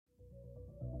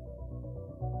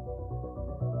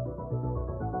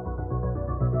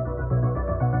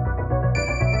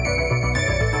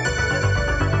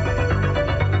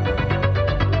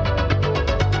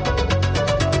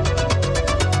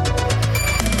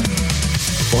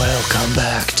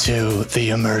to the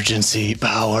Emergency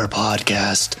Power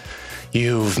Podcast.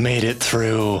 You've made it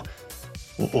through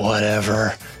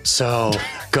whatever. So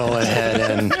go ahead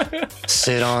and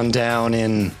sit on down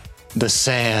in the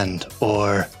sand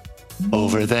or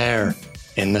over there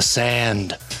in the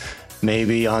sand.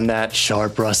 Maybe on that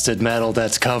sharp rusted metal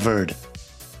that's covered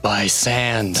by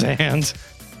sand.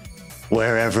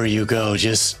 Wherever you go,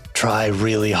 just try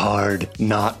really hard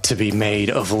not to be made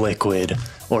of liquid,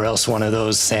 or else one of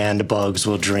those sand bugs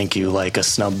will drink you like a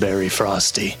Snubberry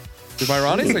Frosty. Dude,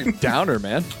 Myroni's like downer,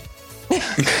 man.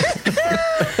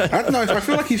 I don't know. I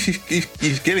feel like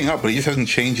he's getting up, but he just hasn't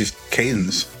changed his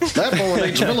cadence. That boy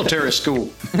needs military school.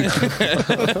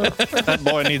 That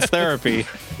boy needs therapy.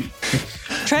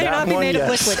 Try to That not be one, made of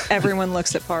yes. liquid. Everyone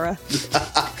looks at Para.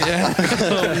 Yeah.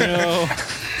 Oh no.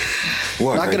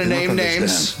 What? Not I gonna do name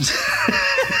understand.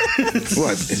 names.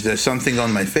 What? Is there something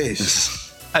on my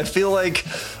face? I feel like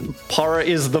Para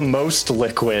is the most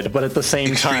liquid, but at the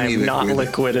same Extremely time, not liquid.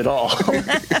 liquid at all.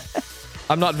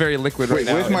 I'm not very liquid right Wait,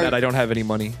 now where's in my- that I don't have any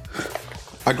money.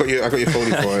 I got you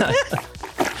Foley for it.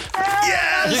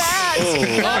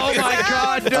 Oh my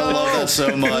god, no! I love that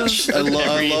so much. I love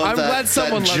I'm that. glad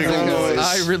someone that loves jiggle it. noise.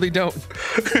 I really don't.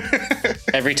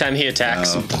 Every time he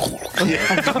attacks. I'm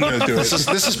gonna do it. This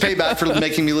is payback for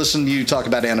making me listen to you talk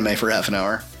about anime for half an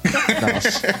hour.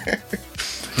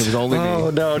 It was only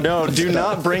Oh, me. no. Do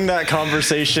not bring that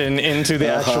conversation into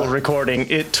the actual recording.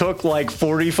 It took like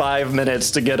 45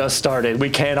 minutes to get us started. We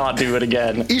cannot do it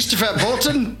again. Easterfat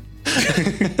Bolton.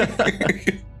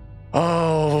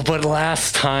 Oh, but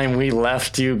last time we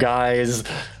left you guys,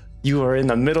 you were in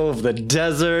the middle of the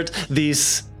desert.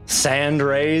 These sand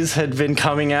rays had been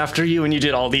coming after you, and you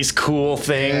did all these cool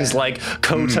things, like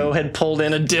Koto had pulled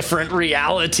in a different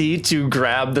reality to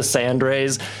grab the sand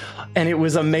rays, and it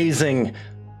was amazing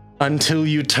until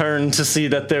you turned to see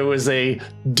that there was a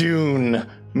dune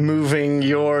moving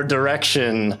your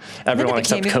direction. Everyone it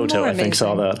except became even Koto, more I think,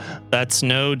 saw that. That's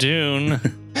no Dune.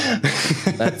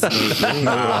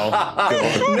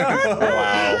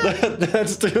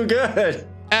 That's too good.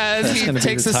 As he gonna be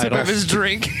takes the a sip title. of his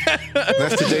drink.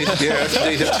 That's today's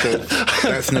episode.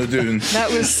 That's no Dune. That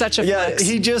was such a Yeah, flex.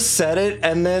 he just said it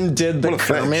and then did the What a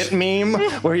flex. Kermit meme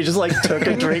where he just like took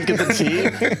a drink of the tea.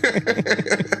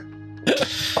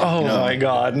 Oh my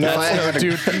god. If I, had a,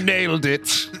 Dude, nailed it.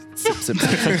 Sip, sip,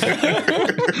 sip.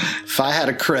 if I had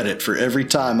a credit for every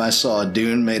time I saw a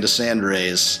dune made of sand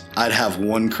rays, I'd have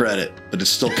one credit, but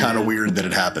it's still kind of weird that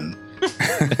it happened.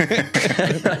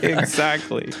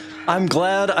 Exactly. I'm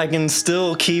glad I can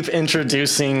still keep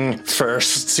introducing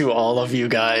first to all of you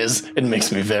guys. It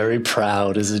makes me very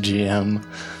proud as a GM.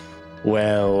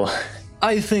 Well,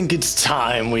 I think it's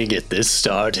time we get this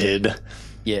started.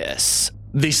 Yes.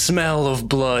 The smell of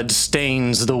blood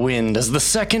stains the wind as the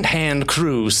second-hand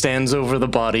crew stands over the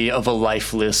body of a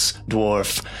lifeless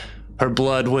dwarf. Her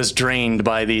blood was drained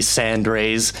by these sand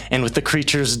rays, and with the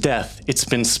creature's death, it's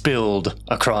been spilled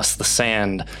across the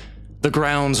sand. The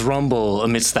grounds rumble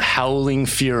amidst the howling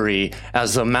fury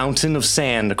as a mountain of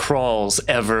sand crawls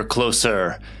ever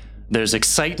closer. There's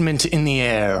excitement in the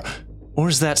air. Or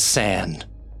is that sand?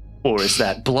 Or is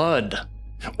that blood?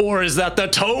 Or is that the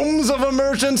Tomes of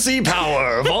Emergency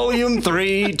Power, Volume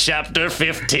 3, Chapter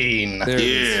 15?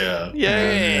 Yeah.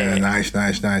 Yay! Nice.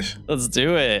 Let's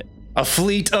do it. A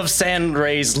fleet of sand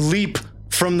rays leap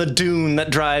from the dune that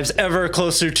drives ever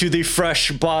closer to the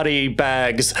fresh body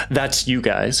bags. That's you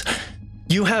guys.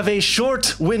 You have a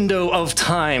short window of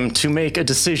time to make a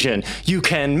decision. You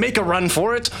can make a run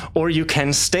for it, or you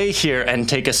can stay here and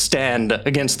take a stand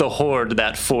against the horde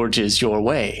that forges your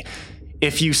way.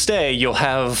 If you stay, you'll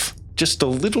have just a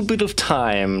little bit of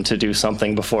time to do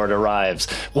something before it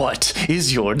arrives. What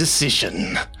is your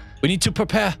decision? We need to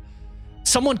prepare.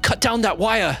 Someone cut down that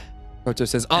wire. Koto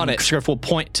says, on it. Sheriff will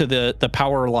point to the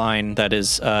power line that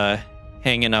is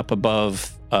hanging up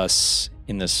above us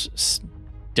in this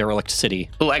derelict city.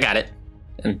 Oh, I got it.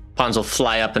 And Pons will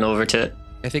fly up and over to it.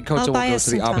 I think I'll Koto will buy go us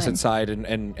to the some opposite time. side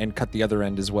and cut the other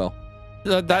end as well.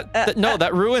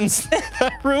 That ruins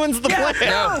that ruins the plan.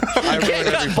 No, I ruined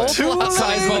every Both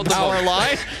sides of the power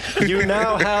line. You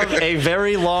now have a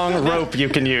very long rope you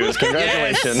can use.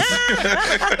 Congratulations.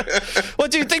 What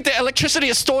do you think? The electricity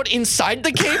is stored inside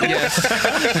the cable? Yes.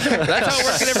 That's how it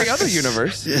works in every other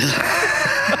universe.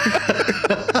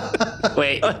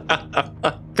 Wait.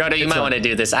 Koto, you might want to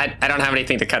do this. I don't have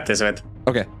anything to cut this with.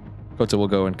 Okay. Koto will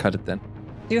go and cut it then.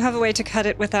 Do you have a way to cut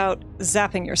it without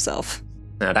zapping yourself?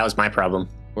 No, that was my problem.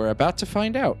 We're about to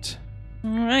find out. All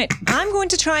right. I'm going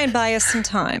to try and buy us some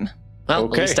time. Well,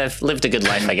 Okay. at least I've lived a good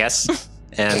life, I guess.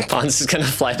 And Pons is going to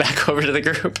fly back over to the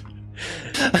group.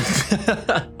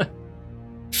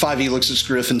 5e looks at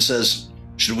Scriff and says,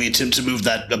 should we attempt to move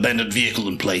that abandoned vehicle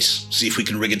in place? See if we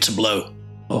can rig it to blow.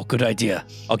 Oh, good idea.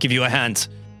 I'll give you a hand.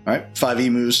 All right,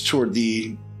 5e moves toward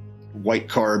the white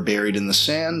car buried in the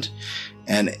sand,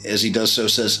 and as he does so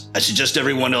says, I suggest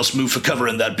everyone else move for cover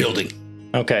in that building.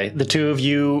 Okay, the two of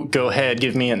you go ahead,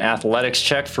 give me an athletics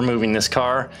check for moving this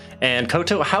car. And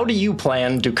Koto, how do you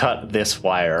plan to cut this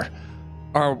wire?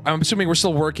 I'm assuming we're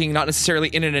still working, not necessarily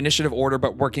in an initiative order,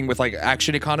 but working with like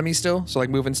action economy still. So like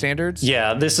moving standards.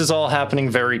 Yeah, this is all happening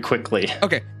very quickly.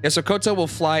 Okay. Yeah. So Koto will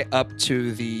fly up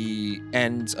to the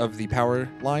ends of the power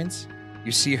lines.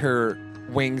 You see her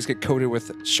wings get coated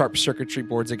with sharp circuitry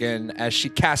boards again as she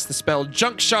casts the spell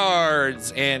Junk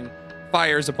Shards and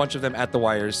fires a bunch of them at the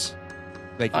wires.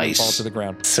 They can fall to the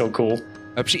ground. So cool.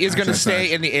 She is going to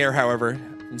stay in the air, however,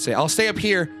 and say, I'll stay up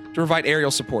here to provide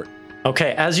aerial support.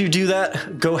 Okay, as you do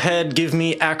that, go ahead, give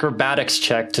me acrobatics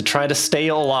check to try to stay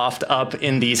aloft up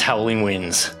in these howling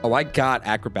winds. Oh, I got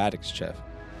acrobatics, Jeff.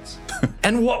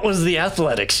 And what was the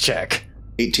athletics check?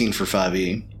 18 for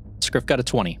 5e. Scriff got a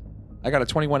 20. I got a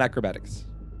 21 acrobatics.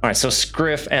 All right, so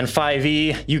Scriff and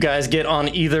 5e, you guys get on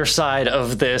either side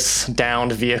of this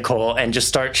downed vehicle and just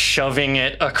start shoving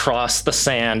it across the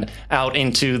sand out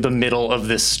into the middle of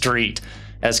this street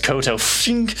as Koto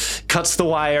cuts the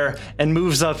wire and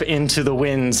moves up into the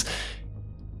winds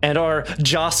and are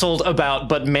jostled about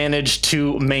but manage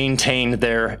to maintain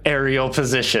their aerial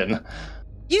position.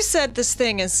 You said this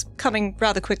thing is coming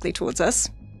rather quickly towards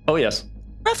us. Oh, yes.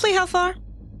 Roughly how far?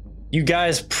 You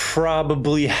guys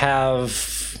probably have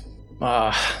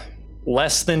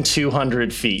less than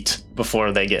 200 feet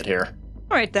before they get here.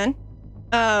 All right, then.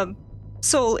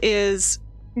 Soul is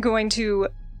going to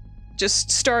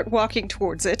just start walking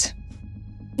towards it.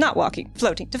 Not walking,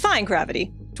 floating, defying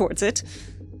gravity towards it.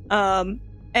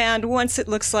 And once it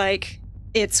looks like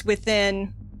it's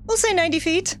within, we'll say 90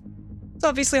 feet. It's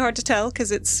obviously hard to tell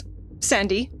because it's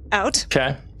sandy out.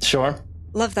 Okay, sure.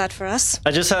 Love that for us.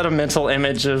 I just had a mental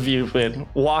image of you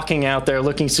walking out there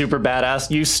looking super badass.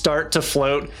 You start to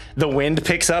float, the wind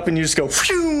picks up, and you just go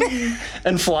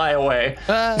and fly away.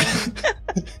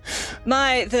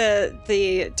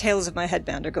 The tails of my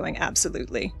headband are going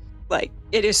absolutely. Like,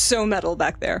 it is so metal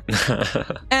back there.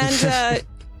 And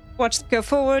watch them go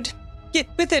forward, get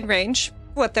within range,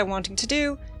 what they're wanting to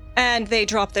do, and they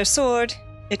drop their sword.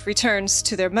 It returns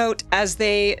to their moat as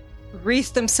they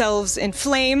wreath themselves in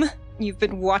flame. You've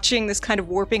been watching this kind of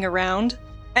warping around,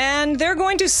 and they're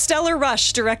going to stellar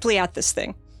rush directly at this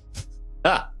thing.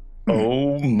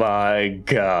 Oh my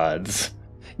god.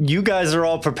 You guys are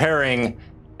all preparing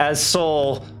as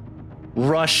Soul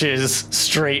rushes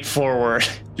straight forward.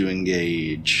 To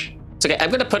engage. It's okay. I'm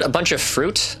going to put a bunch of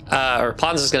fruit, or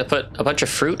Pons is going to put a bunch of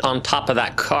fruit on top of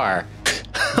that car.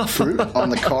 Fruit on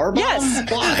the car bomb?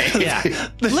 Yes. Why? Yeah.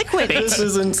 Liquid. This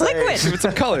is insane. Liquid. Give it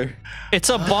some color. It's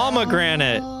a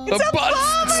pomegranate.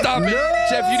 Stop it.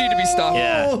 Jeff, you need to be stopped.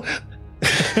 Yeah.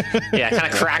 Yeah,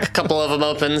 kind of crack a couple of them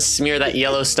open, smear that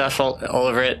yellow stuff all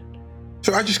over it.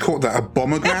 So I just called that a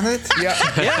pomegranate? Yeah.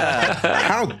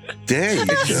 How dare you,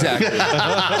 sir? Exactly.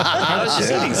 I was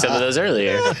just eating some of those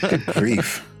earlier. Good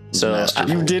grief. So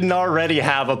You didn't already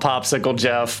have a popsicle,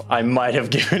 Jeff. I might have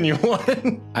given you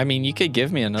one. I mean, you could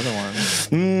give me another one.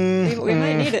 We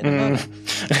might need it in a moment.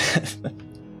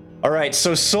 All right,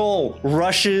 so Soul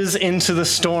rushes into the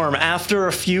storm. After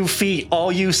a few feet,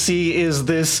 all you see is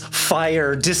this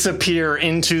fire disappear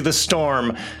into the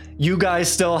storm. You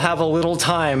guys still have a little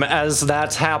time as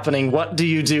that's happening. What do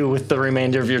you do with the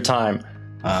remainder of your time?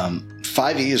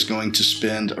 5e is going to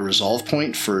spend a resolve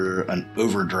point for an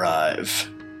overdrive.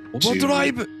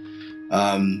 Overdrive.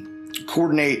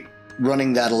 Coordinate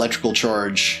running that electrical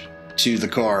charge to the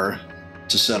car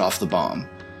to set off the bomb.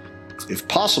 If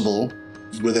possible,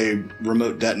 with a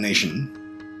remote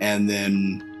detonation, and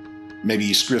then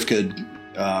maybe Scriff could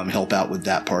help out with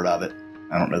that part of it.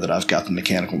 I don't know that I've got the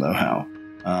mechanical know-how.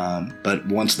 But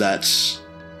once that's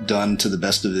done to the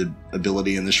best of the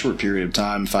ability in this short period of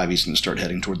time, 5e's going to start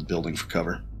heading toward the building for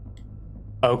cover.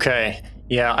 Okay,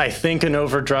 yeah, I think an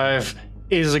overdrive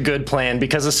is a good plan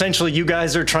because essentially you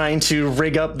guys are trying to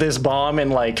rig up this bomb in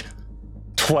like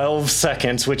 12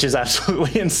 seconds, which is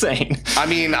absolutely insane. I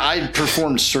mean, I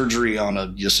performed surgery on a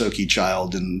Yosoki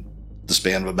child in the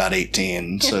span of about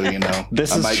 18, so, you know.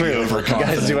 This I is might be true. You guys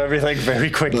overconfident. do everything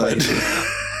very quickly.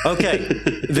 Okay,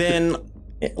 then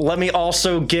let me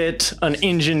also get an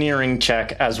engineering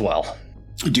check as well.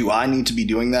 Do I need to be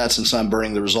doing that since I'm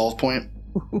burning the resolve point?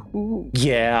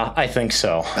 Yeah, I think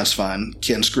so. That's fine.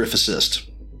 Can Scriff assist?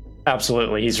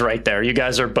 Absolutely, he's right there. You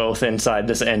guys are both inside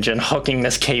this engine, hooking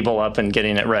this cable up and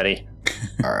getting it ready.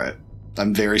 All right.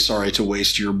 I'm very sorry to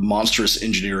waste your monstrous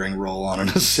engineering roll on an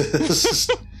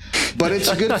assist. But it's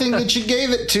a good thing that you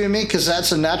gave it to me, because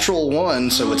that's a natural 1,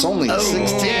 so it's only a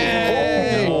 16.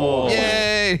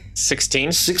 Yay!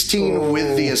 16? 16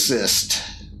 with the assist.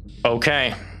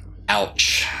 Okay.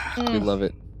 Ouch. We love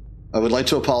it. I would like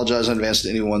to apologize in advance to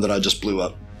anyone that I just blew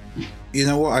up. You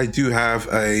know what? I do have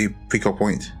a pre-call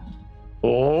point.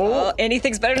 Oh,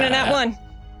 anything's better than that one.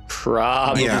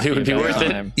 Probably would be worth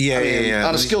it. Yeah.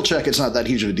 On a skill check, it's not that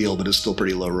huge of a deal, but it's still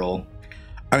pretty low roll.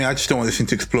 I mean, I just don't want this thing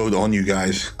to explode on you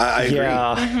guys. I agree.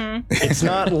 Yeah, it's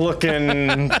not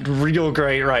looking real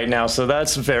great right now, so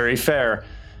that's very fair.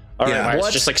 All right, Yeah. what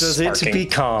It's just, like, does sparking. it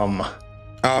become?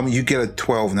 You get a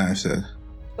 12 now, sir.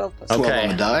 12 plus 12 Okay. on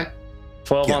the die.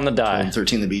 12 on the 12 die. and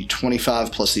 13, that'd be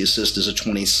 25, plus the assist is a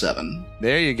 27.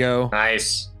 There you go.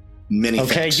 Nice. Many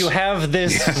Okay, thanks. you have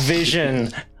this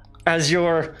vision as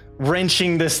you're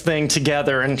wrenching this thing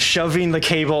together and shoving the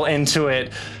cable into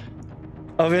it,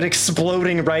 of it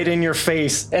exploding right in your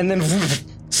face, and then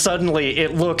suddenly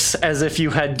it looks as if you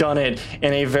had done it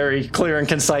in a very clear and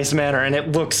concise manner, and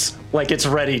it looks like it's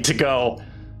ready to go.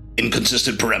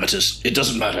 Inconsistent parameters. It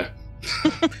doesn't matter.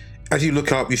 As you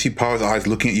look up, you see Para's eyes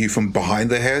looking at you from behind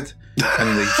the head, and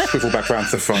then they swivel back around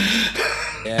to the front.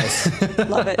 Yes.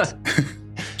 Love it.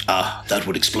 That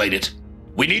would explain it.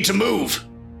 We need to move.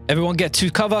 Everyone get to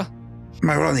cover.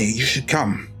 Myroni, you should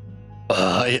come.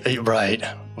 Right.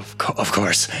 Of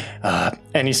course.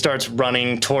 And he starts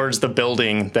running towards the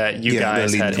building that you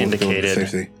guys they're had leading towards the building, indicated.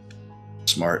 safety.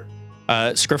 Smart.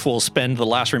 Scriff will spend the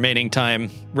last remaining time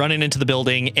running into the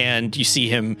building, and you see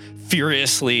him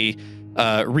furiously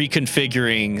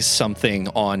reconfiguring something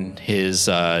on his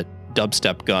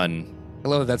dubstep gun.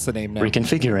 Hello, that's the name now.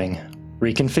 Reconfiguring.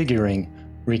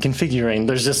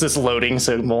 There's just this loading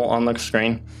symbol on the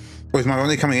screen. Oh, is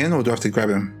Myroni coming in, or do I have to grab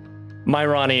him?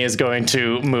 Myroni is going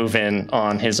to move in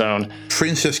on his own.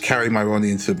 Princess carry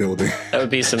Myroni into the building. That would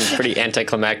be some pretty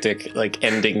anticlimactic, like,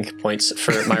 ending points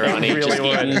for Myroni. It really just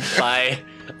would. eaten by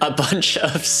a bunch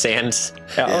of sand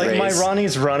Like rays.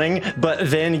 Myroni's running,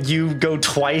 but then you go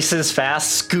twice as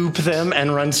fast, scoop them,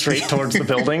 and run straight towards the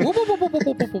building.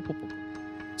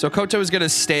 So Koto is going to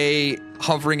stay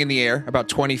hovering in the air about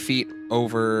 20 feet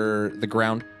over the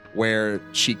ground where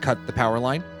she cut the power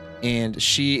line. And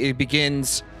she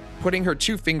begins putting her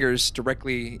 2 fingers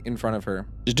directly in front of her.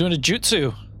 You're doing a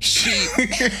jutsu. She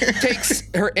takes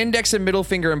her index and middle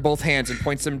finger in both hands and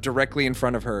points them directly in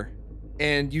front of her.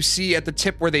 And you see at the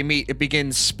tip where they meet, it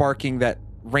begins sparking that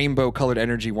rainbow-colored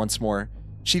energy once more.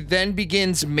 She then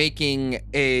begins making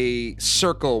a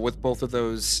circle with both of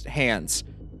those hands,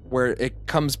 where it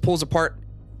pulls apart,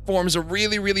 forms a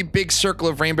really, really big circle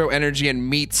of rainbow energy, and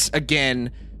meets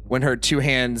again when her 2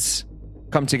 hands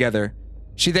come together.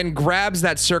 She then grabs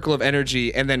that circle of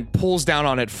energy and then pulls down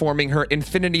on it, forming her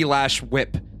Infinity Lash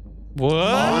whip.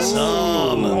 What?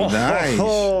 Oh,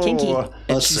 nice. Kinky.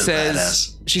 And she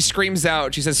says, she screams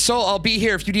out, she says, "Soul, I'll be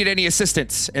here if you need any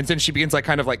assistance." And then she begins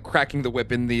kind of cracking the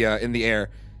whip in the air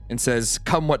and says,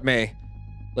 "Come what may,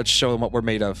 let's show them what we're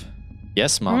made of."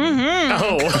 Yes, Mom.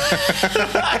 Oh,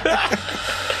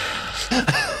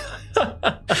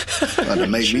 Trying to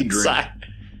make me drink. sorry.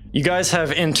 You guys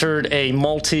have entered a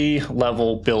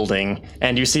multi-level building,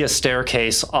 and you see a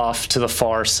staircase off to the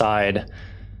far side.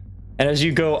 And as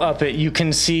you go up it, you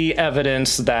can see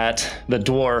evidence that the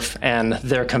dwarf and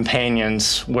their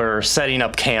companions were setting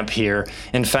up camp here.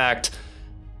 In fact,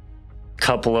 a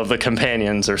couple of the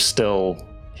companions are still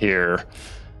here.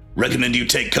 Recommend you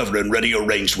take cover and ready your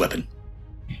ranged weapon.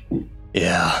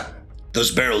 Yeah.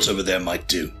 Those barrels over there might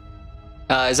do.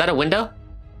 Is that a window?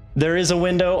 There is a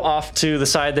window off to the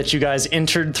side that you guys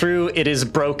entered through. It is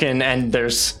broken and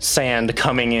there's sand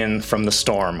coming in from the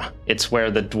storm. It's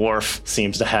where the dwarf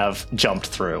seems to have jumped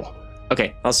through.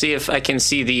 Okay, I'll see if I can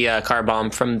see the car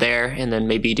bomb from there, and then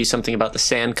maybe do something about the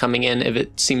sand coming in if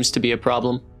it seems to be a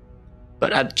problem.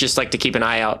 But I'd just like to keep an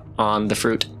eye out on the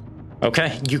fruit.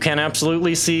 Okay, you can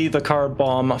absolutely see the car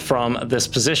bomb from this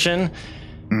position.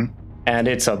 And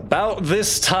it's about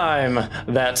this time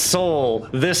that Soul,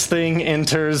 this thing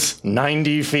enters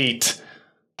 90 feet.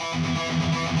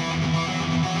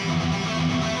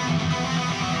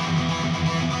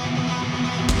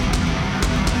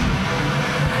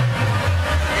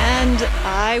 And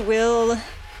I will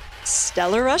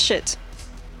stellar rush it.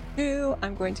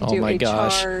 I'm going to Oh do my a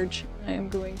gosh. charge. I am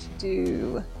going to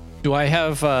do. Do I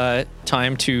have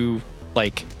time to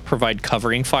provide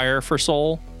covering fire for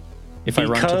Soul if I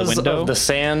run to the Because window? of the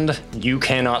sand, you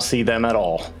cannot see them at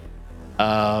all.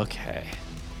 Okay.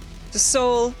 The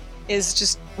Soul is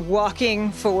just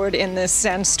walking forward in this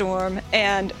sandstorm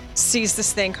and sees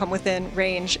this thing come within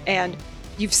range and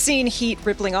you've seen heat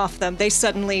rippling off them. They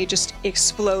suddenly just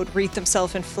explode, wreath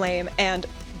themselves in flame, and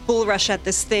bull rush at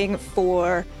this thing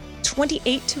for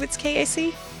 28 to its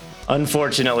KAC.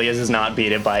 Unfortunately, it does not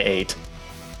beat it by 8.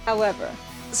 However,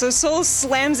 so Soul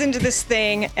slams into this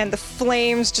thing, and the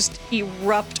flames just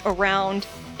erupt around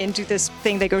into this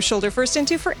thing they go shoulder first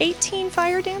into for 18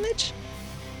 fire damage.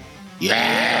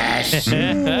 Yes.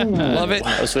 Love it.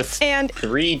 That was with And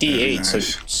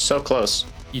 3d8, so close.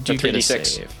 You do For get a 3d6.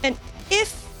 save. And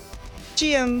if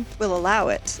GM will allow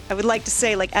it, I would like to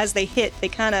say, like, as they hit, they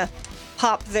kind of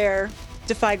pop their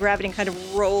defy gravity and kind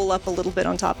of roll up a little bit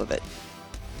on top of it.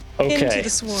 Into Okay, the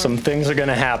swarm. some things are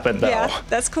gonna happen though. Yeah,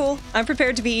 that's cool. I'm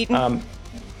prepared to be eaten.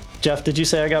 Jeff, did you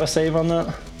say I got a save on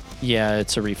that? Yeah,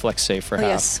 it's a reflex save for half.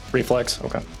 Yes. Reflex?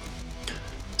 Okay.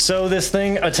 So this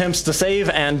thing attempts to save,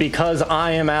 and because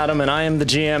I am Adam and I am the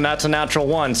GM, that's a natural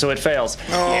 1, so it fails.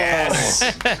 Yes.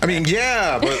 I mean,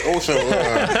 yeah, but also.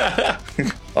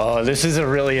 Oh, this is a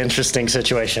really interesting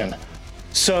situation.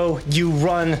 So you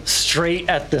run straight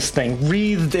at this thing,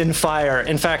 wreathed in fire.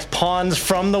 In fact, pawns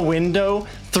from the window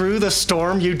through the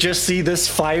storm, you just see this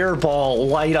fireball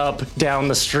light up down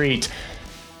the street.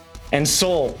 And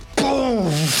Soul, boom,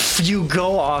 you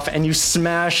go off and you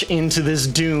smash into this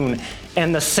dune,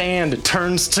 and the sand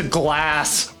turns to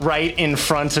glass right in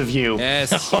front of you.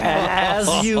 Yes. And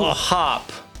as you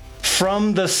hop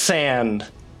from the sand,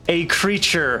 a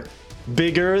creature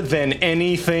bigger than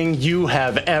anything you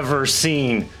have ever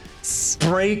seen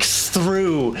breaks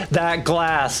through that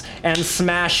glass and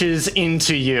smashes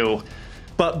into you.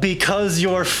 But because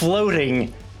you're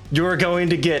floating, you're going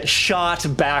to get shot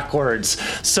backwards.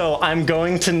 So I'm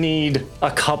going to need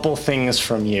a couple things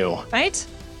from you. Right?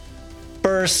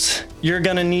 First, you're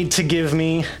going to need to give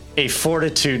me a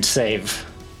fortitude save.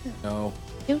 No.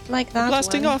 Don't like that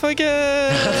Blasting one. off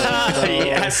again.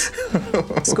 Yes.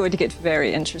 It's going to get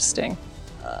very interesting.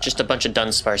 Just a bunch of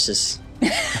Dunsparces.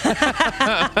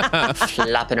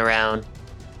 Flopping around.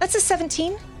 That's a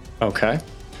 17. Okay.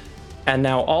 And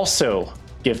now also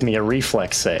give me a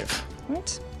reflex save.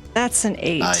 Right? That's an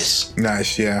 8. Nice.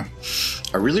 Nice, yeah.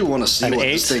 I really want to see An what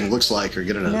 8? this thing looks like or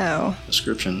get a No.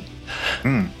 description.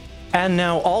 And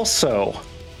now also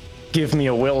give me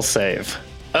a will save.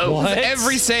 Oh, What?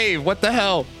 Every save. What the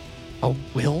hell? A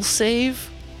will save?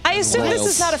 I assume this Wild.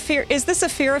 is not a fear. Is this a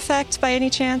fear effect by any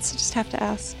chance? I just have to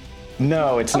ask.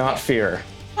 No, it's not fear.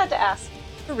 Had to ask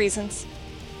for reasons.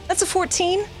 That's a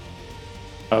 14.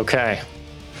 Okay.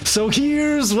 So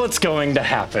here's what's going to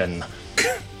happen.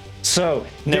 So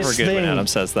Never this good when thing Adam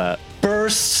says that.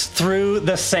 bursts through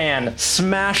the sand,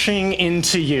 smashing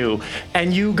into you,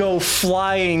 and you go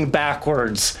flying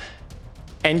backwards.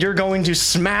 And you're going to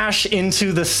smash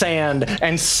into the sand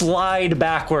and slide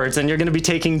backwards, and you're going to be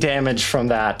taking damage from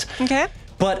that. Okay.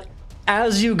 But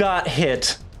as you got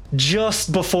hit,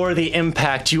 just before the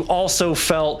impact, you also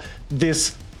felt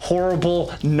this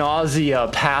horrible nausea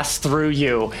pass through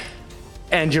you.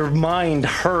 And your mind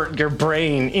hurt, your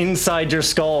brain inside your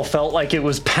skull felt like it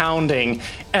was pounding.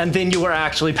 And then you were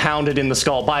actually pounded in the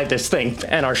skull by this thing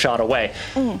and are shot away.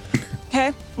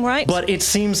 Okay. Right. But it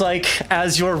seems like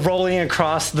as you're rolling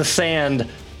across the sand,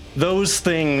 those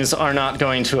things are not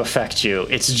going to affect you.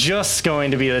 It's just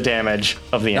going to be the damage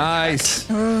of the impact.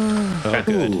 Nice. Okay,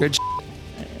 good. Good.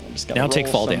 I'm just gonna Now take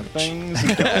roll fall some damage.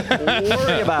 things. Don't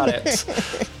worry about it.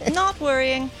 Not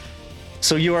worrying.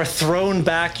 So you are thrown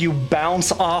back, you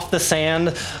bounce off the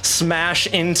sand, smash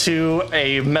into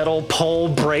a metal pole,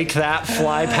 break that,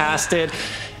 fly past it,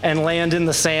 and land in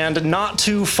the sand not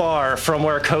too far from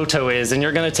where Koto is, and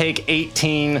you're going to take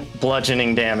 18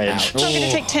 bludgeoning damage. So I'm going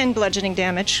to take 10 bludgeoning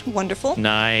damage. Wonderful.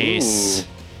 Nice.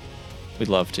 We'd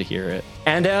love to hear it.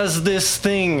 And as this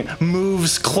thing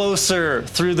moves closer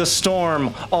through the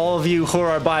storm, all of you who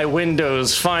are by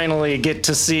windows finally get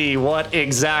to see what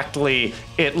exactly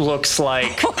it looks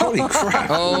like. Holy crap.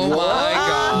 Oh my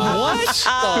god. What?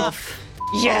 Oh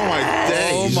my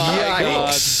days. Oh my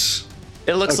Yikes.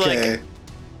 it looks Okay.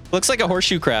 Looks like a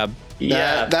horseshoe crab.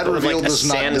 yeah, that or reveal like a does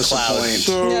not sand cloud. disappoint.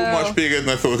 So No. much bigger than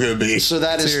I thought it was going to be. So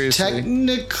that is Seriously.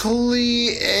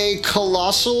 technically a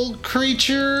colossal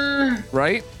creature,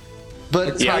 Right?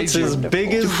 but Yeah, It's as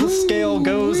big as the scale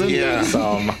goes and Yeah. then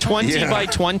some. 20 Yeah. by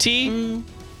 20?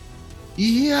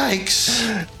 yikes.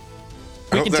 I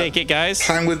We hope can that take it, guys.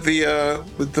 Plan with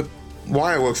the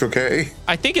wire works okay.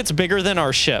 I think it's bigger than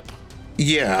our ship.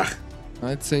 Yeah.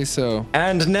 I'd say so.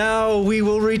 And now we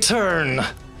will return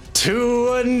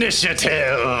to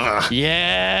initiative.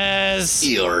 Yes.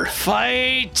 Ear.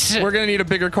 Fight. We're gonna need a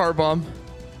bigger car bomb.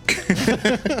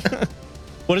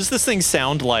 What does this thing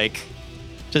sound like?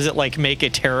 Does it like make a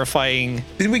terrifying?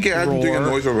 Did we get Adam doing a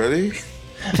Roar. noise already?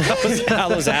 That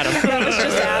was Adam. That was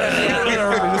just Adam.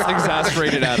 Yeah. This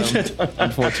exasperated Adam,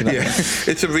 unfortunately. Yeah,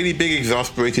 it's a really big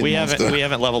exasperated We monster.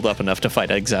 haven't leveled up enough to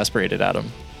fight exasperated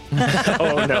Adam.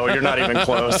 Oh no, you're not even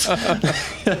close.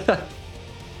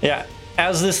 Yeah,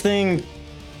 as this thing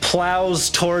plows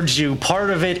towards you, part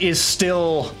of it is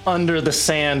still under the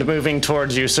sand moving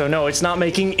towards you. So no, it's not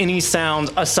making any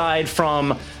sound aside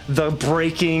from the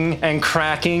breaking and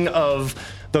cracking of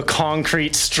the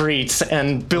concrete streets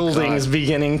and buildings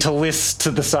beginning to list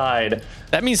to the side.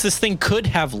 That means this thing could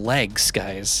have legs,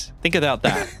 guys. Think about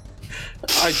that.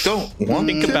 I don't want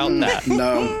Think to. about that.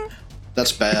 No,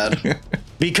 that's bad.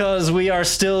 Because we are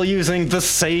still using the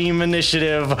same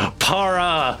initiative.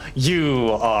 Para,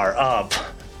 you are up.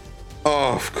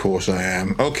 Oh, of course I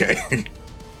am. Okay.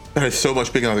 That is so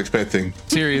much bigger than I was expecting.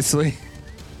 Seriously.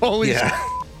 Holy shit. Yeah.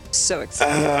 So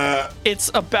excited. It's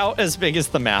about as big as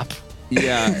the map.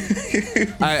 Yeah.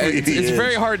 It's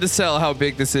very hard to sell how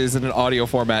big this is in an audio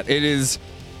format. It is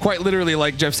quite literally,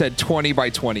 like Jeff said, 20 by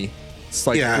 20. It's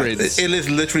like Yeah, grids. it is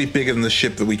literally bigger than the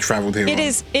ship that we traveled here on.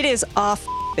 It is off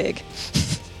big.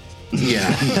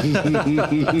 Yeah.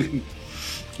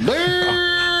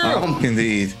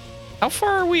 Indeed. How far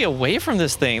are we away from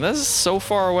this thing? This is so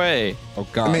far away. Oh,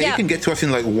 God. I mean, Yeah. it can get to us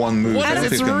in like one move. What I don't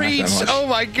is its think it's gonna matter reach? that much. Oh,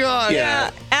 my God. Yeah.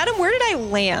 Adam, where did I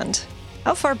land?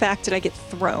 How far back did I get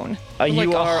thrown? Like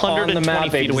You are on the 120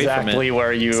 map feet away from it. exactly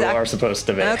where you are supposed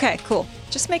to be. Okay, cool.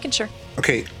 Just making sure.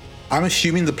 Okay, I'm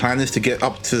assuming the plan is to get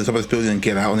up to the top of this building and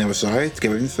get out on the other side to get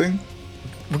rid of this thing.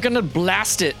 We're gonna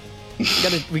blast it.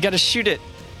 We gotta shoot it.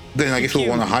 Then I guess we'll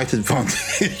want a height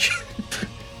advantage.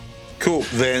 Cool.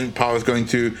 Then Power's going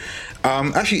to.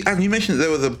 Actually, Adam, you mentioned that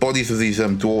there were the bodies of these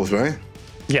dwarves, right?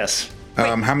 Yes.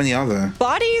 How many are there?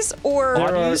 Bodies or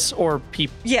Bodies or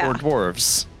people Yeah. or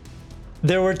dwarves.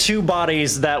 There were two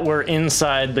bodies that were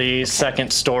inside the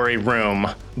second story room.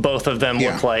 Both of them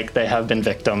Yeah. look like they have been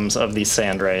victims of these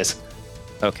sand rays.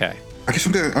 Okay. I guess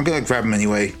I'm gonna grab them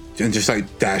anyway and just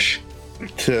like dash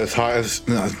to as high as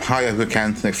we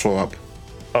can to the next floor up.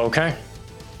 Okay.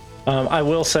 I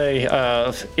will say,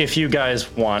 if you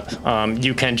guys want,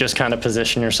 you can just kind of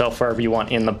position yourself wherever you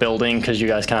want in the building because you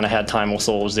guys kind of had time while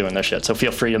Soul was doing their shit. So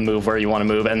feel free to move where you want to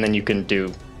move, and then you can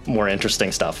do more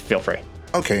interesting stuff. Feel free.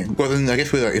 Okay. Well, then I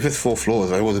guess if it's 4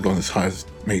 floors, I would have gone as high as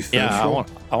maybe 3rd Yeah, floor.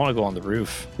 I want to go on the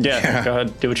roof. Yeah, go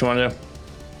ahead. Do what you want to do.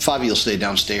 Favi will stay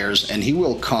downstairs, and he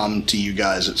will come to you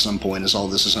guys at some point as all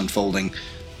this is unfolding.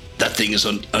 That thing is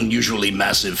unusually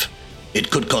massive. It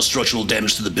could cause structural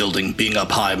damage to the building. Being up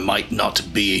high might not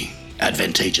be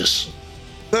advantageous.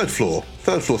 3rd floor.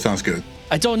 3rd floor sounds good.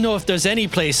 I don't know if there's any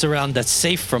place around that's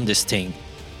safe from this thing.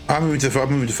 I'm moving to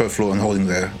 3rd floor and holding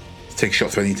there. Take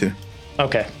shots if I need to.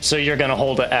 Okay, so you're gonna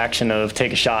hold an action of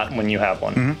take a shot when you have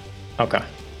one. Okay,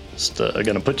 just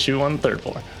gonna put you on 3rd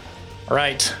floor. All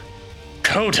right,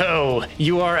 Koto,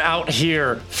 you are out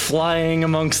here flying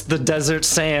amongst the desert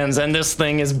sands, and this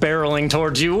thing is barreling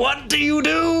towards you. What do you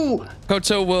do?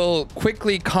 Koto will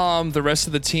quickly calm the rest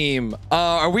of the team.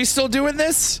 Are we still doing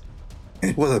this?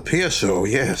 It will appear so,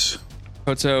 yes.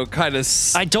 Koto kind of...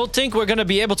 I don't think we're gonna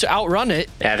be able to outrun it.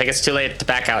 Yeah, I think it's too late to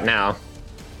back out now.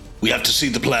 We have to see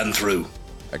the plan through.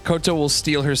 Koto will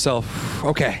steel herself.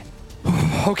 Okay.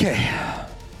 Okay.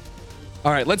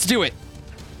 All right, let's do it.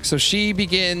 So she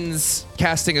begins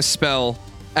casting a spell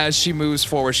as she moves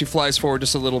forward. She flies forward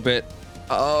just a little bit.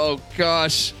 Oh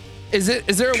gosh. Is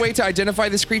there a way to identify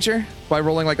this creature by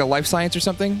rolling like a life science or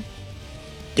something?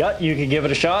 Yeah, you can give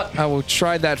it a shot. I will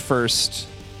try that first.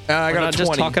 I We're got not a just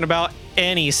 20. talking about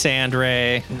any sand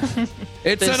ray.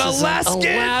 It's This an is Alaskan.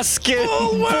 Alaskan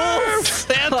bull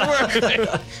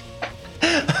sandworm.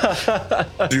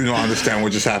 Do not understand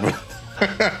what just happened. We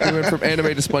went from anime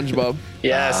to SpongeBob.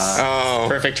 Yes. Oh.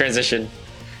 Perfect transition.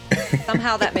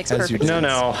 somehow that makes As you perfect do. sense.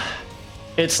 No.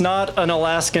 It's not an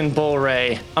Alaskan bull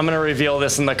ray. I'm gonna reveal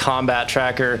this in the combat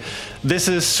tracker. This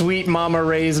is Sweet Mama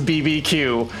Ray's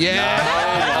BBQ. Yes.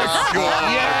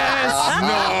 Yes.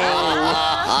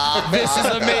 No. This is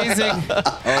amazing.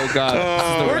 Oh god. This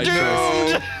is the right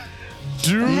choice.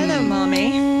 Hello,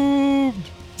 mommy.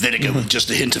 Vinegar with just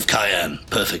a hint of cayenne.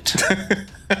 Perfect.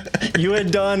 You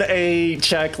had done a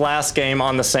check last game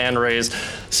on the sand rays.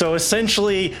 So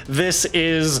essentially, this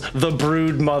is the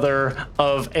brood mother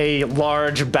of a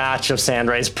large batch of sand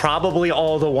rays, probably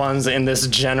all the ones in this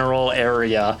general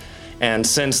area. And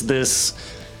since this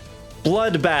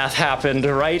bloodbath happened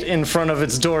right in front of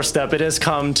its doorstep, it has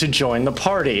come to join the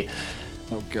party.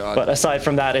 Oh god. But aside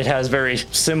from that, it has very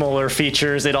similar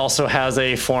features. It also has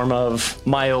a form of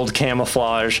mild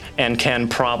camouflage and can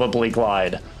probably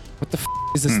glide. What the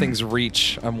is this thing's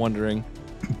reach? I'm wondering.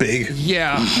 Big,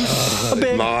 Yeah.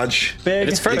 large. Big. If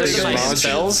it's further Big than my large.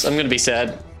 spells, I'm gonna be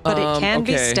sad. But it can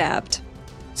be okay. stabbed.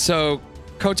 So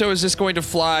Koto is just going to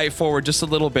fly forward just a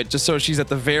little bit, just so she's at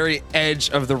the very edge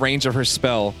of the range of her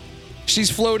spell.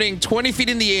 She's floating 20 feet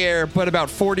in the air, but about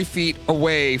 40 feet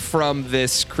away from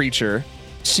this creature.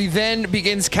 She then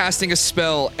begins casting a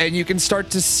spell, and you can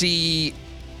start to see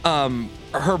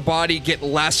her body get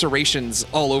lacerations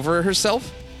all over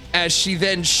herself as she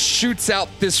then shoots out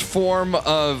this form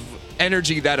of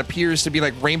energy that appears to be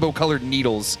like rainbow-colored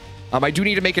needles. I do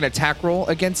need to make an attack roll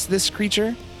against this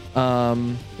creature.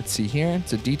 Let's see here.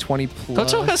 It's a D20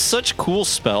 plus. Koto has such cool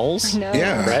spells. No.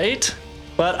 Yeah. Right?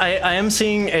 But I am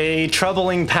seeing a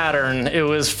troubling pattern. It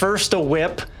was first a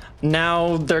whip,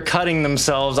 now they're cutting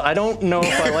themselves. I don't know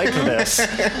if I like this.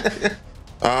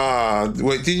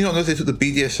 Wait, did you not know they took the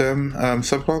BDSM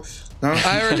subclass? No?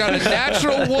 I got a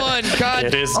natural 1. God.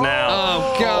 It is now.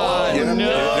 Oh, God. Yeah,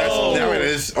 now it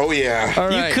is. Oh, yeah.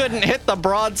 All You right. couldn't hit the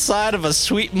broadside of a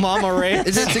sweet mama ray.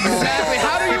 That's exactly.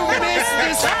 How do you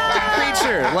miss this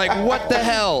creature? Like, what the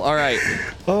hell? All right.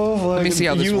 Oh, Let me see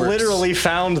how this you works. literally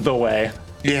found the way.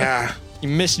 Yeah. You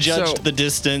misjudged So- the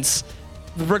distance.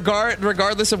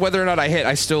 Regardless of whether or not I hit,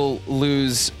 I still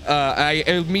lose. I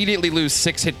immediately lose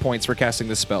 6 hit points for casting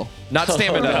this spell. Not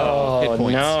stamina. Hit Oh,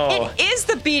 points. no. It is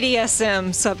the BDSM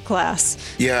subclass.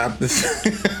 Yeah.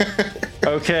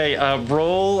 Okay,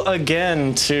 roll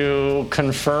again to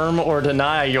confirm or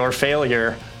deny your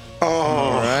failure.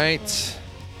 All right.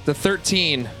 The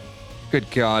 13.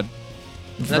 Good God.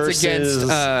 That's Versus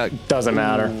against. doesn't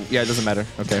matter. Yeah, it doesn't matter.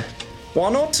 Okay.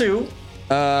 1 or 2.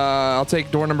 I'll take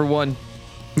door number 1.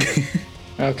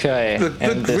 Okay. the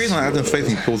and this green light Adam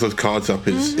Faithing pulls those cards up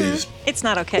is It's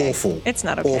not okay. awful. It's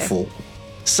not okay. Awful.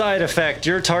 side effect: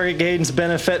 your target gains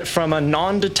benefit from a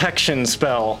non-detection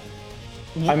spell.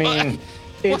 I mean,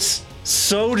 it's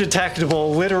so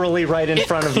detectable, literally right in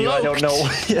front of you. I don't know.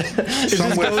 It just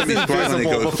Somewhere goes from his brain and it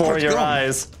invisible goes, before "It's your gone."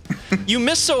 eyes. You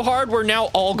missed so hard, we're now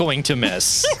all going to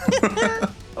miss.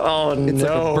 Oh It's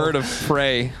no! like a bird of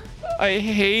prey. I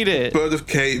hate it. Bird of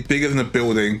Kate, bigger than a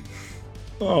building.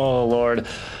 Oh lord.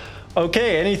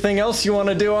 Okay, anything else you want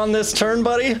to do on this turn,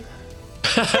 buddy?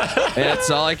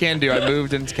 That's all I can do. I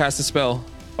moved and cast a spell.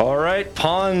 All right,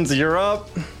 Pawns, you're up.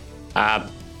 I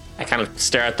kind of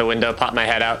stare out the window, pop my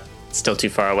head out. It's still too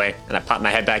far away, and I pop my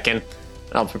head back in. And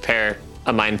I'll prepare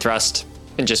a mind thrust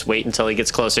and just wait until he gets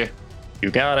closer.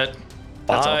 You got it.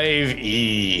 That's all.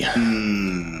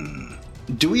 5E.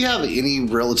 Do we have any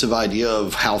relative idea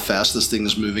of how fast this thing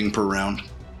is moving per round?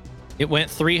 It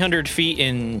went 300 feet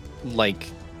in like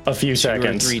A few 2 or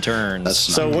seconds. 3 turns. That's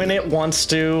So not- when it wants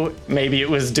to, maybe it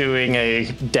was doing a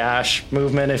dash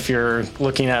movement if you're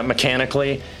looking at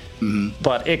mechanically,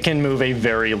 but it can move a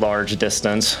very large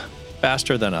distance.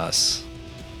 faster than us.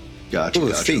 Gotcha, All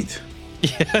those gotcha. feet.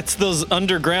 Yeah, it's those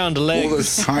underground All those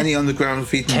legs. tiny underground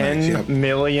feet. 10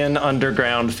 million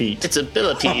underground feet. It's a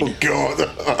billipede. Oh,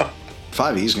 God.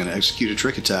 5E's going to execute a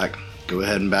trick attack. Go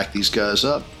ahead and back these guys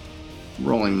up.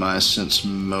 Rolling my sense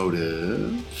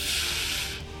motive.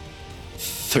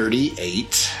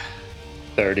 38.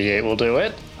 38 will do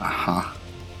it. Uh-huh.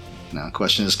 Now, the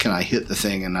question is, can I hit the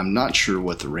thing? And I'm not sure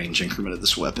what the range increment of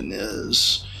this weapon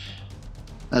is.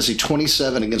 That's a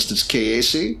 27 against its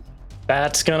KAC.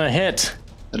 That's gonna hit.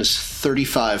 That is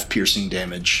 35 piercing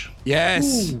damage.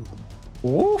 Yes.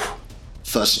 Woo.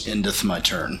 Thus endeth my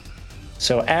turn.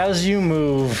 So as you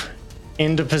move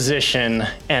into position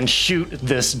and shoot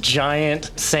this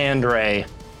giant sand ray,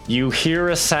 you hear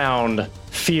a sound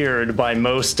feared by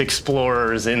most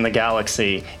explorers in the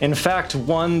galaxy. In fact,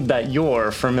 one that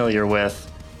you're familiar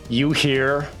with. You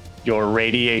hear your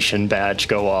radiation badge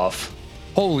go off.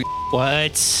 Holy.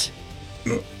 What?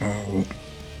 Oh.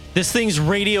 This thing's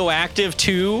radioactive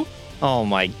too? Oh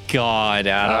my god,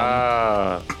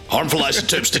 Adam. Harmful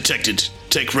isotopes detected.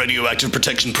 Take radioactive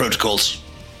protection protocols.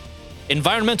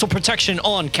 Environmental protection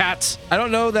on, cats. I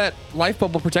don't know that life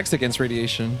bubble protects against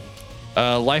radiation.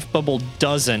 Life bubble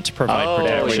doesn't provide Oh,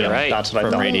 protection you're right. That's what I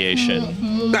from thought.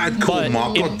 radiation. Bad call, But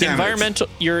Mark. God damn environmental,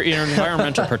 your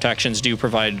environmental protections do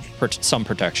provide some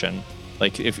protection,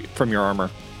 like if from your armor.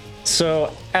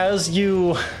 So as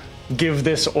you give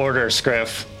this order,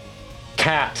 Scriff,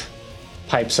 Cat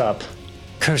pipes up.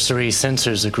 Cursory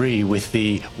sensors agree with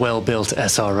the well-built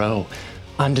SRO.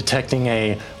 I'm detecting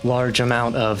a large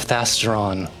amount of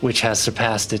Thasteron, which has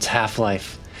surpassed its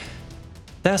half-life.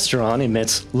 Thasteron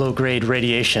emits low-grade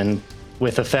radiation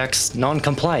with effects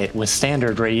non-compliant with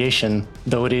standard radiation,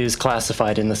 though it is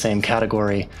classified in the same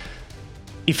category.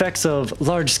 Effects of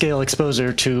large-scale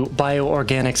exposure to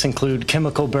bioorganics include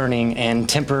chemical burning and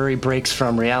temporary breaks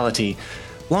from reality.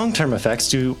 Long-term effects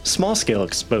to small-scale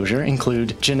exposure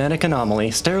include genetic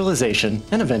anomaly, sterilization,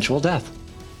 and eventual death.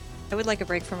 I would like a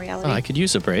break from reality. I could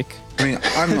use a break. I mean,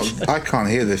 I can't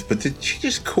hear this, but did she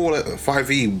just call it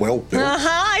 5e well built?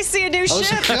 I see a new I was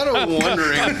ship. kind of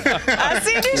wondering I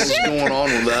see a new what's ship. going on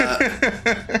with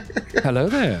that. Hello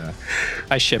there.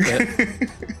 I ship it.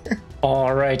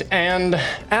 All right, and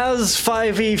as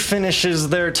 5e finishes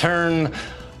their turn,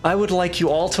 I would like you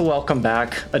all to welcome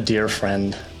back a dear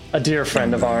friend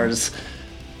of ours.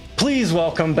 Please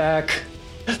welcome back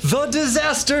the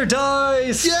Disaster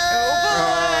Dice!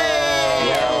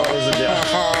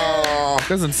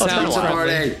 Doesn't sound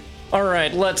friendly. All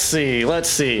right, let's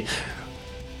see.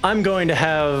 I'm going to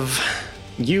have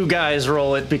you guys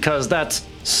roll it because that's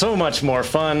so much more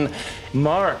fun.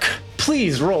 Mark,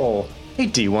 please roll a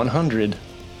D100.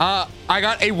 I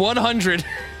got a 100.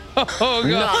 Oh god.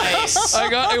 Nice. I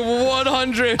got a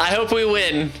 100. I hope we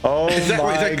win. Oh is that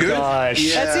my good?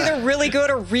 gosh. That's either really good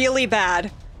or really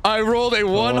bad. I rolled a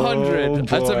 100. Oh,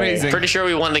 That's boy. amazing. Pretty sure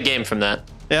we won the game from that.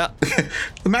 Yeah.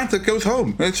 The manta goes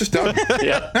home. It's just done.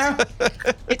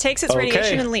 It takes its Okay.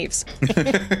 radiation and leaves.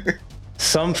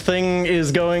 Something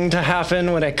is going to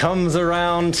happen when it comes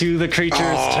around to the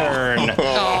creature's turn.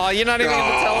 Oh, you're not even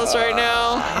going to tell us right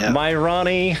now? My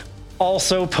Ronnie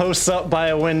also posts up by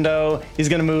a window. He's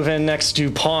going to move in next to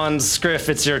Pawn's Scriff.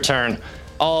 It's your turn.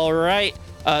 All right.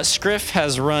 Scriff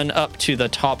has run up to the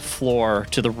top floor,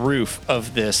 to the roof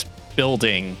of this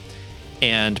building,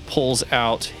 and pulls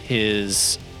out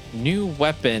his new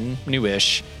weapon,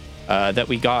 newish, that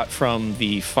we got from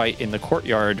the fight in the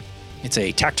courtyard. It's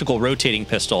a tactical rotating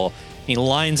pistol. He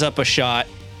lines up a shot,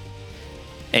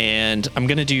 and I'm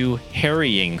going to do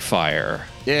harrying fire.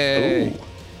 Yay.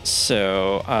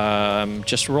 So,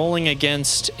 just rolling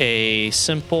against a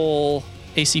simple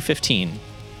AC 15.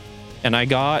 And I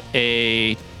got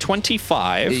a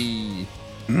 25. Hey.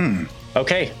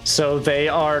 Okay, so they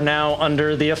are now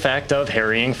under the effect of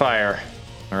harrying fire.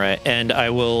 All right. And I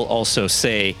will also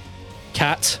say,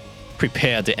 Cat,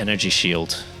 prepare the energy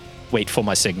shield. Wait for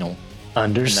my signal.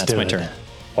 Understood. And that's my turn.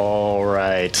 All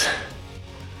right.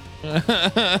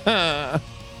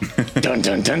 Dun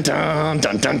dun dun dun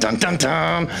dun dun dun dun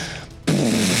dun.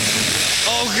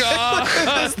 Oh, God.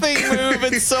 This thing move.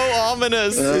 It's so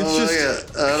ominous.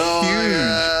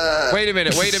 Wait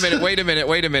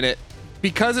a minute.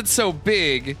 Because it's so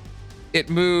big, it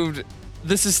moved.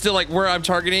 This is still like where I'm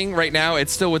targeting right now.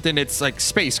 It's still within its like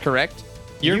space, correct?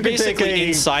 You're You can basically take a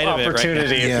inside of it right now.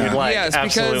 opportunity if Yeah. you'd like. Yes,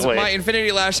 Absolutely. because my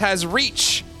Infinity Lash has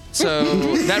reach. So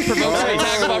that provokes an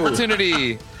attack of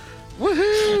opportunity.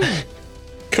 Woohoo!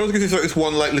 Cole's going to start this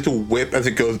one like little whip as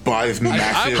it goes by this I'm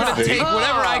massive gonna thing. take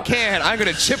whatever I can. I'm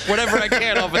gonna chip whatever I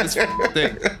can off of this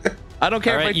thing. I don't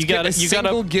care All right, if I you get gotta- a you gotta-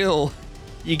 single gill.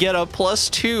 You get a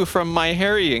 +2 from my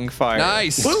harrying fire.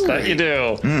 Nice. That you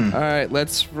do. All right,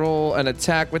 let's roll an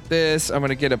attack with this. I'm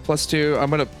gonna get a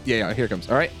 +2. Yeah, here it comes.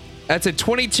 All right, that's a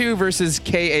 22 versus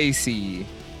KAC.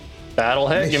 That'll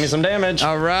hit. Give me some damage.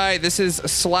 All right, this is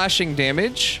slashing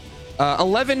damage.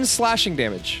 11 slashing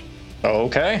damage.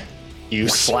 Okay. You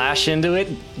slash into it.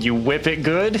 You whip it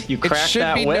good. You It crack should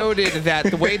that be whip. noted that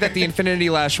the way that the Infinity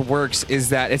Lash works is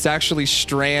that it's actually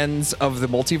strands of the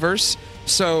multiverse.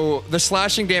 So the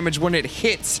slashing damage, when it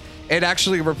hits, it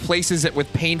actually replaces it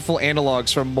with painful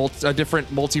analogs from a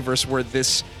different multiverse where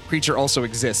this creature also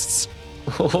exists.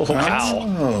 Oh, wow.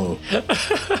 Oh,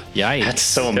 Yikes. That's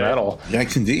so metal.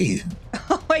 yikes indeed.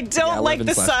 I don't like 11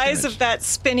 the slash size damage. of that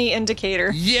spinny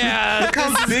indicator. Yeah, Look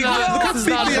how big this is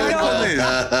not the icon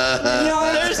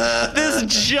is. There's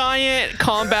this giant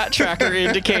combat tracker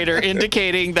indicator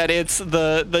indicating that it's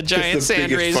the giant It's the sand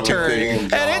biggest rays fucking turn. thing.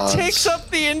 And it takes up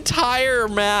the entire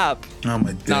map. Oh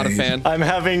my days. not a fan. I'm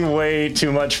having way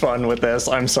too much fun with this.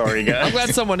 I'm sorry, I'm guys. glad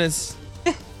someone is.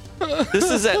 This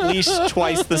is at least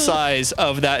twice the size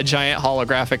of that giant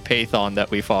holographic Python that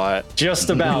we fought.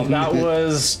 Just about. That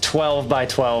was 12 by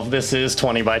 12. This is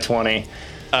 20 by 20.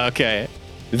 Okay.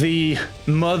 The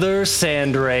mother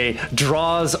sandray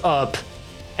draws up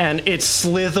and its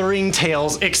slithering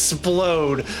tails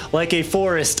explode like a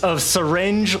forest of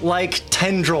syringe-like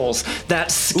tendrils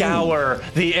that scour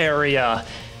the area.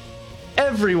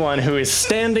 Everyone who is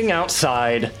standing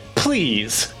outside,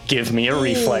 please give me a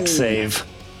reflex save.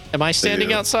 Am I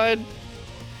standing outside?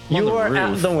 You the are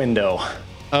at roof. the window.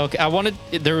 Okay.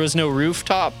 There was no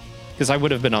rooftop because I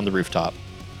would have been on the rooftop.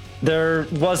 There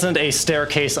wasn't a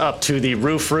staircase up to the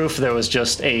roof. There was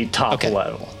just a top Okay.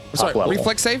 level. Sorry, Top level.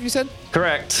 reflex save, you said?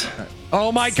 Correct.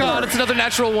 Oh my god, it's another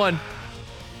natural one.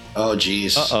 Oh,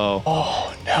 geez.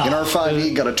 Oh. In our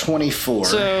 5e, got a 24.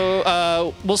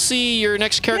 So we'll see your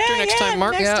next character next time,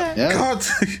 Mark. Next time. yeah. God,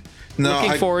 No,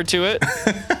 Looking forward to it.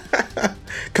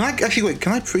 Can I actually wait?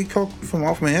 Can I precog from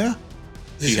off my hair?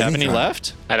 Do you have any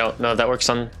left? I don't know if that works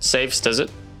on saves, does it?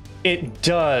 It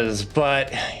does,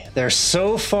 but they're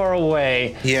so far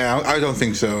away. Yeah, I don't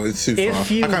think so. It's too far.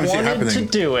 If you I can't see it wanted to happening.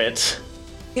 do it,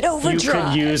 Get you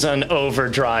overdrive. could use an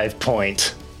overdrive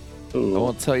point. I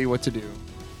won't tell you what to do.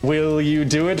 Will you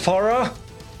do it, Para?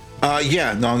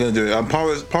 Yeah, no, I'm gonna do it.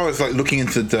 Para's like looking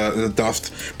into the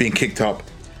dust being kicked up,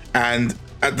 and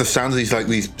at the sound of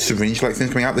these syringe-like things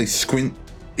coming out, they squint.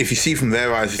 If you see from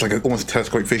their eyes, it's like almost a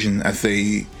telescopic vision as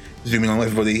they zoom in on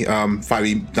everybody.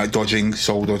 Fiery like dodging,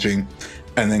 Soul dodging,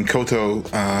 and then Koto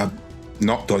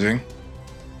not dodging,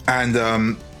 and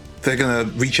they're gonna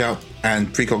reach out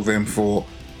and precog them for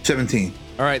 17.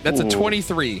 All right, that's a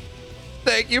 23.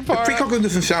 Thank you, Para. Precog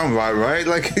doesn't sound right?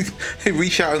 Like they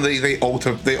reach out and they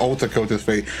alter Koto's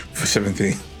fate for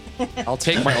 17. I'll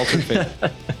take my ultimate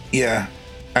fate. Yeah,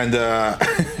 and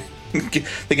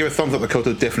they give a thumbs up that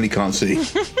Koto definitely can't see.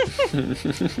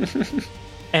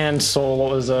 And Soul,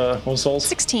 what was Soul's?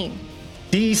 16.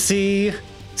 DC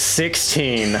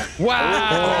 16.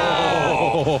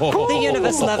 Wow. The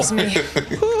universe loves me.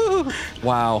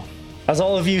 Wow. As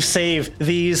all of you save,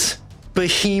 these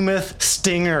behemoth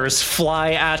stingers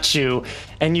fly at you,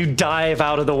 and you dive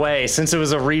out of the way. Since it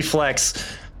was a reflex,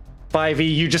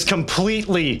 5e, you just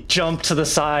completely jump to the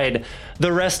side.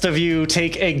 The rest of you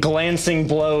take a glancing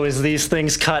blow as these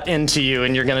things cut into you,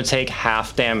 and you're going to take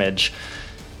half damage.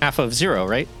 Half of 0,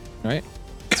 right? Right?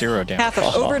 0 damage. Half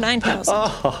of over 9,000.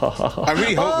 I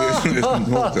really hope it's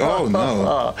more. Oh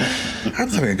no! I'm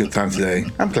having a good time today.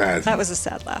 I'm glad. That was a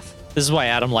sad laugh. This is why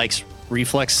Adam likes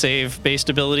reflex save based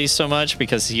abilities so much,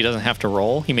 because he doesn't have to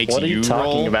roll. He makes What are you talking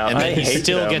roll, about? and then I he hate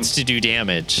still them. gets to do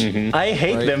damage. I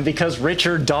hate Right. them because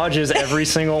Richard dodges every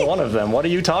single one of them. What are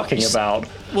you talking about?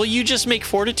 Well, you just make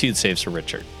fortitude saves for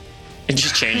Richard. And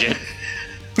just change it.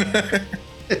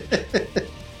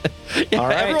 All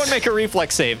right. Everyone make a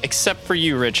reflex save except for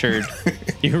you, Richard.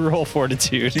 You roll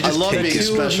fortitude. I love take being it.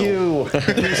 Two of special. you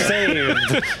who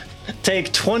saved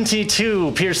take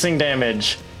 22 piercing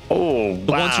damage. Oh,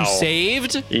 The ones who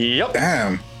saved? Yep.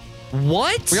 Damn.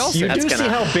 What? We all You saved. do see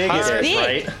how big it is,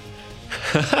 Big. right?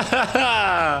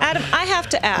 Adam, I have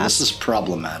to ask. This is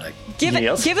problematic. Given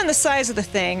Yes. given the size of the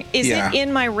thing, is Yeah. it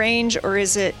in my range or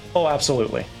is it? Oh,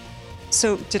 absolutely.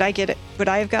 So did I get it? Would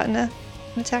I have gotten an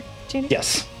attack, Jeannie?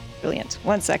 Yes. Brilliant.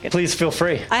 1 second. Please feel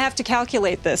free. I have to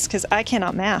calculate this because I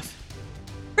cannot math.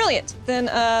 Brilliant. Then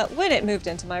when it moved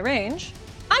into my range,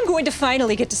 I'm going to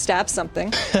finally get to stab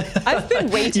something. I've been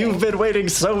waiting. You've been waiting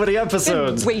so many been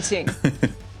episodes. waiting.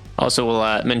 Also,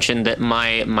 we'll mention that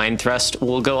my mind thrust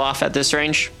will go off at this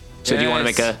range. So do you want to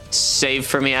make Yes. a save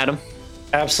for me, Adam?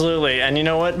 Absolutely. And you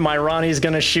know what? My Ronnie's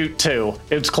going to shoot too.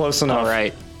 It's close enough. All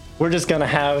right. We're just going to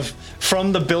have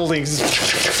from the buildings.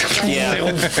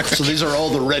 Yeah. So these are all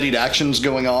the readied actions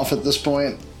going off at this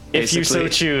point. If you so Basically.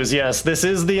 choose, yes. This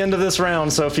is the end of this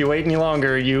round, so if you wait any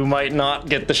longer, you might not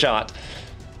get the shot.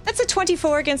 That's a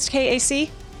 24 against KAC.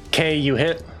 K, you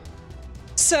hit.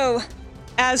 So,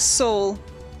 as Soul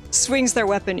swings their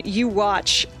weapon, you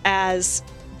watch as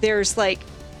there's like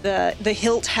the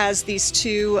hilt has these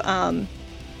two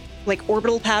like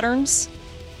orbital patterns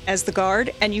as the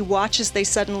guard, and you watch as they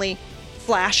suddenly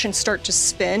flash and start to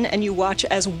spin, and you watch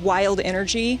as wild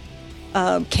energy,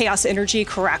 chaos energy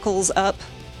crackles up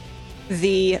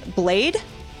the blade,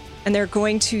 and they're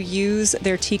going to use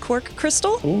their T-Quark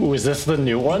crystal. Ooh, is this the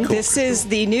new one? This is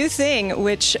the new thing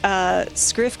which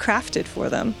Scriff crafted for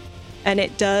them, and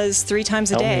it does 3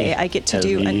 times a Tell day. me, I get to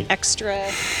do Heavy. an extra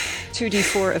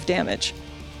 2d4 of damage.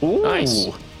 Ooh. Nice.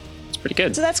 It's pretty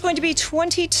good. So that's going to be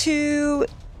 22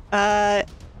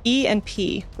 E and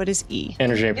P. What is E?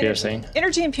 Energy and piercing.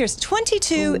 Energy and piercing.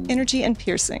 22 energy and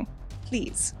piercing.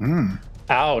 Please.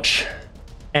 Ouch.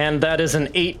 And that is an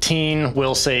 18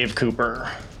 will save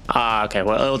Cooper. Okay.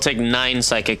 Well, it'll take 9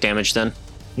 psychic damage then.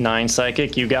 9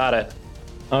 psychic, you got it.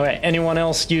 All right, anyone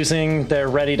else using their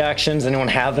readied actions? Anyone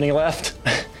have any left?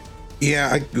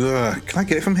 Yeah, can I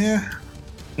get it from here?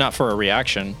 Not for a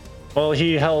reaction. Well,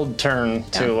 he held turn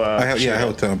to. I shoot it.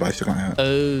 held turn, but I still can't have it.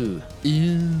 Oh.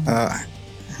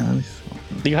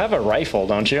 You have a rifle,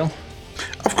 don't you?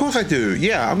 Of course I do.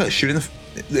 Yeah, I'm gonna shoot in the.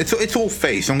 It's all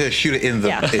face. I'm gonna shoot it in the.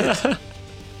 Yeah.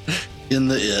 In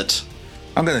the it.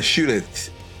 I'm gonna shoot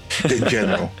it in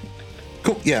general.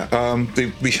 Cool. Yeah. They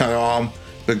reach out their arm,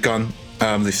 the gun.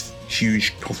 This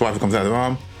huge rifle comes out of their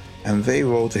arm, and they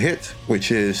roll to hit,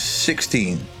 which is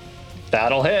 16.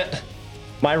 That'll hit.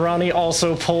 My Ronnie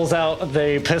also pulls out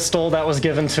the pistol that was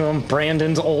given to him,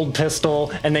 Brandon's old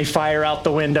pistol, and they fire out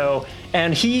the window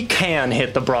and he can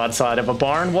hit the broadside of a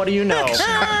barn. What do you know?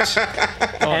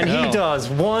 And he does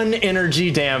 1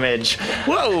 energy damage.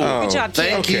 Whoa! Good job,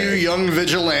 Thank kid. you, young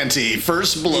vigilante.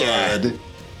 First blood.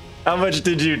 How much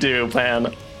did you do,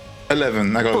 Pan?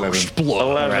 11. I got 11.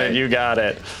 11, Right. you got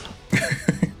it.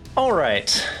 All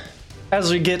right.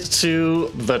 As we get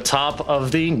to the top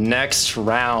of the next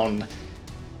round,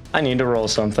 I need to roll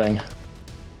something.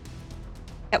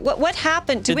 What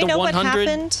happened? Do Did we the know what 100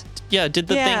 happened? Yeah, did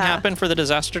the thing Yeah. happen for the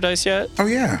disaster dice yet? Oh,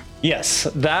 yeah. Yes,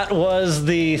 that was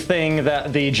the thing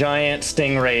that the giant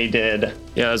stingray did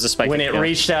Yeah, it was a spike. when it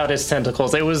reached out its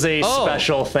tentacles. It was a Oh.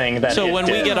 special thing that So it when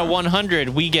we did. get a 100,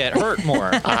 we get hurt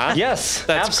more. Yes,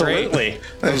 That's great. absolutely.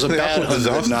 That was a bad That's what 100,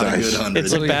 disaster not a dice. good 100.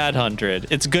 It's a bad 100.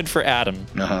 It's good for Adam.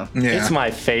 Uh-huh. Yeah. It's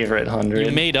my favorite 100.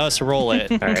 You made us roll it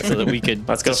so that we could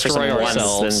Let's go for some destroy ones then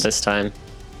ourselves. this time.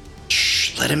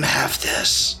 Shh, let him have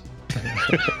this.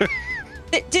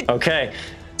 Okay.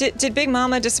 Did Big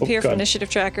Mama disappear Oh, from God. initiative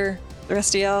tracker? The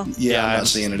rest of y'all? Yeah, I'm not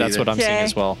seeing it that's either. what I'm seeing Okay.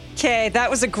 as well. Okay, that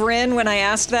was a grin when I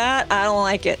asked that. I don't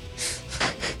like it.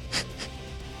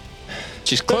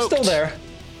 She's They're cloaked. still there.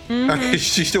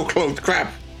 She's still cloaked.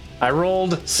 Crap. I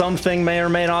rolled something may or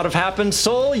may not have happened.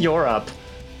 Soul, you're up.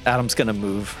 Adam's gonna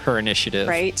move her initiative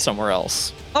Right. somewhere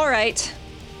else. All right.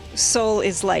 Soul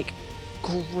is like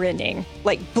grinning,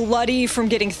 like bloody from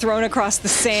getting thrown across the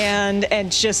sand,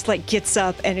 and just like gets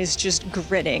up and is just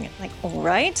grinning. Like, all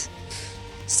right.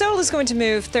 Soul is going to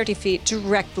move 30 feet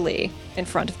directly in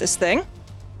front of this thing.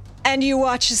 And you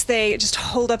watch as they just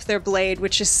hold up their blade,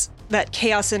 which is that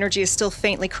chaos energy is still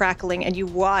faintly crackling, and you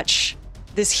watch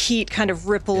this heat kind of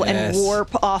ripple and Yes.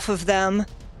 warp off of them.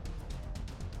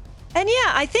 And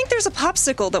yeah, I think there's a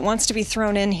popsicle that wants to be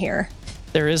thrown in here.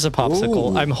 There is a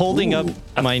popsicle. I'm holding up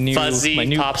my new fuzzy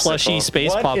popsicle. plushy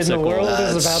space What popsicle. in the world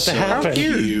is That's about to so happen?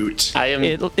 cute. I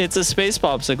am It's a space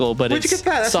popsicle, but Where'd you it's get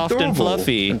that? That's soft and adorable.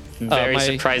 fluffy. very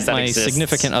surprised that my exists.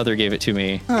 significant other gave it to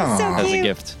me So as a cute.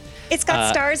 gift. It's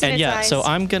got stars in And its yeah, eyes. so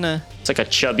I'm gonna It's like a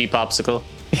chubby popsicle.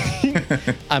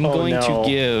 I'm Oh, going no. to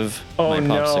give Oh, my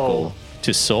popsicle no.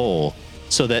 to Soul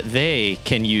so that they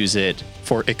can use it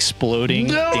for exploding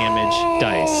damage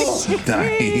dice.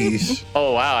 Nice.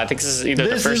 Oh wow! I think this is either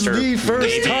This the is first or the first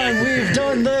maybe- time we've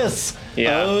done this.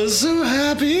 Yeah. I was so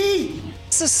happy.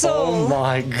 So Oh Soul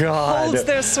my god. holds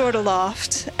their sword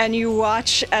aloft, and you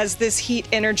watch as this heat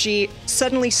energy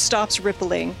suddenly stops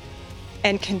rippling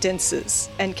and condenses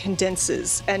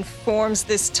and forms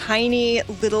this tiny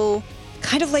little,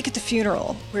 kind of like at the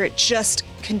funeral, where it just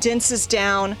condenses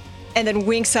down and then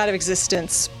winks out of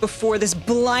existence before this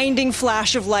blinding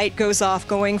flash of light goes off,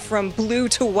 going from blue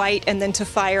to white and then to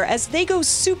fire as they go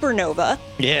supernova.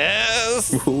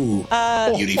 Yes. Ooh.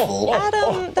 Beautiful.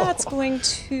 Adam, that's going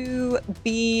to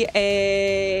be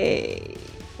a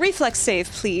reflex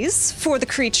save, please, for the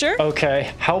creature.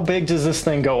 Okay, how big does this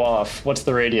thing go off? What's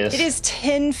the radius? It is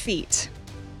 10 feet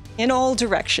in all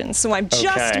directions, so I'm just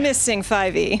Okay. missing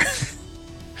 5e.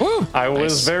 I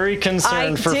was very I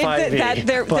concerned for did 5e. that.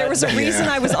 There but- was a reason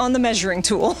I was on the measuring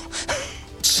tool.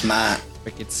 Smart.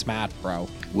 Wicked smart, bro.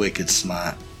 Wicked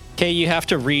smart. Okay, you have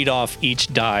to read off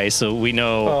each die so we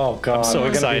know. Oh god, I'm so we're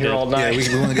gonna be excited. here all Yeah, night.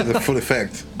 we want to get the full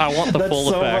effect. I want the That's full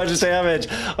so effect. much damage.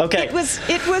 Okay, It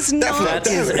was not. that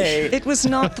is a It was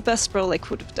not the best roll I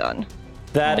could have done.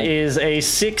 that is a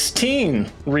 16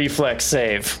 reflex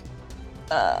save.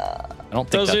 I don't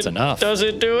think that's enough. Does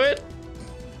it do it?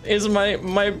 Is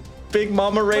my big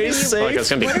mama raise you- Like safe? it's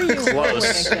gonna be What are you rolling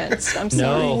close. against? I'm sorry.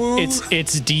 No, it's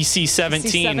DC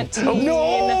 17. 17.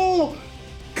 No!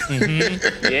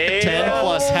 Yeah. 10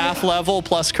 plus half level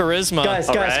plus charisma. Guys,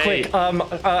 Alright. quick!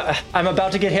 I'm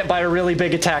about to get hit by a really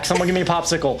big attack. Someone give me a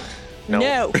popsicle.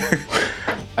 No.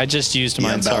 I just used Yeah,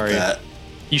 mine. about Sorry. that.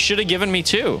 You should have given me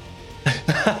 2.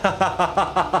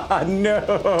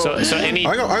 No. So any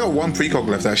I got one precog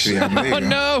left actually. Adam. There you Oh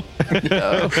go.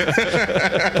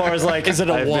 no! Bars like, Is it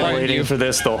a I've been one? waiting for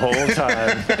this the whole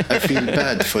time. I feel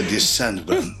bad for this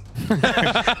sandworm.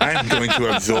 I'm going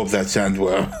to absorb that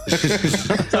sandworm.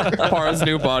 Para's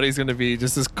new body's gonna be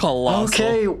just as colossal.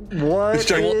 Okay, what It's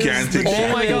gigantic. is the Oh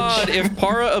my damage? god, if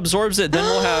Para absorbs it, then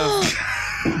we'll have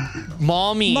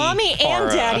Mommy Mommy and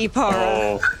Para. Daddy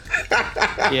Para.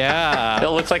 Yeah.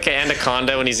 it'll look like an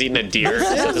anaconda when he's eating a deer.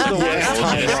 This is the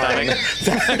worst time.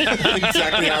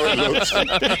 Exactly how it looks.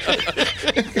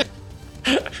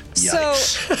 So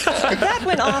that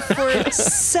went off for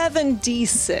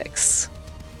 7d6.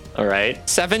 All right.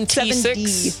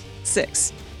 76.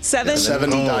 7d6. 7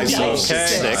 70 dice rolls.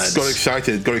 Okay.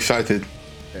 Got excited.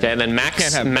 Okay, and then Can't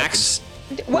max have max.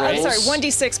 Well, I'm rolls. sorry,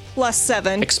 1d6 plus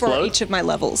 7 for Explode? each of my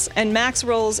levels. And max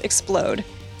rolls explode.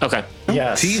 Okay.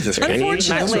 Yes. Jesus Christ.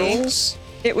 Unfortunately, rolls?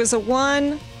 It was a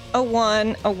 1, a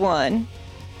 1, a 1.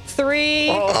 3,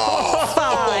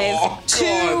 5,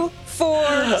 2,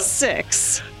 4,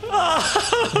 6.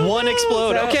 One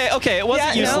explode. Okay, it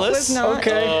wasn't Yeah, useless. no, it was not.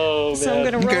 Okay. So I'm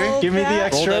gonna roll. Give me the that.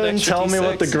 extra that and extra tell me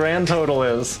what the D6. grand total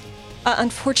is.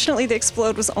 Unfortunately, the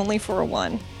explode was only for a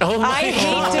 1. Oh my I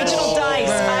hate digital dice.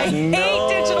 I hate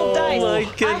digital dice.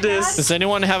 my goodness. Does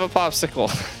anyone have a popsicle?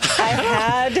 I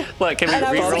had. What, can we And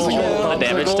I was reroll like, the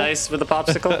damage Popsicle? dice with a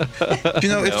popsicle? Do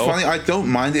you know, it's funny. I don't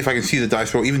mind if I can see the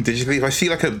dice roll, even digitally. If I see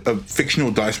like a fictional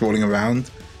dice rolling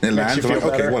around and it lands, you I'm like, feel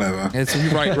okay, better. whatever. It's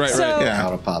right. So Yeah.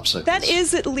 Out of popsicles. that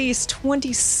is at least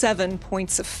 27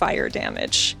 points of fire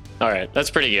damage. All right, that's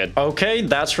pretty good. Okay,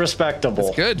 that's respectable.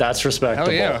 That's good. That's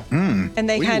respectable. Hell yeah. And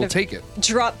they We kind will of take it.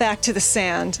 drop back to the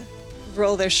sand,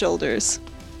 roll their shoulders,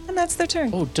 and that's their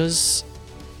turn. Oh, does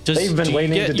They've been do you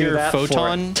waiting get to do your that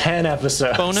photon for 10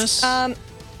 episodes. bonus?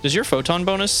 Does your photon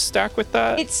bonus stack with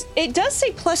that? It does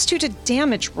say +2 to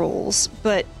damage rolls,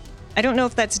 but I don't know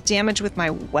if that's damage with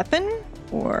my weapon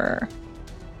or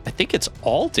I think it's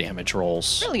all damage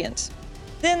rolls. brilliant.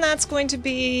 Then that's going to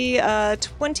be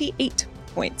 28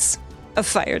 points of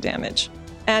fire damage,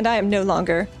 and I am no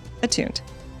longer attuned.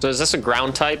 So is this a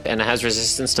ground type and it has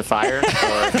resistance to fire?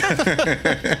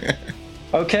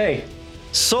 Or Okay.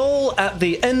 Soul, at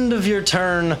the end of your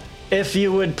turn, if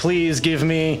you would please give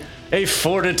me a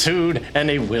fortitude and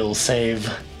a will save.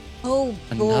 Oh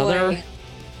boy. Another?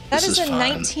 That This is is a fun.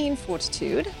 19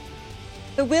 fortitude.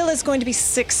 The will is going to be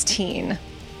 16.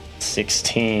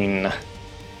 16.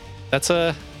 That's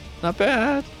not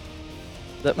bad.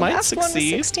 That The might last one was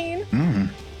succeed. 16.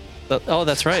 Oh,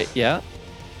 that's right. Yeah.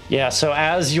 Yeah, so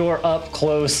as you're up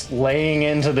close laying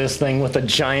into this thing with a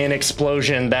giant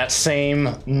explosion, that same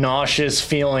nauseous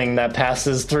feeling that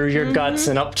passes through your guts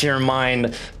and up to your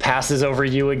mind passes over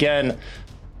you again.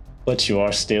 But you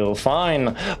are still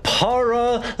fine.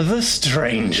 Para the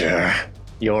Stranger,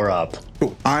 you're up.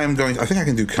 Cool. I think I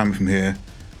can do coming from here.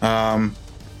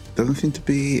 Doesn't seem to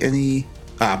be any.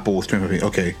 Balls, 20 feet.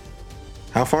 Okay.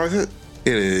 How far is it?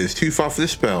 It is too far for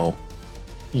this spell.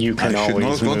 You can I should not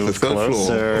always have gone to the move third floor.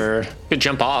 closer. could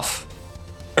jump off.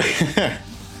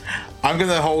 I'm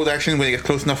gonna hold action when it gets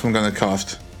close enough. I'm gonna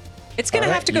cast. It's going to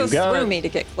All have right, to go you got through it. me to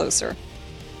get closer.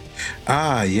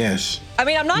 Ah, yes. I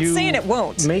mean, I'm not You saying it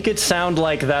won't. Make it sound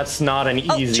like that's not an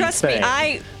Oh, easy trust thing. me,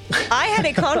 I had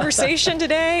a conversation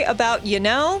today about,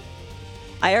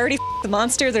 I already the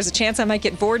monster. There's a chance I might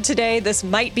get bored today. This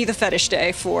might be the fetish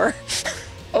day for.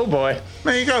 Oh boy.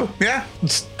 There you go. Yeah.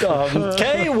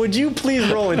 Okay, would you please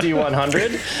roll a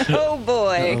D100? Oh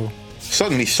boy.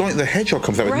 Suddenly, Sonic the Hedgehog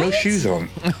comes out with no Right? shoes on.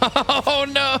 Oh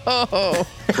no!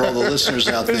 For all the listeners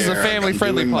out there, This is a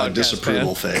family-friendly I'm doing my podcast,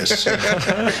 disapproval face.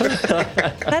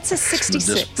 That's a The 66.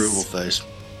 disapproval face.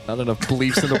 Not enough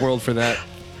beliefs in the world for that.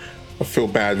 I feel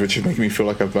bad, Richard, making me feel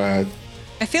like I'm bad.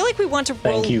 I feel like we want to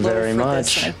roll you low very for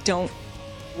much. this, and I don't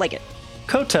like it.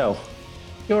 Koto,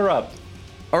 you're up.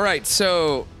 All right,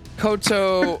 so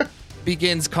Koto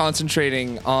begins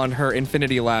concentrating on her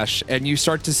Infinity Lash, and you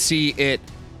start to see it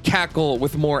cackle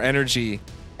with more energy.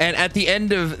 And at the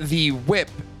end of the whip,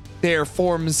 there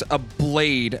forms a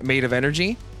blade made of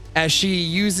energy as she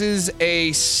uses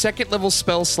a second level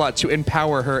spell slot to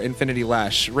empower her Infinity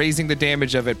Lash, raising the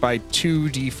damage of it by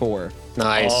 2d4.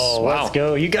 Nice. Oh, wow. let's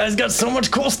go. You guys got so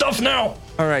much cool stuff now.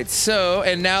 All right, so,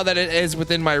 and now that it is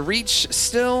within my reach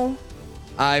still,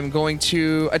 I'm going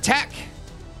to attack.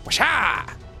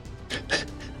 Washa!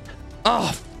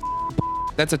 Oh,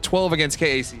 that's a 12 against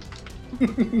KAC.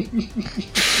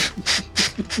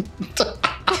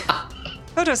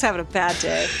 Koto's having a bad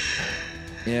day.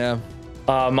 Yeah.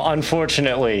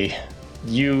 Unfortunately,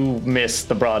 you missed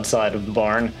the broadside of the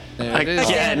barn. There it is.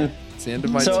 Again. It's the end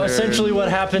of my So turn. essentially what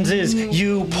happens is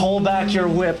you pull back your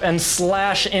whip and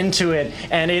slash into it,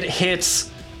 and it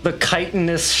hits the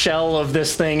chitinous shell of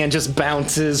this thing and just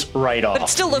bounces right off. But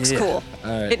it still looks cool.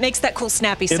 right. It makes that cool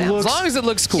snappy sound. looks- As long as it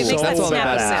looks cool, It makes so that that's all that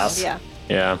snappy matters. sound, badass.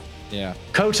 yeah. Yeah. Yeah.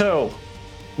 Koto,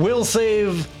 will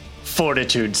save,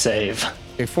 fortitude save.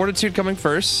 Okay, Fortitude coming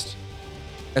first.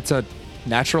 That's a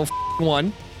natural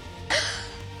 1.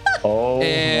 Oh,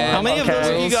 And How many of those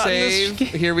have will you got in this save. game?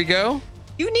 Here we go.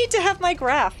 You need to have my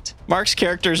graft. Mark's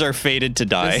characters are fated to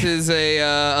die. This is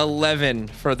a 11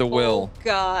 for the will. Oh,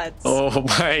 God. Oh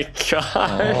my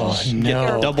gosh.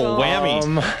 no. Double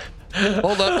whammy.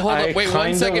 Hold up. I Wait one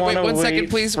kinda second. Wait wanna 1 second, wait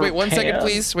please. for Wait 1 second, Pam.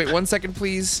 please. Wait 1 second,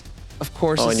 please. Of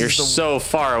course. Oh, this and you're is the- so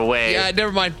far away. Yeah,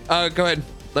 never mind. Go ahead.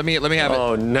 Let me have it.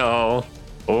 Oh no.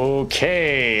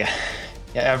 Okay.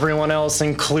 Yeah, everyone else,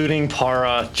 including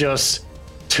Para, just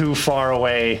too far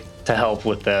away to help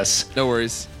with this. No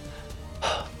worries.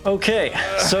 Okay,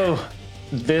 so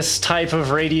this type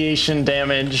of radiation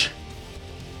damage,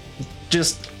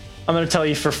 I'm going to tell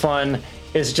you for fun,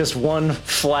 is just one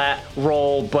flat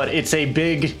roll, but it's a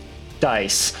big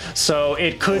dice. So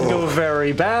it could go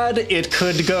very bad. It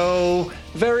could go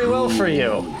very well for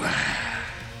you.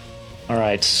 All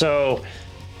right, so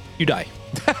You die.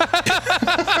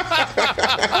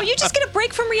 Oh, you just get a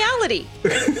break from reality.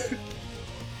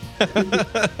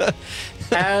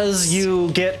 as you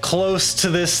get close to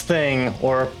this thing,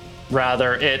 or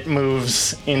rather it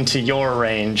moves into your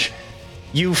range,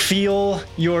 you feel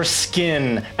your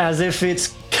skin as if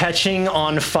it's catching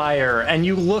on fire, and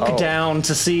you look down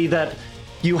to see that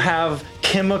you have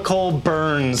chemical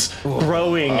burns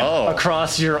growing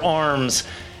across your arms,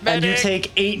 and you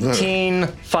take 18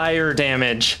 fire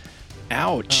damage.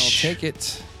 Ouch. I'll take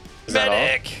it.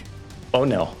 Medic. Oh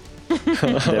no.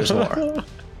 There's more.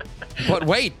 But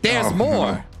wait, there's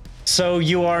more. So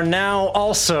you are now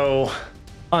also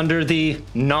under the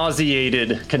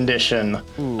nauseated condition.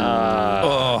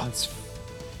 That's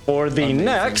For the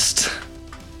next,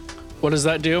 What does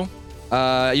that do?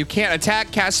 You can't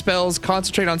attack, cast spells,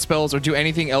 concentrate on spells, or do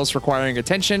anything else requiring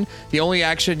attention. The only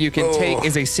action you can take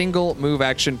is a single move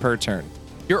action per turn.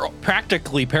 You're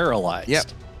practically paralyzed. Yep.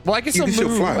 Well, I can still can still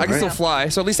move. fly, I can right? still fly,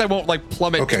 so at least I won't like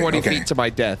plummet Okay, 20 okay. feet to my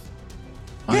death.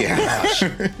 Yeah.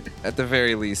 At the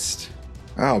very least.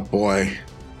 Oh boy.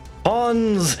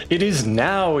 Pawns, it is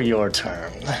now your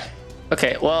turn.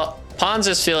 Okay, well, Pons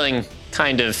is feeling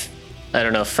kind of, I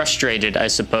don't know, frustrated, I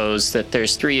suppose, that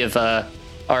there's three of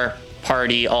our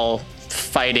party all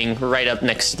fighting right up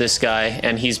next to this guy,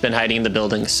 and he's been hiding in the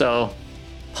building. So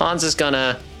Pons is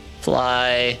gonna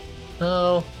fly.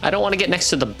 Oh, I don't want to get next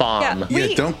to the bomb. Yeah.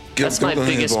 Yeah, don't get That's my don't go near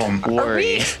the biggest bomb.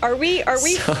 worry. Are we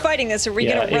fighting this? Are we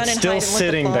Yeah, gonna run it's and still hide and let the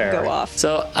sitting bomb there. go off?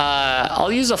 So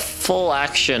I'll use a full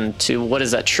action to, what is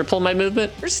that, triple my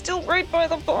movement? We're still right by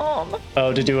the bomb.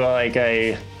 Oh, to do like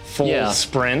a full Yeah.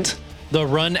 sprint. The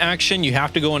run action, you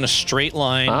have to go in a straight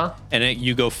line, Huh? and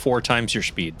you go 4 times your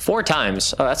speed. 4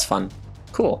 times. Oh, that's fun.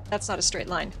 Cool. That's not a straight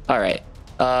line. All right.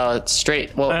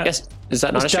 Straight. Well, I guess, is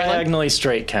that not a Just straight line? diagonally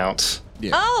straight counts.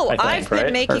 Oh, I think, I've been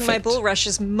right? making my Perfect. bull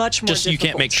rushes much more Just you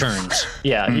can't difficult. make turns.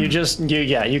 Yeah,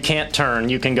 you can't turn.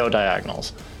 You can go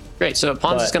diagonals. Great. So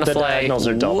Pons is But going to the fly diagonals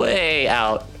are double. way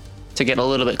out to get a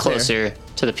little bit closer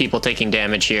to the people taking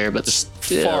damage here, but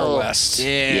still, Far west.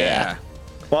 Yeah.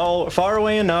 Well, far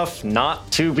away enough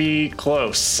not to be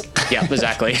close. Yeah,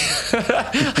 exactly.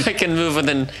 I can move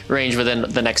within range within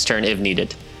the next turn if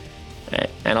needed.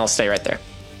 And I'll stay right there.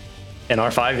 In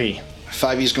our 5e.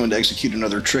 5e is going to execute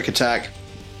another trick attack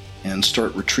and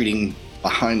start retreating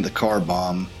behind the car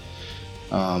bomb,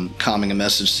 calming a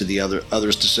message to the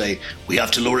others to say, We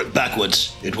have to lower it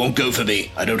backwards. It won't go for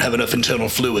me. I don't have enough internal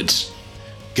fluids.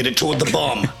 Get it toward the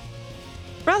bomb.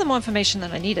 Rather more information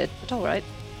than I needed, but all right.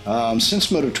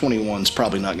 since Moto 21 is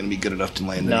probably not going to be good enough to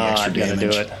land any extra Not gonna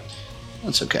damage. do it.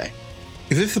 That's okay.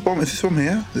 Is this the bomb? Is this one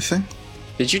here? This thing?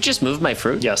 Did you just move my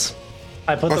fruit? Yes.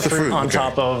 I put What's the the fruit fruit? on Okay.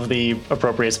 top of the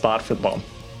appropriate spot for the bomb.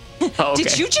 Oh, okay.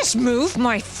 Did you just move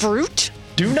my fruit?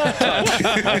 Do not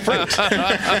touch my fruit.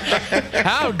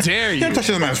 How dare you? Don't touch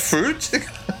the man's fruit.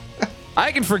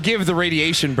 I can forgive the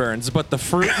radiation burns, but the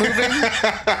fruit moving?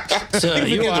 So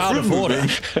you get are the out fruit of order.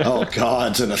 Oh,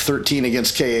 gods, and a 13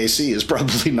 against KAC is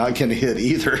probably not going to hit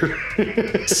either.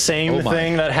 Same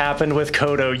thing that happened with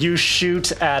Kodo. You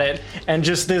shoot at it, and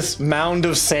just this mound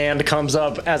of sand comes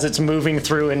up as it's moving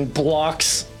through and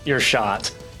blocks your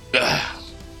shot.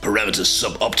 Parameters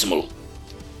suboptimal.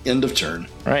 End of turn.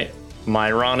 Right. My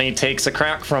Ronnie takes a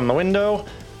crack from the window,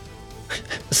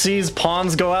 sees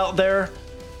pawns go out there,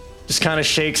 just kind of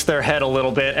shakes their head a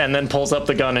little bit, and then pulls up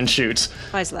the gun and shoots.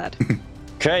 Wise lad.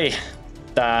 Okay,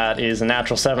 that is a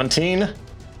natural 17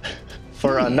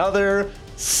 for another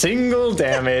single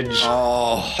damage.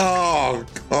 Oh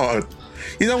God!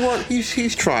 You know what?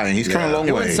 He's trying. He's come a long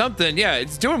Doing way. something. Yeah,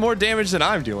 it's doing more damage than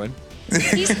I'm doing.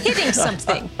 He's hitting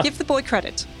something. Give the boy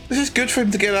credit. This is good for him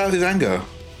to get out of his anger.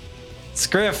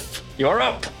 Scriff, you're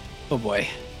up. Oh boy.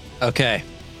 Okay.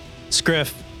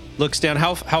 Scriff looks down.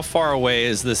 How far away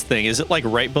is this thing? Is it like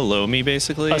right below me,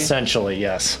 basically? Essentially,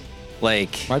 yes.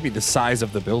 Like, Might be the size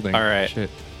of the building. all right. Shit.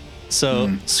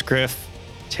 So Scriff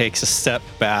takes a step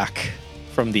back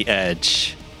from the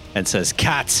edge and says,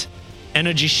 "Cat,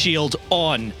 energy shield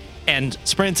on," and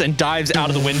sprints and dives out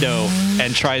of the window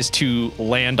and tries to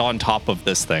land on top of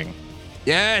this thing.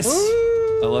 Yes!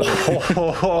 I love it.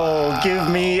 Oh, give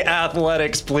me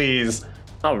athletics, please.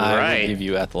 All I will right. give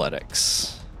you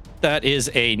athletics. That is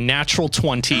a natural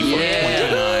 20 for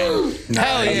 29.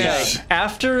 Hell yeah. Nice.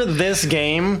 After this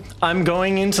game, I'm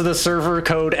going into the server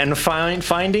code and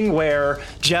finding where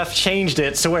Jeff changed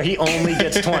it so where he only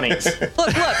gets 20s.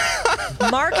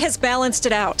 Look. Mark has balanced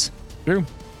it out. True.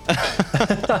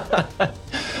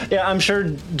 Yeah, I'm sure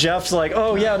Jeff's like,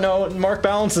 oh yeah, no, Mark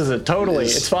balances it. Totally,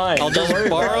 it's fine. I'll Don't just worry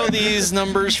about borrow it. these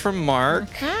numbers from Mark.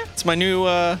 It's my new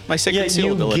my sacred Yeah, seal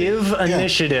you ability. give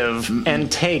initiative and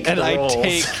take and the I rolls.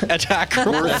 take attack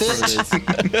rolls.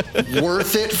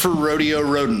 Worth it for Rodeo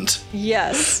Rodent.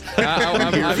 Yes.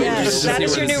 I'm Yes, interested to that see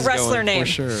is where your this new is wrestler going, name.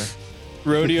 For sure.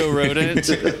 Rodeo rodent.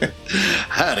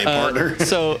 Howdy, partner.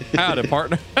 So Howdy,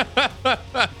 partner.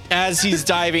 as he's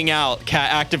diving out,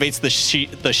 Cat activates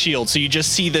the shield. So you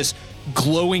just see this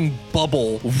glowing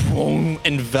bubble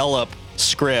envelop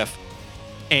Scriff,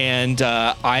 and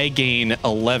I gain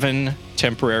 11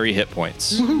 temporary hit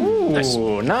points.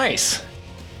 Ooh, nice.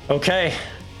 Okay.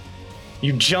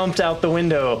 You jumped out the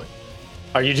window.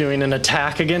 Are you doing an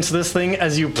attack against this thing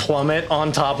as you plummet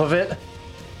on top of it?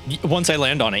 Once I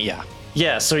land on it, yeah.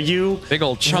 Yeah, so you Big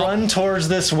old chomp. run towards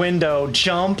this window,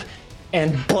 jump,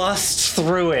 and bust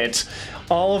through it.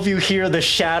 All of you hear the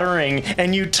shattering,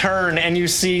 and you turn and you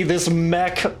see this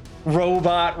mech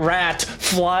robot rat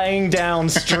flying down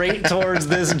straight towards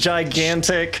this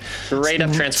gigantic, Straight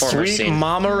up Transformers sweet scene.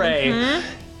 Mama Ray.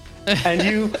 And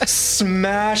you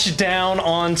smash down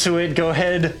onto it. Go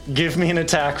ahead, give me an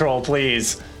attack roll,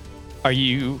 please. Are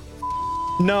you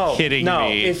No, kidding no.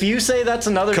 me? If you say that's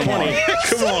another 20, Come on.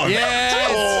 Yes.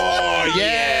 Oh,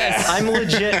 Yes. I'm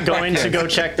legit going to go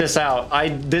check this out.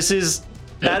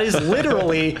 That is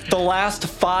literally the last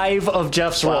 5 of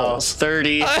Jeff's Wow, rolls.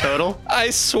 30 total.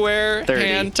 I swear, 30.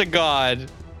 hand to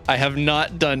God, I have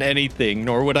not done anything,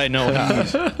 nor would I know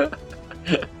how.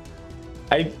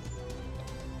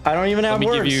 I don't even have Let me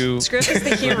words. give you. Scriff is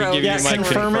the hero. give you Yes, my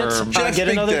confirm confirm. it. Jeff's Get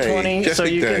big another day. 20 Jeff's so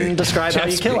big you day. can describe how you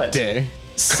Jeff's kill big it. day.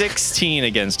 16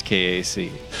 against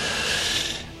KAC.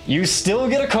 You still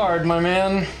get a card, my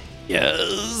man.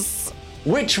 Yes.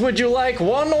 Which would you like,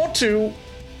 1 or 2?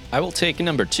 I will take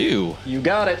number 2. You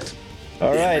got it.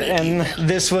 All right, and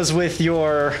this was with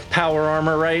your power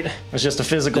armor, right? It was just a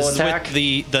physical This is attack. with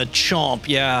the chomp,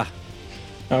 yeah.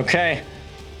 Okay.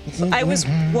 I was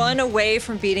 1 away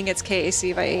from beating its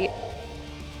KAC by 8.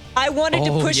 I wanted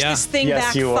to Oh, push yeah. this thing Yes,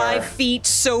 back you 5 are. feet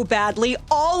so badly.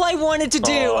 All I wanted to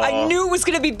do, I knew it was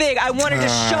going to be big. I wanted to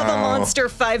shove a monster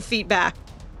 5 feet back.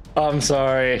 I'm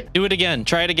sorry. Do it again.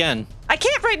 Try it again. I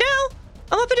can't right now.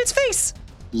 I'm up in its face.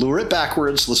 Lure it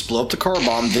backwards. Let's blow up the car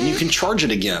bomb. Then you can charge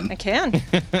it again. I can.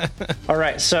 All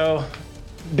right, so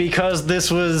because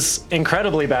this was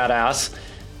incredibly badass,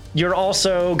 you're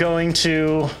also going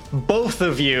to, both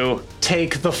of you,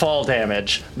 take the fall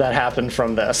damage that happened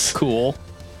from this. Cool.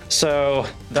 So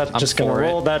that's just going to for it.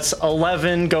 roll. That's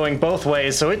 11 going both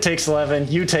ways. So it takes 11.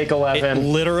 You take It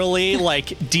 11. literally like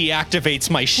deactivates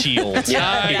my shield.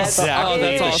 Yeah, exactly. oh,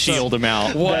 that's the awesome. shield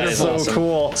amount. That is so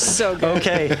cool. So good.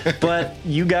 Okay, but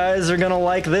you guys are going to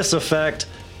like this effect.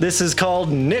 This is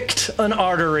called Nicked an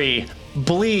Artery.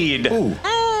 Bleed. Ooh.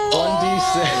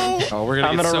 1d6. Oh, we're gonna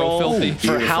I'm get gonna so roll filthy.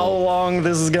 for how long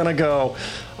this is gonna go.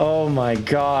 Oh my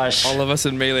gosh. All of us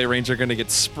in melee range are gonna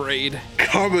get sprayed.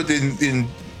 Covered in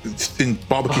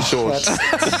barbecue sauce.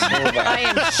 I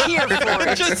am here for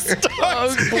it.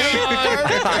 Oh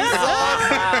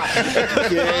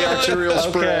god! Yay, arterial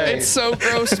spray. It's so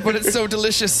gross, but it's so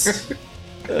delicious.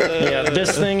 Yeah,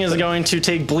 this thing is going to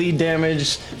take bleed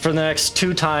damage for the next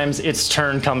 2 times its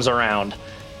turn comes around.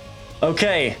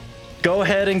 Okay, go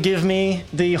ahead and give me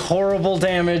the horrible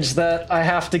damage that I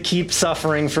have to keep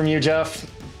suffering from you, Jeff.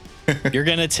 You're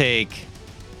gonna take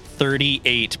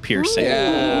 38 piercing.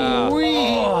 Yeah.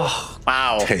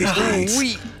 Wow.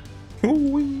 Tasty.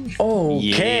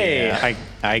 Okay. Yeah,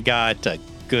 I got a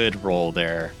good roll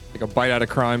there. Like a bite out of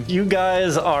crime. You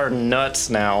guys are nuts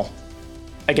now.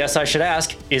 I guess I should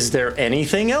ask, is there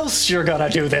anything else you're gonna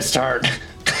do this turn?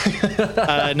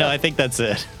 No, I think that's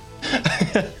it.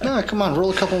 No, come on,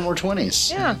 roll a couple more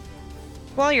 20s. Yeah.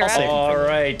 While you're at it. All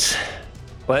right.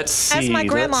 Let's see. As my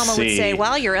grandmama let's would see. say,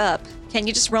 while you're up, can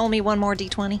you just roll me one more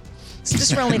d20? So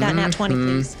just roll me that nat 20,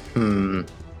 please. I'm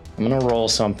gonna roll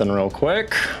something real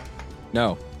quick.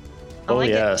 No. I Oh like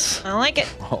yes. it. I like it.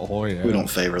 Oh yeah. We don't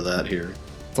favor that here.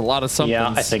 It's a lot of somethings. Yeah,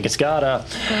 I think it's gotta.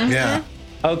 Yeah.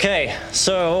 Okay,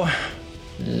 so.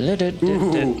 No.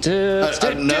 What's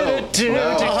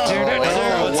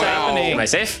happening? Am I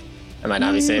safe? I might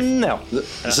not be safe. No.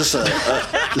 Is this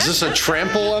a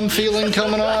trample I'm feeling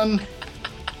coming on?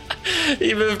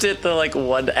 He moved it the like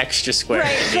 1 extra square.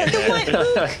 Right.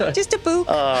 The one, just a boop.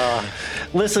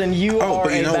 Listen, you Oh, are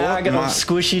but you a know what? bag of My-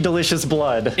 squishy, delicious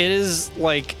blood. It is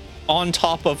like on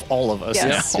top of all of us.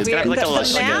 Yes. It's got like a the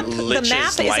lich's map is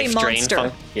a life drain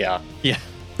monster. Yeah. Yeah.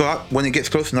 But when it gets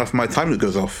close enough, my time loop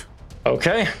goes off.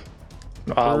 Okay.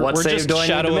 What We're save just do I need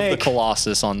Shadow to of the make?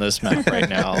 Colossus on this map right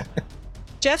now.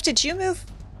 Jeff, did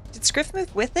Scriff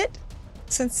move with it?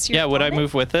 Since you Yeah, would I on it?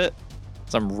 move with it?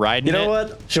 'Cause I'm riding You know it.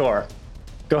 what? Sure.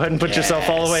 Go ahead and put yourself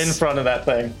all the way in front of that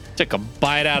thing. Took a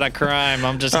bite out of crime.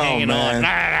 I'm just Oh, hanging man.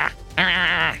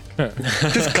 on.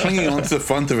 Just clinging onto the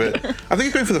front of it. I think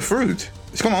it's going for the fruit.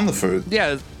 It's gone on the fruit.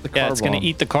 Yeah, the car Yeah, it's gonna bomb.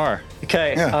 eat the car.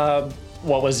 Okay. Yeah.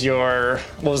 What was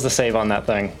the save on that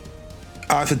thing?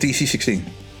 It's a DC 16.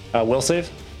 Will save?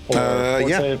 Or force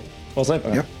yeah. Save? Will save?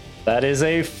 Okay. Yep. That is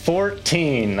a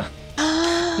 14.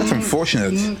 That's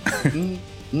unfortunate.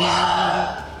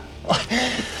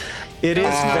 It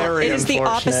is very It is the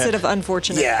unfortunate. opposite of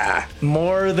unfortunate. Yeah.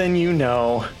 More than you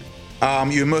know.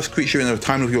 You immerse creature in a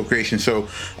time of your creation. So,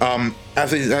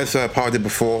 as Par did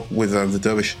before with the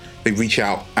dervish, they reach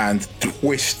out and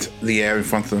twist the air in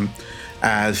front of them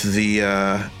as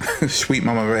the sweet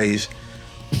Mama Rays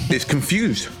is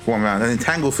confused for one round and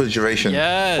entangled for the duration.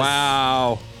 Yes.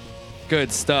 Wow.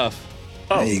 Good stuff.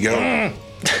 There you go.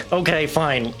 Okay,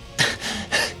 fine.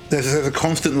 There's a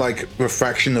constant like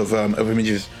refraction of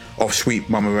images of sweet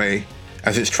Mama Ray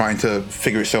as it's trying to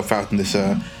figure itself out in this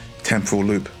temporal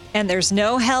loop. And there's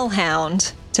no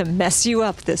hellhound to mess you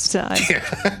up this time.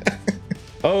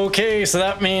 Okay, so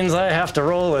that means I have to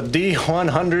roll a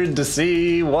D100 to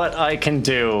see what I can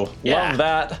do. Yeah. Love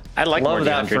that. I'd like Love more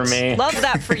that for D100s. me. Love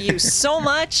that for you so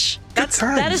much. That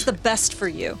times. is the best for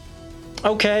you.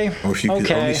 Okay. Or if you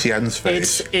could only see Adam's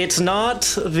face. It's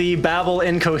not the babble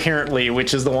incoherently,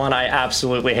 which is the one I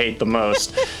absolutely hate the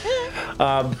most.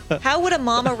 How would a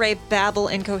mama ray babble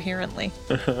incoherently?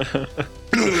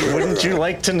 Wouldn't you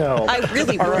like to know? I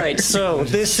really would. All right, so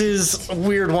this is a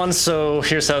weird one. So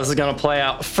here's how this is going to play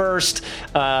out. First,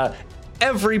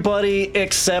 everybody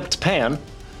except Pan,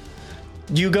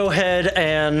 you go ahead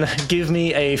and give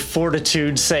me a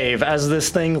fortitude save as this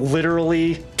thing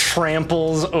literally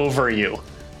tramples over you.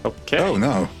 Okay. Oh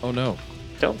no. Oh no.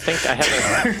 Don't think I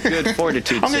have a good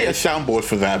fortitude I'm gonna get a save. soundboard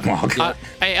for that, Mark.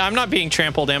 Hey, I'm not being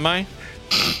trampled, am I?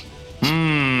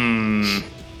 I'm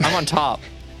on top.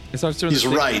 It starts doing He's the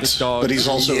thing with right, this dog. but he's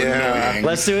also Yeah. annoying.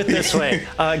 Let's do it this way.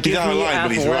 Give out of me line,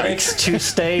 but he's athletics to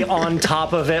stay on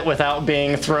top of it without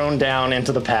being thrown down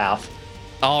into the path.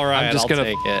 All right, I'm just I'll gonna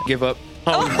take it. give up.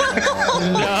 God.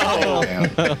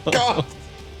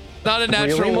 Not a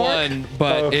natural Really, Mark? one,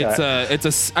 but Okay.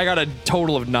 I got a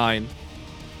total of 9.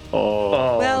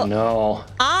 Oh, Well- no.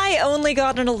 I only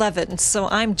got an 11, so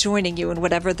I'm joining you in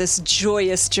whatever this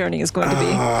joyous journey is going to be.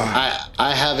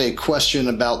 I have a question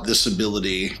about this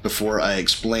ability before I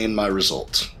explain my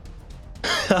result.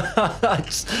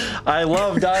 I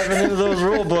love diving into those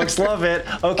rule books. Love it.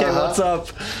 Okay, what's up?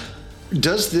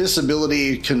 Does this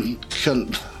ability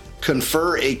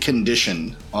confer a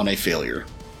condition on a failure?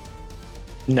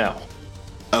 No.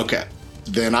 Okay,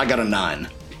 then I got a 9.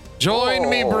 Join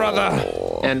me, brother.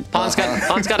 And Pon's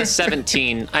got a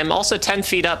 17. I'm also 10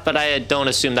 feet up, but I don't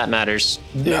assume that matters.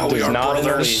 Now we Does are not in the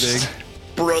brothers. least.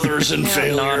 Brothers in Not in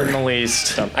failure. the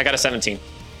least. I got a 17.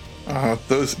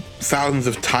 Those thousands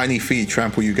of tiny feet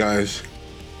trample you guys.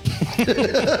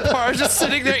 Par's just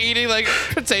sitting there eating like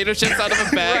potato chips out of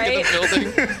a bag in the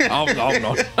building. Oh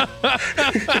no.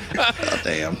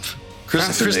 Damn.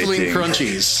 Crystalline Fascinating.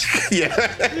 crunchies.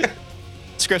 Yeah.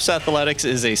 Scripps Athletics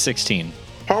is a 16.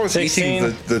 Power was 16.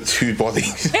 eating the two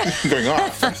bodies going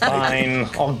off. Fine.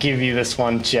 I'll give you this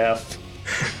one, Jeff.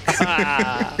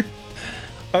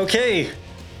 Okay.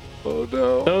 Oh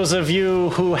no. Those of you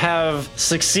who have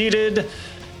succeeded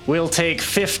will take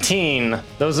 15.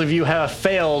 Those of you who have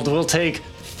failed will take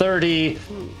 30.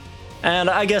 And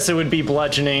I guess it would be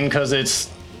bludgeoning because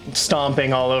it's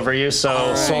stomping all over you.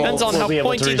 So Depends on we'll how be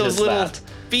able to pointy those resist little that.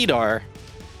 feet are.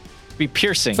 Be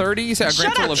piercing. 30? You said a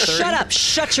grand Shut total up, of 30? shut up,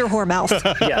 shut your whore mouth.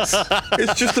 Yes.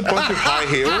 It's just a bunch of high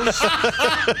heels.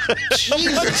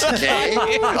 Jesus, okay.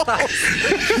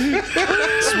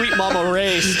 Sweet Mama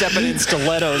Ray stepping in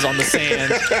stilettos on the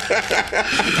sand.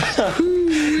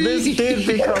 This did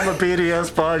become a BDS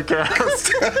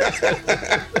podcast.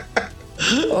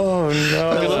 Oh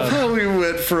I no. love how we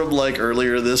went from like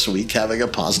earlier this week having a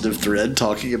positive thread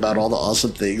talking about all the awesome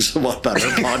things about our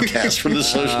podcast from the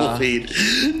social feed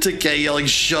to Kay yelling,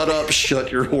 "Shut up,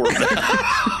 shut your whore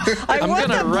mouth." I want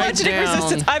gonna that write bludgeoning down-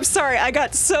 resistance. I'm sorry, I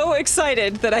got so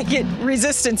excited that I get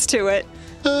resistance to it.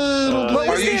 What Are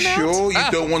was the you amount? sure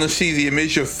you don't want to see the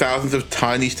image of thousands of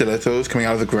tiny stilettos coming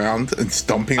out of the ground and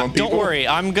stomping on people? Don't worry,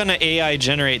 I'm gonna AI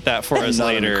generate that for us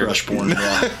Not in later. Crushborn,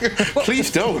 yeah. Please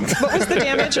don't. What was the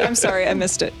damage? I'm sorry, I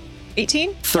missed it.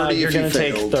 18? 30 You're if you going to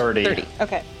take failed. 30. 30.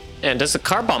 Okay. And does the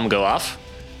car bomb go off?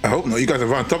 I hope not. You guys are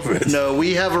right on top of it. No,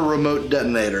 we have a remote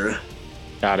detonator.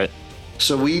 Got it.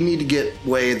 So we need to get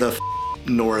way the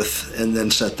north and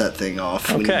then set that thing off.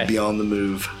 We need Okay. to be on the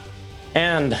move.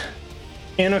 And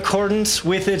in accordance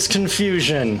with its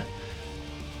confusion,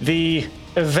 the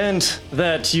event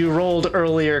that you rolled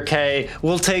earlier, Kay,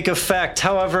 will take effect.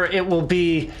 However, it will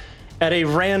be at a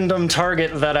random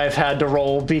target that I've had to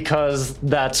roll because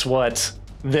that's what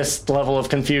this level of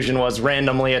confusion was,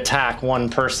 randomly attack one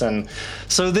person.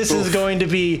 So this is going to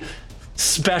be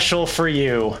special for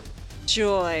you.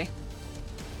 Joy.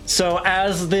 So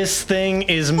as this thing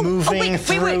is moving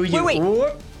through you... wait.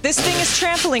 Whoop. This thing is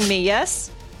trampling me, yes?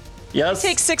 Yes?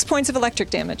 Take 6 points of electric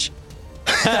damage.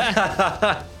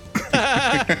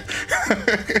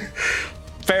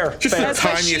 Fair. Just fair. As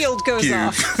my shield goes fuse.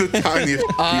 off. The tiniest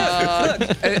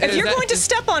If you're going to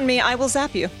step on me, I will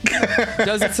zap you.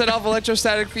 Does it set off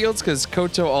electrostatic fields? Because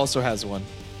Koto also has one.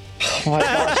 Oh my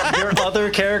gosh, your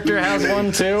other character has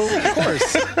one too? Of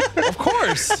course. Of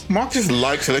course. Mark just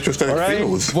likes electrostatic All right.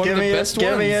 fields. One Give of the me it, best give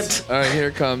ones. me it. All right, here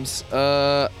it comes.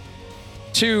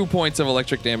 2 points of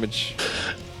electric damage.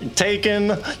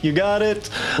 Taken. You got it.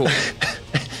 Cool.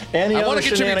 Any I wanna other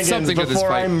contribute shenanigans something to this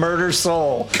before I fight. murder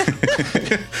Soul?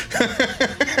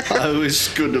 Oh,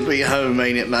 it's good to be home,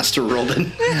 ain't it, Master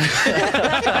Robin?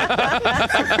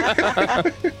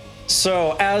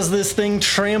 So as this thing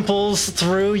tramples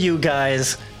through you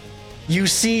guys, you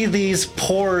see these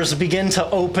pores begin to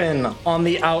open on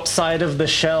the outside of the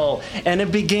shell, and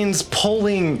it begins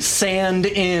pulling sand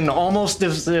in, almost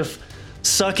as if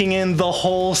sucking in the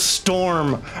whole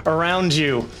storm around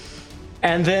you.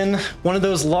 And then one of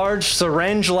those large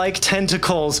syringe-like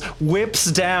tentacles whips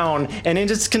down, and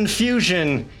in its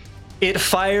confusion, it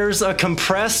fires a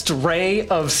compressed ray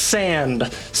of sand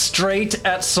straight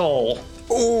at Soul.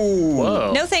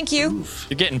 Whoa. No, thank you.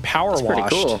 You're getting power Pretty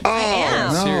washed. cool. I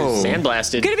am. No.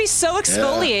 Sandblasted. Gonna be so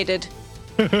exfoliated.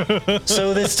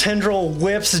 So this tendril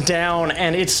whips down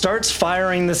and it starts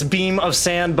firing this beam of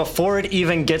sand before it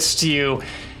even gets to you.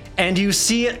 And you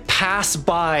see it pass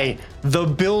by the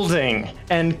building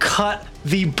and cut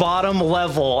the bottom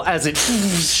level as it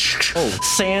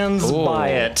sands by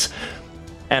it.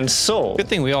 And Soul, Good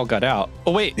thing we all got out.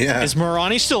 Oh, wait. Yeah. Is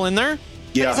Morani still in there?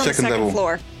 Yeah. He's on the second second level.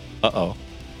 floor. Uh-oh.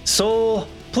 Soul,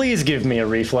 please give me a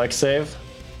reflex save.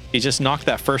 He just knocked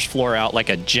that first floor out like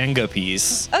a Jenga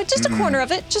piece. Oh, just a corner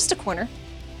of it. Just a corner.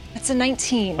 That's a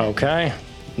 19. Okay.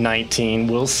 19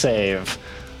 will save.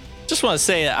 Just want to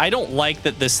say, I don't like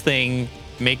that this thing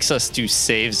makes us do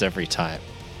saves every time.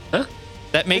 Huh?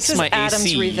 That makes is my Adam's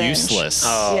AC revenge. useless.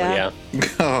 Oh, Yeah. yeah.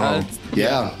 Oh,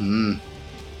 Yeah.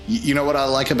 You know what I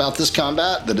like about this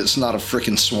combat? That it's not a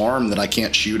freaking swarm that I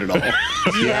can't shoot at all.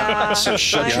 Yeah. So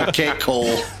shut your cake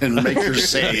hole and make your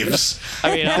saves.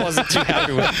 I mean, I wasn't too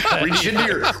happy with that.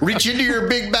 Reach into your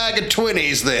big bag of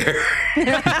 20s there.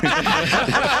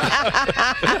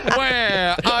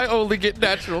 Where I only get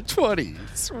natural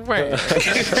 20s. Where?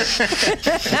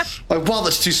 My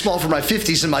wallet's too small for my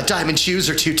 50s and my diamond shoes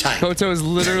are too tight. Koto is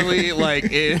literally like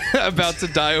about to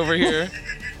die over here.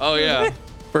 Oh yeah.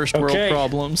 First world Okay.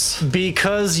 problems.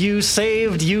 Because you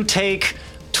saved, you take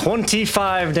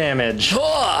 25 damage.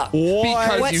 Because What,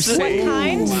 you what saved.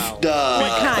 kind? What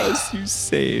kind? You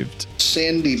saved.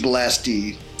 Sandy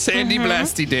blasty. Sandy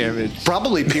blasty damage.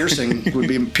 Probably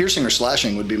piercing or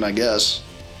slashing would be my guess.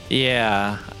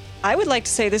 Yeah. I would like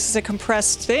to say this is a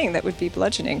compressed thing that would be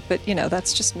bludgeoning, but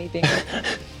that's just me being.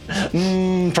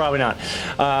 Probably not.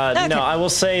 Okay. No, I will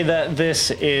say that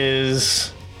this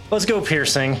is. Let's go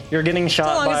piercing. You're getting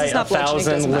shot long as by it's not bludgeoning,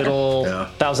 1,000 doesn't matter. Yeah.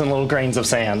 1,000 grains of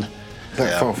sand.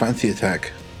 that Final Fantasy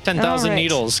attack. 10,000 All right.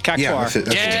 needles. Cactuar. Yeah, that's it.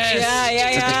 That's it.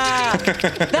 Yeah.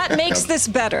 That makes this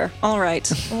better. All right.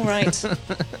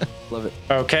 Love it.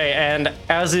 Okay, and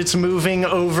as it's moving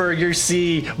over, you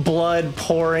see blood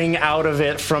pouring out of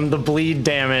it from the bleed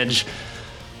damage.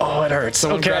 Oh, it hurts.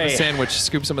 Someone grab a Okay. sandwich,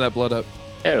 scoop some of that blood up.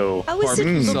 Oh. How is it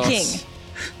Barbecue looking? sauce.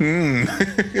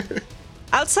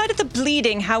 Outside of the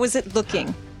bleeding, how is it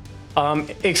looking?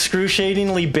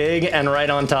 Excruciatingly big and right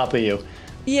on top of you.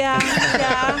 Yeah.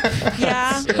 Oh,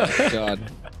 God.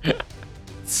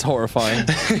 It's horrifying.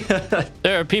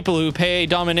 There are people who pay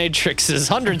dominatrixes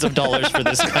hundreds of dollars for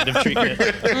this kind of treatment.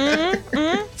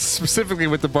 Specifically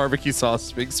with the barbecue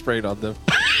sauce being sprayed on them.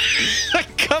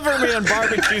 Cover me in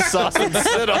barbecue sauce and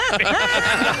sit on me.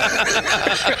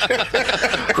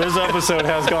 This episode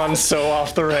has gone so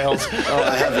off the rails.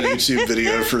 I have a YouTube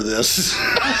video for this.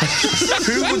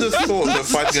 Who would have thought that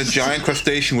fighting a giant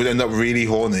crustacean would end up really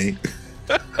horny?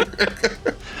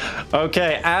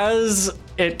 Okay, as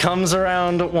it comes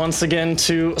around once again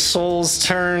to Soul's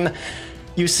turn,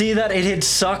 you see that it had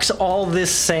sucked all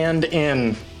this sand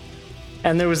in.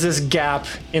 And there was this gap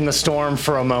in the storm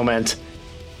for a moment.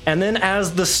 And then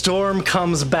as the storm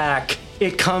comes back,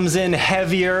 it comes in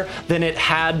heavier than it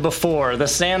had before. The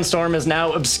sandstorm is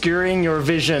now obscuring your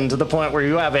vision to the point where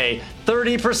you have a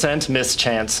 30% miss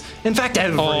chance. In fact,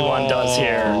 everyone does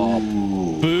here.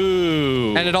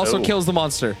 Boo. And it also kills the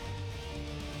monster.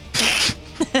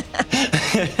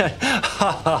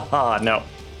 No.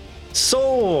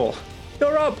 Soul,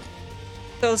 you're up.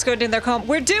 So let's go into their calm.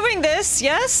 We're doing this,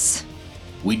 yes?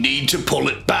 We need to pull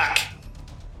it back.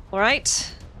 All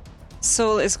right.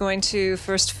 Soul is going to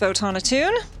first photon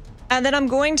attune, and then I'm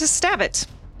going to stab it,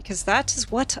 because that is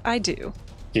what I do.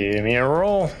 Give me a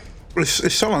roll.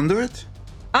 Is Sol under it?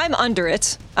 I'm under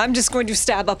it. I'm just going to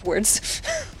stab upwards.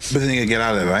 But then you can get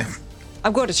out of there, right?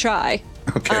 I'm going to try.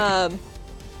 Okay.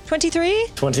 23?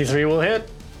 23 will hit.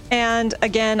 And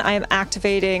again, I am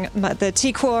activating the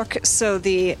T-Quark, so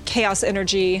the chaos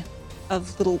energy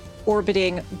of little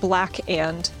orbiting black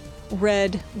and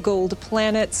red gold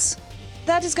planets.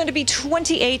 That is going to be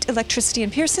 28 electricity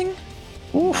and piercing.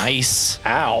 Nice.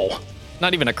 Ow.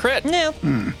 Not even a crit. No.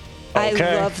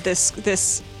 Okay. I love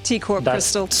this T-Quark That's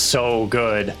crystal. so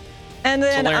good. And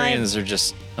then I Solarians are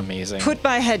just amazing. put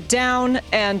my head down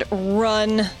and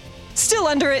run, still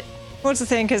under it. What's the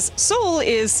thing? Because Soul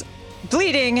is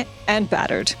bleeding and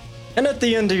battered. And at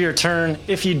the end of your turn,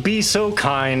 if you'd be so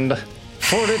kind,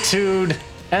 fortitude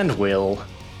and will.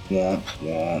 Womp,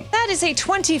 womp. That is a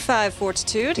 25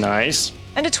 fortitude Nice.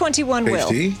 and a 21 will.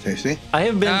 Tasty. I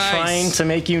have been Nice. trying to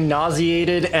make you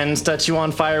nauseated and set you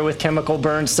on fire with chemical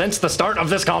burns since the start of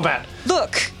this combat.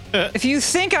 Look, if you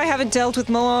think I haven't dealt with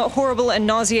more horrible and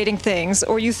nauseating things,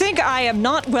 or you think I am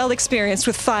not well experienced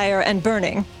with fire and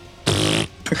burning,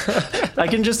 I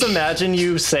can just imagine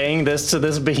you saying this to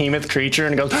this behemoth creature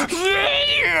and it goes absolutely.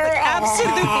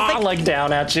 like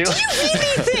down at you. You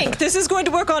really think this is going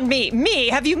to work on me? Me?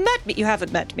 Have you met me? You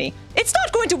haven't met me. It's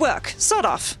not going to work. Sod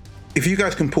off. If you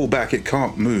guys can pull back, it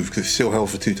can't move because it's still held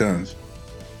for 2 turns.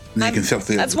 And then you can self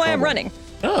the That's why I'm cobble. running.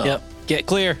 Oh, Yep. Get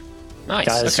clear. nice.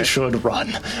 Guys Okay. should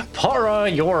run. Para,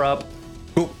 you're up.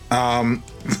 Cool.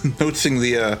 Noticing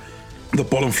the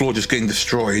bottom floor just getting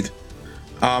destroyed.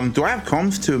 Do I have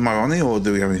comms to Maroni or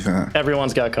do we have anything like that?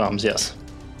 Everyone's got comms, yes.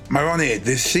 Maroni,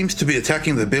 this seems to be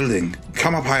attacking the building.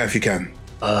 Come up higher if you can.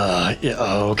 Yeah,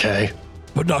 okay.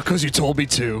 But not because you told me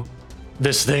to.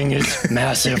 This thing is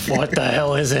massive. What the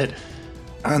hell is it?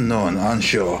 Unknown,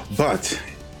 unsure, but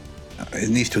it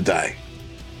needs to die.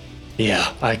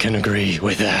 Yeah, I can agree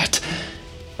with that.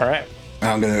 All right.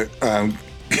 I'm gonna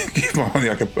give Maroni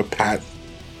like a pat,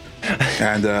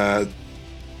 and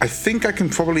I think I can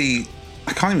probably.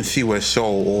 I can't even see where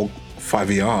Soul or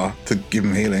 5e are to give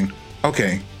him healing.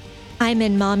 Okay. I'm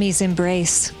in mommy's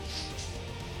embrace.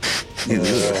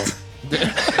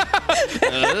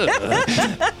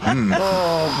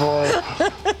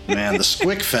 Man, the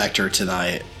squick factor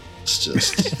tonight is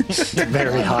just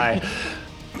Very high.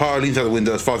 Para leans out the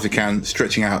window as far as they can,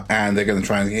 stretching out, and they're going to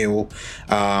try and heal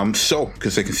Soul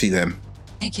because they can see them.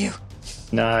 Thank you.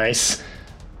 Nice.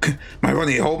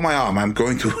 Maroni, hold my arm. I'm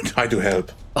going to try to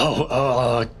help.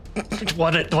 What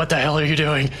the hell are you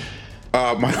doing?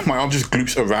 My arm just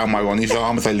gloops around Maroni's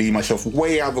arm as I lean myself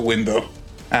way out the window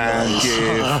and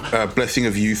give a blessing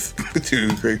of youth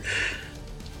to Greg.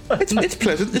 It's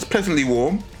pleasant. It's pleasantly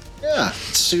warm. yeah,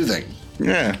 it's soothing.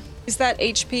 Yeah. Is that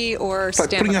HP or It's like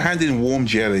putting your stamina? hand in warm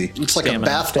jelly. It's like Stamina. a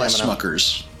bath by Stamina.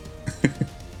 Smuckers.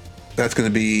 That's going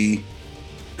to be...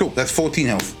 Cool. That's 14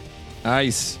 health.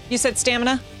 Nice. You said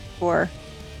stamina? Or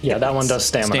Yeah, that one does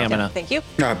stamina. Stamina. thank you.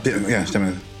 Yeah,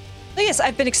 stamina. Oh, yes,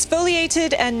 I've been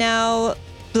exfoliated and now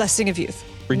blessing of youth.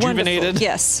 Rejuvenated? Wonderful.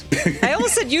 Yes. I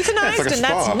almost said euthanized, like a and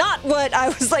that's spa. not what I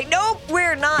was like. Nope,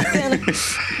 we're not gonna.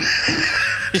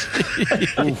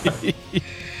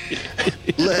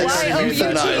 Let's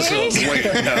euthanize euthanize them. Wait,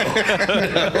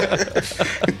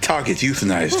 no. Target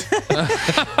euthanized.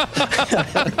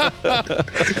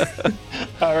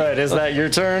 All right, is that your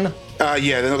turn?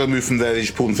 Yeah, they're not going to move from there. They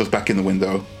just pull themselves back in the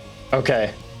window.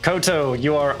 Okay. Koto,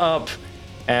 you are up,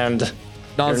 and you're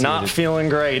not Nauseated. feeling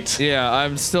great. Yeah,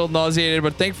 I'm still nauseated,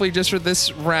 but thankfully just for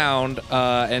this round,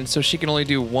 and so she can only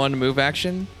do one move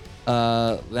action.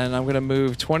 Then I'm gonna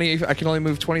move 20. I can only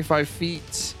move 25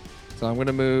 feet, so I'm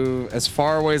gonna move as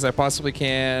far away as I possibly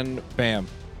can. Bam,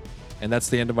 and that's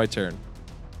the end of my turn.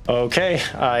 Okay,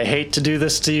 I hate to do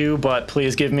this to you, but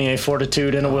please give me a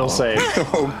fortitude and a will save.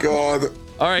 Oh, God.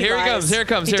 All right, He here it lies. comes. Here it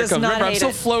comes. He Here it does comes. not Remember, I'm hate still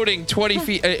it. floating 20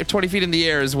 feet in the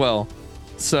air as well.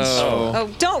 So Oh,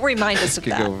 don't remind us of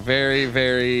could that. go very,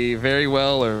 very, very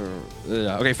well. Or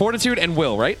okay, fortitude and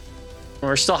will, right?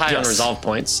 We're still high on Yes. resolve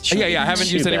points. Yeah. I haven't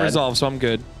too used any bad. resolve, so I'm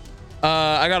good.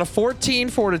 I got a 14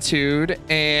 fortitude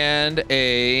and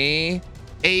a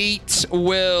 8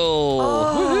 will.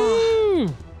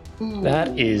 Woohoo!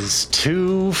 That is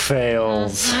 2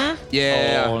 fails.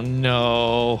 Yeah. Oh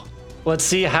no. Let's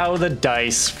see how the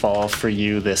dice fall for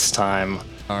you this time.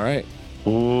 All right.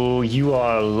 Ooh, you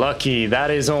are lucky.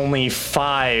 That is only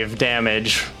 5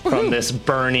 damage from this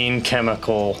burning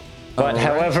chemical. But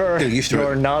however, Get used to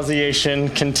your it. nauseation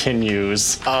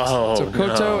continues. Oh, So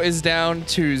Koto is down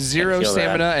to 0 feel that.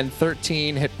 stamina and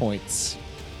 13 hit points.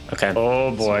 okay.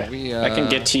 Oh boy. We, I can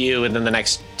get to you within the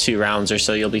next 2 rounds or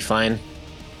so. You'll be fine.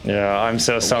 Yeah, I'm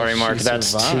so sorry, she Mark. That's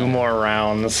survive? 2 more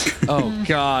rounds. Oh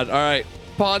God! All right,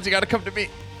 Pawns, you gotta come to me.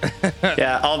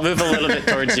 Yeah, I'll move a little bit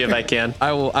towards you if I can.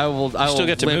 I will. still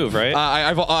get to move, right?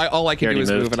 All I can You do already is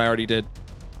move, moved. and I already did.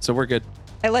 So we're good.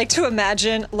 I like to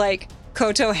imagine like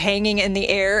Koto hanging in the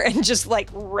air and just like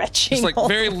retching. Just like all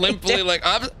very the way limply, down. like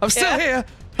I'm still Yeah.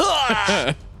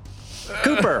 here.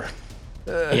 Cooper,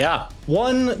 Yeah.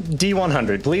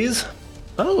 1d100, please.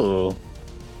 Oh.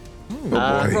 Oh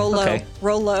boy. Roll low. Okay.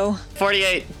 Roll low.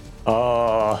 48.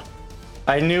 Oh,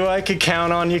 I knew I could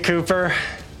count on you, Cooper.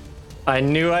 I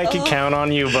knew I could count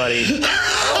on you, buddy.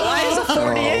 Why is a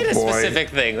 48 a Oh, boy. specific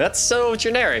thing? That's so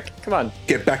generic. Come on.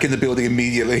 Get back in the building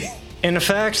immediately. In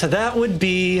fact, that would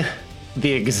be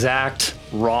the exact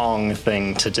wrong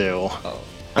thing to do.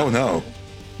 Oh no.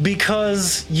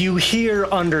 Because you hear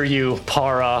under you,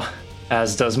 Para,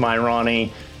 as does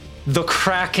Myrani, the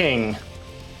cracking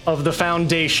of the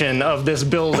foundation of this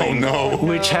building, Oh, no.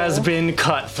 which has been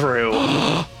cut through.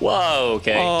 Whoa,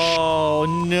 okay. Oh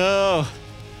no.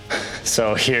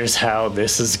 So here's how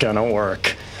this is gonna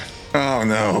work. Oh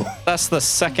no. That's the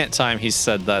second time he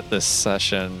said that this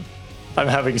session. I'm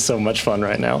having so much fun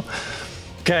right now.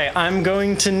 Okay, I'm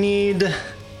going to need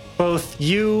both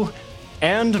you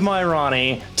and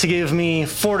Myrani to give me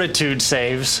fortitude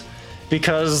saves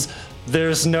because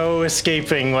there's no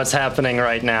escaping what's happening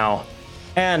right now.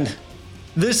 And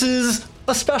this is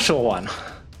a special one.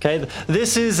 Okay,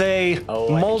 this is a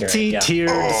multi-tiered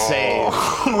save.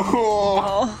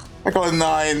 I got a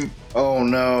 9. Oh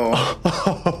no.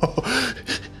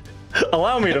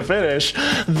 Allow me to finish.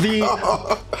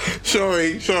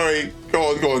 Sorry. Go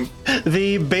on.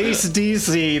 The base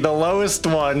DC, the lowest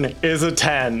one, is a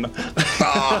 10.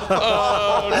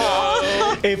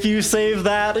 If you save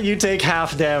that, you take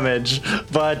half damage.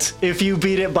 But if you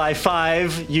beat it by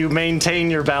 5, you maintain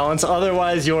your balance.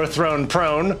 Otherwise, you're thrown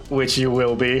prone, which you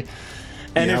will be.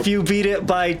 And Yep. if you beat it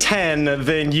by 10,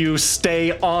 then you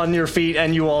stay on your feet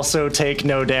and you also take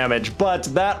no damage. But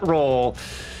that roll...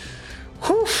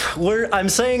 I'm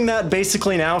saying that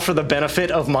basically now for the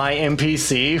benefit of my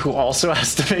NPC, who also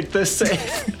has to make this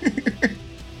save.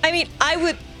 I mean,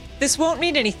 this won't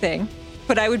mean anything,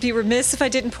 but I would be remiss if I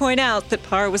didn't point out that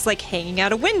Par was like hanging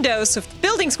out a window, so if the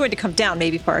building's going to come down,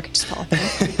 maybe Par could just fall.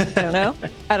 I don't know.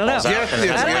 Yeah,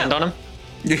 yeah. land on him.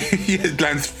 It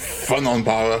lands fun on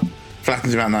Para.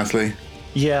 Flattens him out nicely.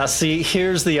 Yeah, see,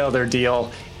 here's the other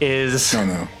deal is... Oh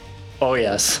no. Oh,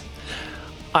 yes.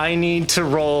 I need to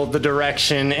roll the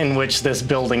direction in which this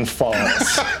building falls.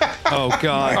 Oh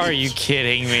God. Are you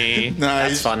kidding me? Nice.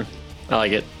 That's fun. I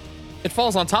like it. It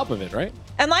falls on top of it, right?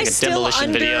 Am I Like a still demolition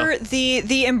under video.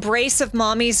 the embrace of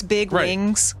mommy's big Right.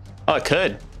 wings? Oh, it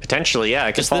could. Potentially, yeah.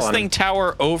 It could Does fall this on thing him.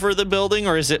 tower over the building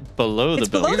or is it below the It's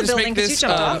below building? the building because you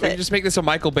jumped off we it. can just make this a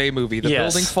Michael Bay movie. The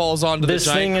Yes. building falls onto This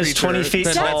the giant thing is creature, 20 feet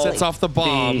then tall. That sets off the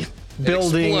bomb. The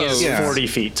building is Yeah. 40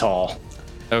 feet tall.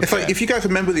 Okay. It's like if you guys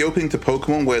remember the opening to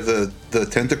Pokemon where the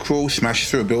tentacruel smashes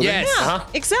through a building. Yes. Uh-huh.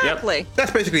 Exactly.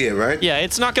 That's basically it, right? Yeah,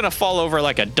 it's not gonna fall over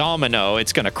like a domino.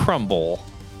 It's gonna crumble.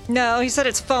 No, he said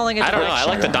it's falling a I direction. don't know. I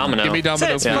like the domino. Give me He said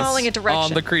domino it's please. falling a direction.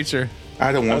 on the creature.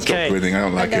 I don't want to Okay. stop breathing. I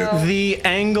don't like know. it. The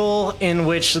angle in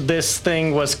which this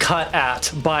thing was cut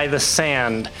at by the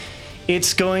sand,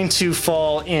 it's going to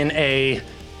fall in a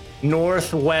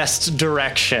northwest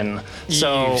direction.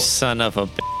 So You son of a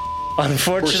b-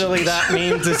 unfortunately that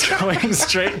means it's going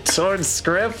straight towards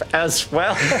Scriff as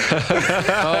well.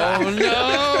 Oh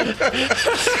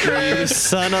no! you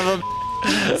son of a b-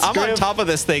 I'm on Scriff. top of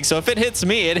this thing, so if it hits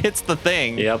me, it hits the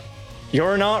thing. Yep.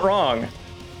 You're not wrong.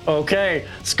 Okay,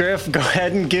 Scriff, go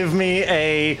ahead and give me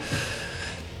a...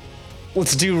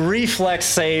 Let's do reflex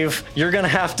save. You're gonna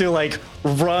have to like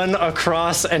run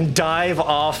across and dive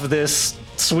off this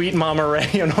sweet Mama Ray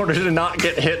in order to not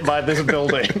get hit by this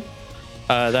building.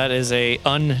 That is a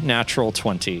unnatural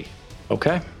 20.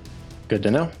 Okay, good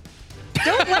to know.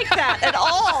 Don't like that at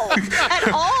all.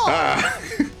 At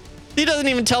all. He doesn't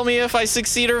even tell me if I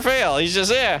succeed or fail. He's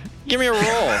just, give me a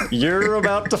roll. You're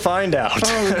about to find out.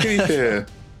 Oh, geez, yeah.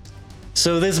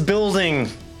 So this building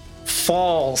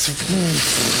falls.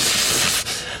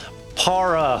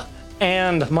 Para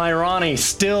and Myrani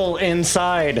still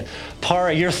inside.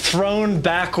 Para, you're thrown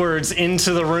backwards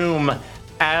into the room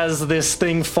as this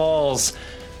thing falls.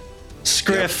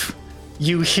 Scriff,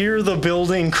 you hear the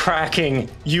building cracking.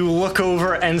 You look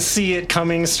over and see it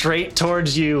coming straight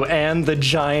towards you and the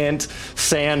giant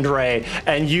sand ray,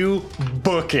 and you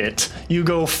book it. You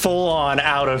go full on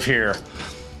out of here.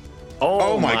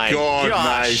 Oh my God, gosh.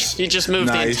 nice. You just moved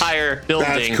the entire building.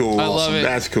 That's cool. I love it.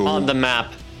 That's cool. On the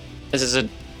map. This is a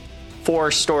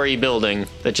 4-story building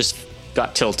that just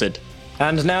got tilted.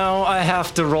 And now I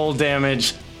have to roll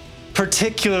damage,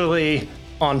 particularly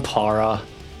on Para.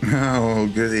 Oh,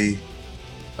 goody.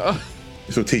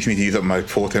 This will teach me to use up my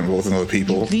portent rolls on other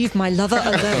people. Leave my lover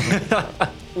alone.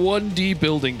 1d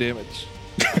building damage.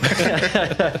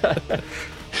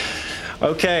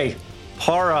 Okay,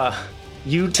 Para,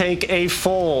 you take a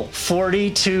full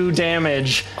 42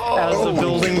 damage as the my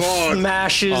building God.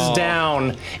 smashes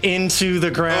down into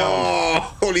the ground.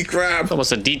 Oh, holy crap.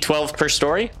 Almost a D12 per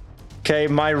story. Okay,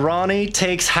 Myrani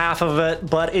takes half of it,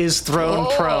 but is thrown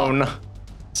prone.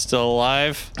 Still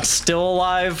alive? Still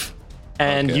alive,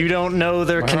 and you don't know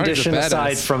their Myrani's a condition badass.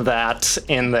 aside from that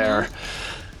in there.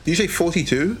 Did you say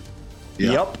 42?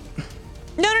 Yep.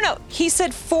 No. He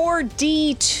said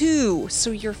 4D2,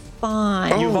 so you're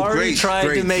fine. You've Oh, already great, tried to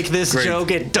great, make this great.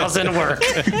 joke, it doesn't work.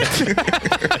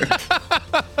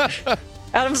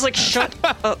 Adam's like, shut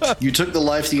up. You took the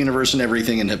life, the universe, and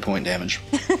everything in hit point damage.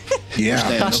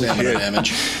 Yeah. Stamina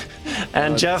damage.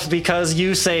 And Jeff, because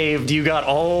you saved, you got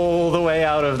all the way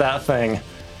out of that thing.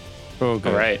 Oh,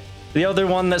 good. All right. The other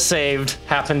one that saved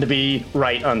happened to be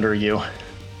right under you.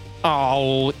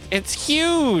 Oh, it's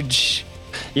huge.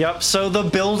 Yep, so the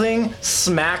building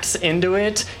smacks into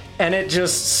it, and it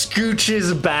just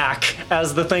scooches back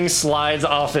as the thing slides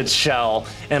off its shell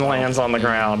and lands on the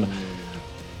ground.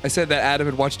 I said that Adam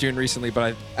had watched Dune recently,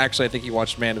 but I think he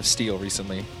watched Man of Steel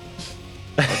recently.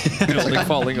 Building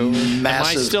falling over. Am I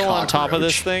Massive still on top of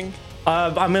this cockroach. thing?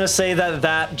 I'm gonna say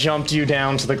that jumped you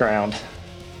down to the ground.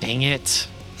 Dang it.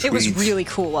 It was Sweet. really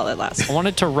cool while it lasted. I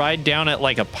wanted to ride down it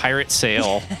like a pirate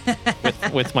sail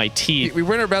with my teeth. We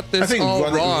went about I this think all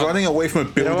wrong. running away from a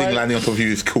building what? landing on top of you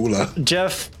is cooler.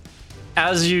 Jeff,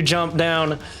 as you jump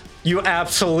down, you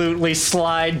absolutely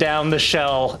slide down the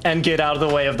shell and get out of the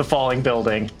way of the falling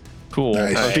building. Cool.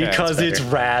 Nice. Okay. Because it's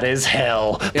rad as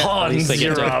hell. At least Pawns, I get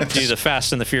you're to up. do the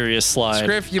Fast and the Furious slide.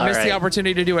 Griff, you All missed the right.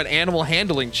 opportunity to do an animal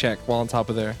handling check while on top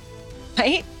of there.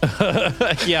 Right?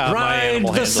 Yeah, my Ride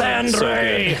animal the handling sand is so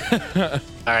ray! good.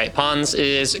 All right. Pons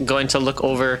is going to look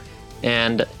over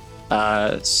and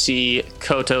see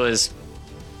Koto is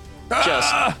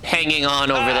just hanging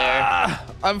on over there.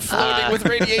 I'm floating with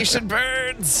radiation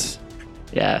burns.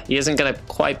 Yeah, he isn't going to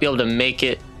quite be able to make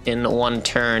it in one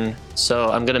turn. So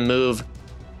I'm going to move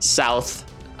south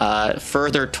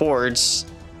further towards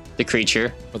the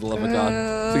creature. For the love of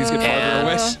God, please get farther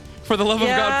away. For the love of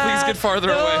God, please get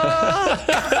farther away.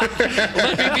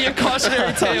 Let me be a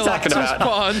cautionary tale. talking to about?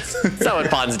 Pawns. That's not what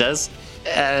Pons does.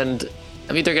 And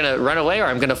I'm either going to run away or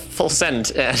I'm going to full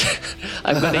send. And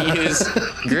I'm going to use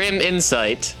Grim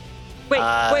Insight,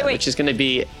 Wait. which is going to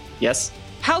be, yes?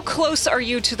 How close are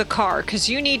you to the car? Because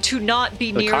you need to not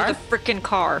be near car? the frickin'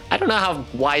 car. I don't know how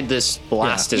wide this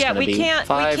blast is Yeah, going to we be. can't-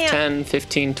 5, we can't- 10,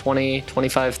 15, 20,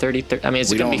 25, 30, 30. I mean,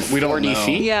 is it We going to don't- be we don't 40 know.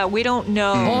 feet? Yeah, we don't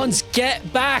know. Pawns,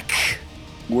 get back.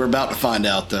 We're about to find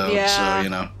out, though. Yeah.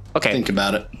 So, Okay. think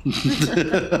about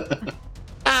it.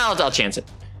 I'll chance it.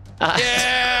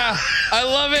 Yeah, I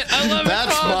love it. I love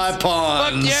That's it. my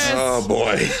pawns. Fuck yes. Oh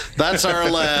boy. That's our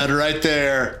lad right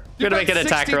there. You're going to make an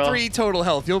attack roll. 63 total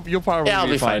health. You'll probably Yeah, I'll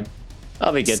be fine.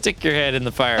 I'll be good. Stick your head in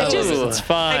the fire. just- it's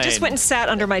fine. I just went and sat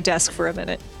under my desk for a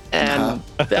minute. And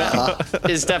that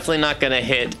is definitely not going to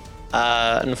hit,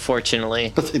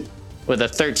 unfortunately, with a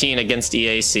 13 against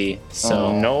EAC.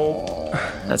 So Nope.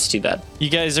 that's too bad. You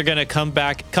guys are gonna come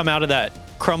out of that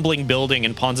crumbling building,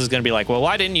 and Pons is gonna be like, "Well,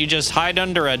 why didn't you just hide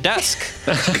under a desk?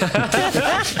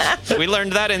 We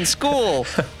learned that in school.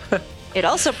 It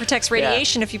also protects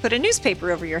radiation if you put a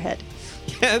newspaper over your head.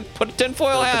 Yeah, put a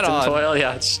tinfoil hat on." Tinfoil,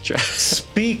 yeah, it's true.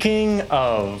 Speaking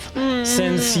of,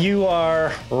 since you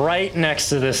are right next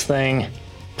to this thing,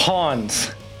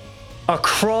 Pawns, a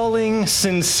crawling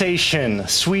sensation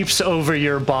sweeps over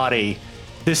your body.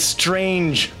 This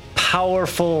strange,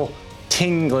 powerful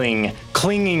tingling,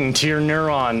 clinging to your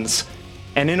neurons.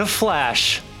 And in a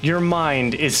flash, your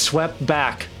mind is swept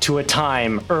back to a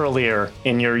time earlier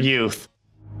in your youth.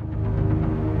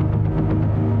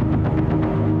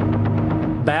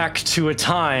 back to a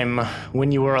time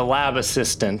when you were a lab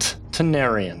assistant to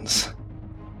Narians.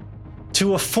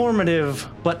 To a formative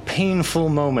but painful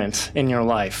moment in your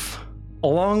life.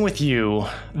 Along with you,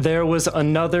 there was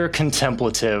another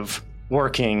contemplative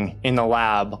working in the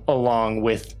lab along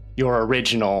with your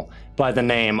original by the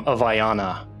name of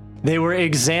Ayana. They were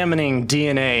examining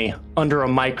DNA under a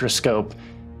microscope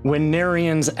when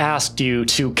Narians asked you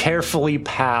to carefully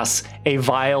pass a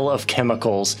vial of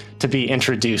chemicals to be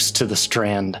introduced to the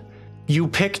strand. You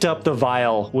picked up the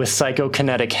vial with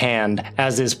psychokinetic hand,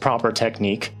 as is proper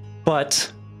technique,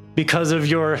 but because of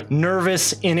your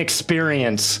nervous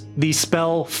inexperience, the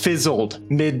spell fizzled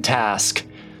mid-task,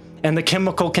 and the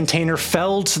chemical container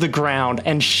fell to the ground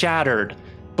and shattered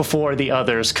before the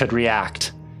others could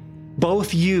react.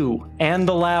 Both you and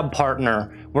the lab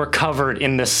partner were covered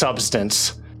in this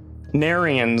substance.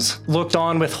 Narians looked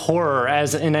on with horror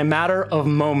as in a matter of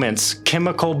moments,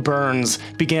 chemical burns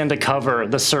began to cover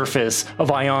the surface of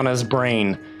Ayana's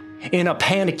brain. In a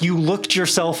panic, you looked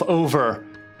yourself over,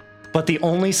 but the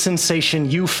only sensation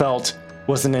you felt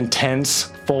was an intense,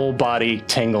 full-body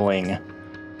tingling.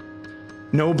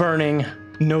 No burning,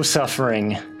 no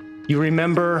suffering. You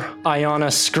remember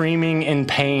Ayana screaming in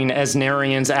pain as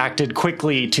Narians acted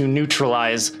quickly to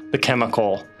neutralize the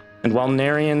chemical. And while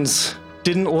Narians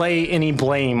didn't lay any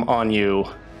blame on you,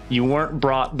 you weren't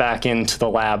brought back into the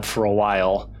lab for a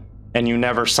while, and you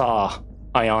never saw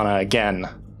Ayana again.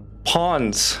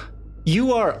 Pawns,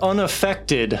 you are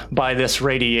unaffected by this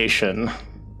radiation.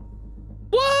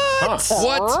 What?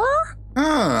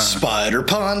 What? Spider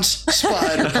Ponds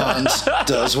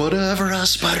does whatever a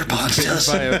spider pond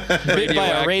does. Bit by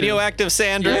a radioactive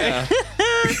sand ray. Yeah.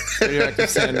 Radioactive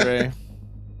sand ray.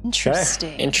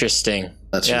 Interesting. Interesting.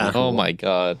 That's Yeah. really cool. Oh my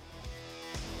god.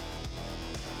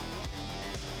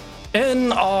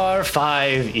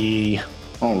 NR5E.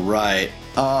 All right.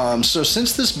 So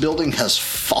since this building has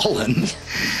fallen,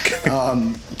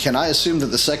 can I assume that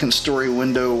the second story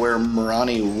window where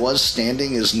Marani was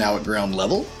standing is now at ground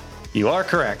level? You are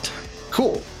correct.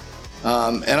 Cool.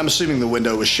 And I'm assuming the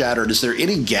window was shattered. Is there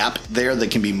any gap there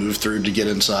that can be moved through to get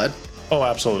inside? Oh,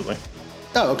 absolutely.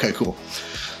 Oh, okay, cool.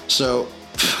 So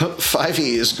 5e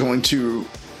is going to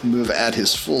move at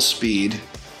his full speed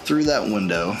through that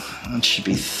window. That should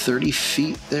be 30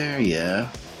 feet there, yeah.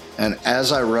 And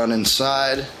as I run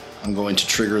inside, I'm going to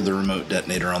trigger the remote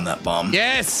detonator on that bomb.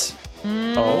 Yes.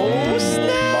 Oh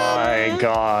my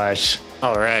gosh.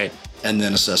 All right. And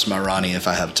then assess my Ronnie if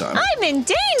I have time. I'm in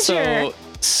danger. So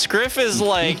Scriff is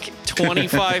like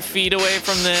 25 feet away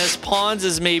from this. Pawns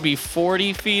is maybe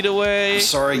 40 feet away.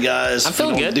 Sorry, guys. I'm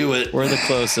feeling Don't good. Do it. We're the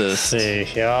closest. See,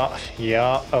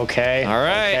 yeah, okay. All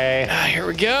right. Okay, Here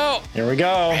we go. here we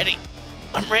go. Ready.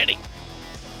 I'm ready.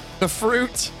 The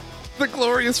fruit. The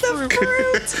glorious fruit.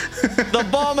 The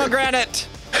pomegranate.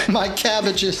 My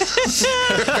cabbages.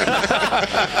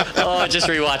 Oh, I just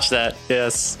rewatched that.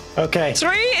 Yes. Okay,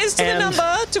 3 is to the And-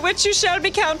 number to which you shall be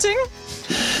counting.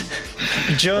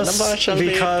 just number shall be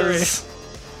because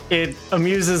it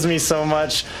amuses me so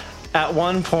much, at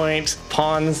one point,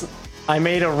 Pawns, I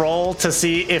made a roll to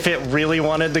see if it really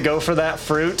wanted to go for that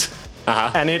fruit,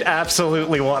 and it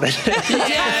absolutely wanted it.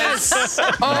 Yes.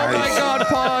 Oh my God,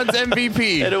 Pawns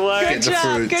MVP. It worked. Get the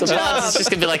fruit. Good So job. it's just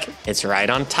gonna be like, it's right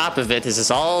on top of it. This is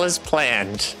all as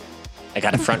planned. I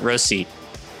got a front row seat.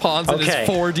 Pawns in his Okay.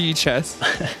 4D chest.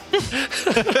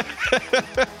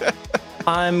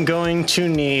 I'm going to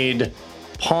need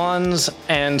Pawns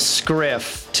and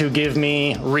Scriff to give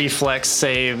me reflex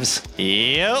saves.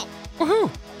 Yep. Woohoo.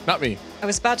 Not me. I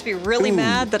was about to be really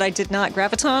mad that I did not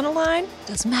graviton align.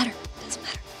 Doesn't matter.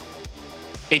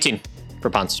 18 for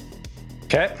Ponce.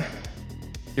 Okay.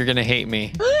 You're gonna hate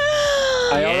me.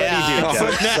 I already do,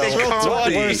 Jeff. So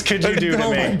what worse could you do to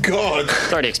Oh my me? god.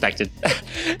 It's already expected.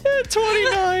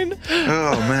 29.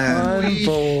 Oh man.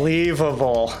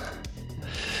 Unbelievable.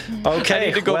 Okay, I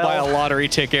need to go buy a lottery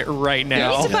ticket right You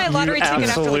now. need to buy a lottery you ticket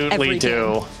after like absolutely every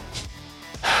do.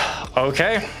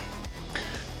 Okay.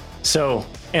 So,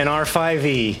 in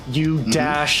R5E, you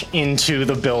dash into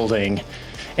the building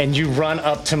and you run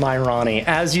up to my Ronnie.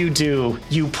 As you do,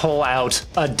 you pull out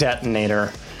a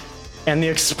detonator. And the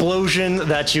explosion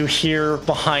that you hear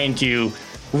behind you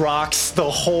rocks the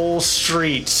whole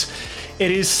street.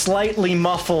 It is slightly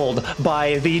muffled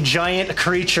by the giant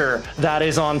creature that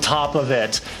is on top of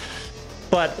it.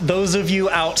 But those of you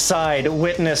outside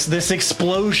witness this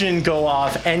explosion go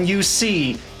off, and you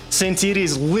see, since it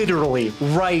is literally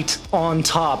right on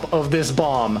top of this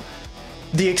bomb,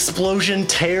 the explosion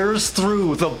tears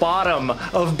through the bottom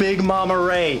of Big Mama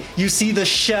Ray. You see the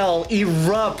shell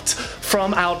erupt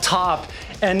from out top,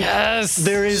 and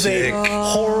there is Sick. a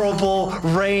horrible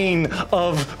rain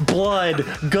of blood,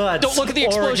 guts, Don't look at the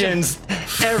explosion. organs.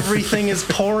 Everything is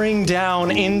pouring down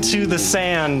into the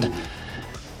sand.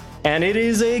 And it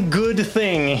is a good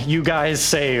thing you guys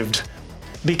saved.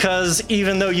 Because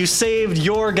even though you saved,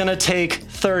 you're gonna take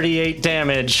 38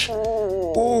 damage.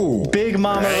 Ooh. Big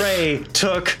Mama Ray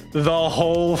took the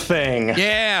whole thing.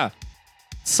 Yeah.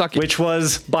 Suck it. Which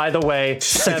was, by the way,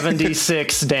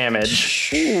 76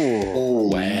 damage.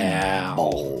 Wow.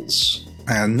 Balls.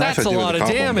 And That's a lot of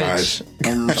damage. Guys.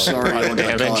 I'm sorry I got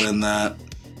Damage. caught in that.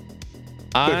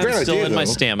 I'm great still idea, in my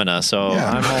though. stamina, so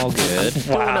Yeah. I'm all good.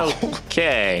 Wow.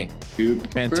 Okay.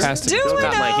 Fantastic.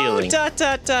 Got my healing. Dot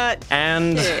dot dot.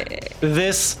 And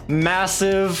this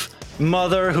massive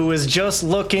mother who is just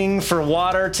looking for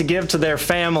water to give to their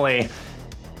family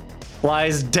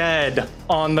lies dead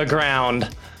on the ground.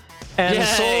 And Yay.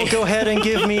 Soul, go ahead and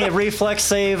give me a reflex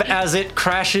save as it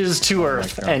crashes to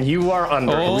earth, and you are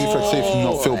under. Reflex save to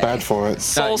not feel bad for it.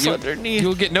 Soul's underneath.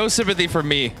 You'll get no sympathy from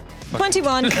me,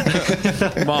 21.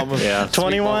 Mom. Yeah.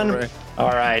 21? All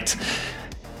right.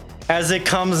 As it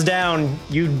comes down,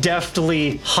 you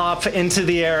deftly hop into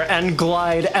the air and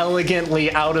glide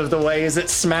elegantly out of the way as it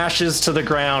smashes to the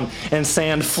ground and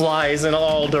sand flies in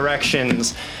all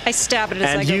directions. I stab it as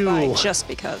And I go you- by just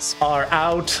because. Are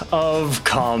out of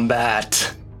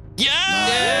combat.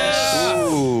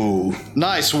 Ooh.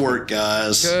 Nice work,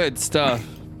 guys. Good stuff.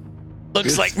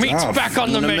 Looks like meat's stuff. back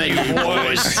on the menu,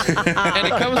 boys. And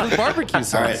it comes with barbecue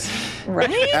sauce. All right.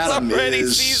 Right? Adam, already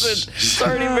is, seasoned. It's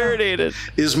already marinated.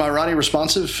 is my Ronnie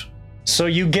responsive? So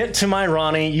you get to my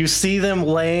Ronnie, you see them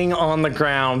laying on the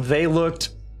ground. They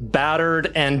looked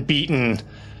battered and beaten.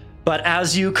 But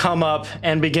as you come up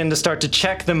and begin to start to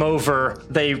check them over,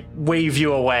 they wave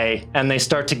you away and they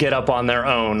start to get up on their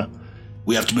own.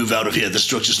 We have to move out of here. The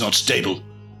structure's not stable.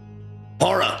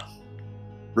 Para,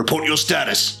 report your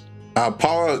status.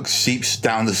 Para seeps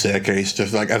down the staircase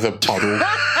just like as a puddle.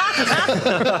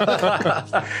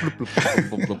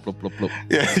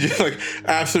 Yeah, just like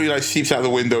absolutely like seeps out the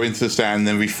window into the sand and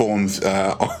then reforms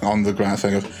on the ground. So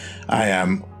he goes, I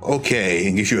am okay,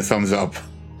 and gives you a thumbs up.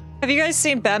 Have you guys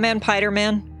seen Batman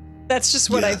Pider-Man? That's just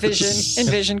what I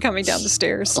envision coming down the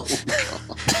stairs.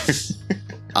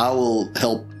 I will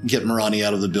help get Marani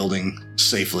out of the building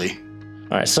safely.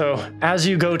 All right, so as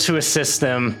you go to assist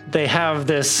them, they have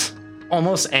this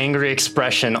almost angry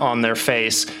expression on their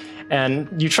face,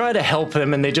 and you try to help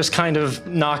them, and they just kind of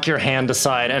knock your hand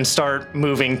aside and start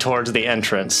moving towards the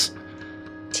entrance.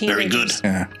 Very good. Teenagers.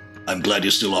 Yeah. I'm glad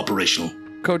you're still operational.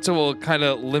 Kota will kind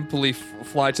of limply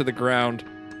fly to the ground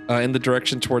in the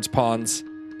direction towards Pons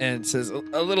and says,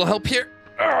 a little help here.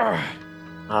 Urgh.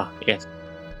 Yes.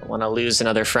 I want to lose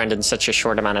another friend in such a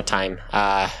short amount of time.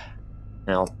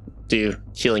 I'll do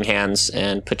healing hands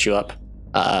and put you up.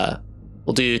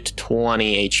 We'll do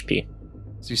 20 HP.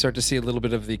 So you start to see a little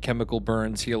bit of the chemical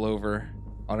burns heal over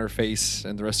on her face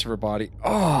and the rest of her body.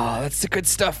 Oh, that's the good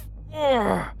stuff.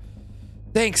 Oh,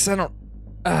 thanks. I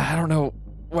don't know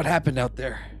what happened out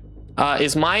there.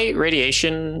 Is my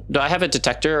radiation, do I have a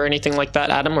detector or anything like that,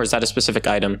 Adam, or is that a specific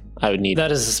item I would need?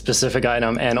 That is a specific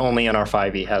item, and only in our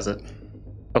 5e has it.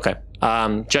 Okay.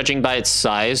 Judging by its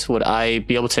size, would I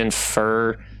be able to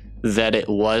infer that it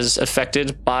was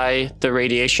affected by the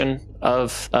radiation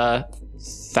of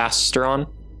Fasteron?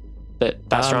 That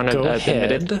Fasteron Go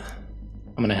emitted? ahead.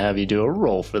 I'm going to have you do a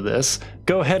roll for this.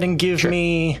 Go ahead and give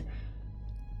me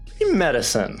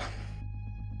medicine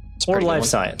or pretty good life one.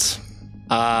 science.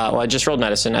 Well, I just rolled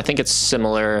medicine. I think it's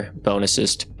similar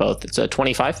bonuses to both. It's a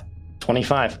 25.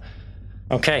 25.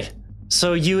 Okay.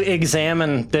 So you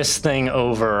examine this thing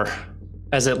over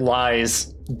as it lies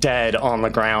dead on the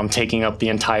ground, taking up the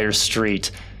entire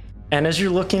street. And as you're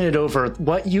looking it over,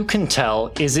 what you can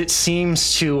tell is it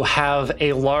seems to have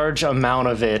a large amount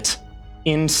of it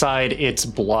inside its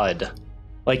blood.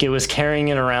 Like it was carrying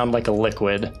it around like a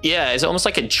liquid. Yeah, is it almost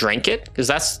like it drank it? Because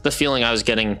that's the feeling I was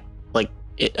getting, like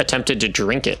it attempted to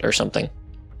drink it or something.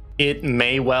 It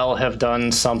may well have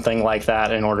done something like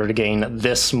that in order to gain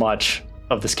this much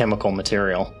of this chemical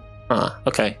material.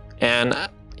 Okay. And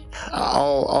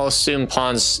I'll assume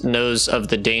Pons knows of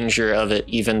the danger of it,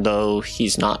 even though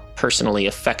he's not personally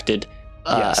affected.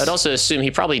 Yes. I'd also assume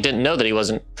he probably didn't know that he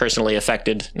wasn't personally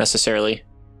affected necessarily.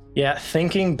 Yeah,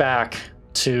 thinking back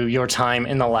to your time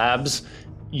in the labs,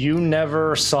 you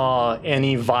never saw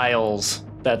any vials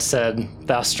that said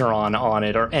Vasteron on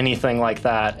it or anything like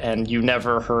that, and you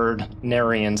never heard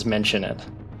Narians mention it.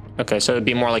 Okay, so it'd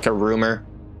be more like a rumor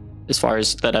as far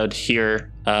as that I would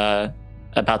hear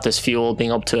about this fuel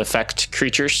being able to affect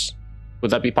creatures?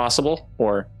 Would that be possible?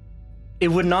 Or It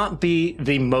would not be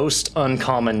the most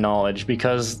uncommon knowledge,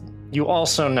 because you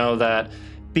also know that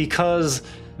because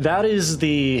that is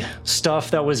the stuff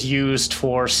that was used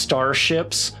for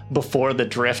starships before the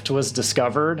drift was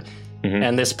discovered,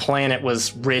 and this planet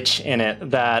was rich in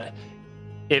it, that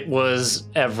it was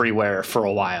everywhere for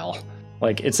a while.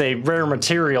 Like, it's a rare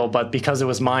material, but because it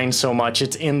was mined so much,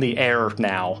 it's in the air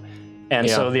now. And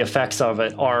so the effects of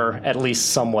it are at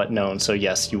least somewhat known. So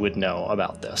yes, you would know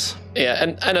about this. yeah,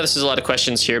 and I know this is a lot of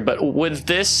questions here, but would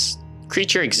this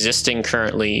creature existing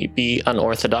currently be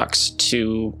unorthodox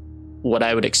to what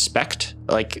I would expect?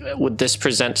 Like, would this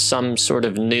present some sort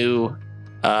of new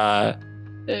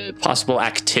possible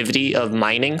activity of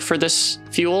mining for this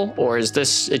fuel, or is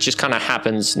this, it just kind of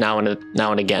happens now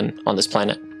and again on this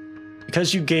planet?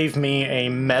 Because you gave me a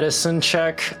medicine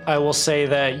check, I will say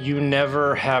that you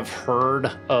never have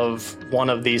heard of one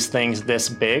of these things this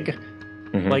big.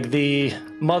 Like, the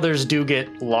mothers do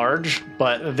get large,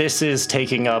 but this is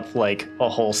taking up like a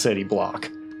whole city block.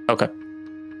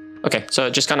 Okay, so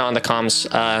just kind of on the comms,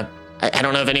 I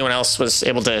don't know if anyone else was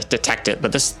able to detect it,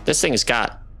 but this thing's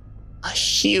got a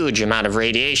huge amount of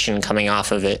radiation coming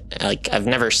off of it, like I've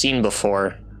never seen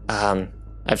before.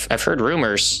 I've heard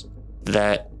rumors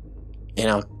that, you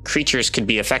know, creatures could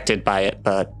be affected by it,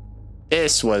 but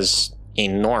this was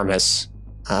enormous.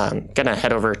 I'm gonna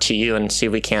head over to you and see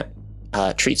if we can't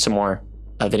treat some more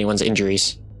of anyone's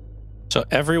injuries. So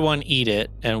everyone eat it,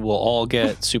 and we'll all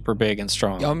get super big and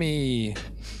strong. Yummy.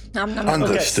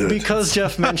 Understood. Because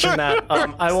Jeff mentioned that,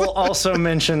 I will also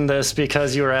mention this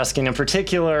because you were asking in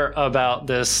particular about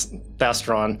this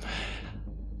Thastron.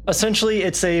 Essentially,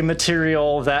 it's a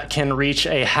material that can reach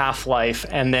a half-life,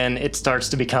 and then it starts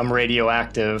to become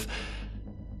radioactive.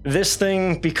 This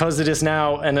thing, because it is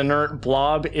now an inert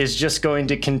blob, is just going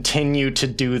to continue to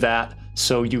do that,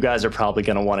 so you guys are probably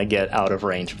going to want to get out of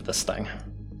range of this thing.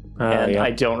 And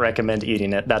I don't recommend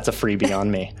eating it. That's a freebie on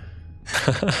me.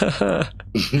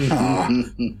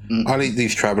 I'll eat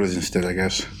these travelers instead, I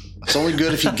guess. It's only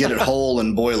good if you get it whole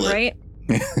and boil it. Right?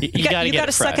 You gotta you get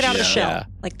gotta suck it out of the fresh. shell. Yeah.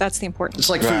 Like, that's the important. It's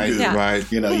like Right, food. Yeah.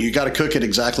 right. You know, you got to cook it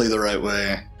exactly the right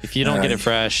way. If you don't get it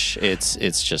fresh,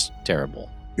 it's just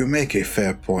terrible. You make a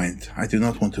fair point. I do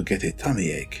not want to get a tummy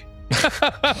ache.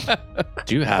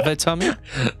 Do you have a tummy?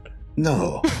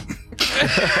 No.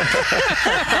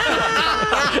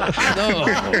 No.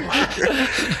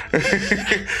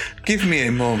 Give me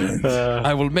a moment.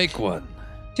 I will make one.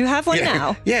 Do you have one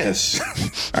now? Yes.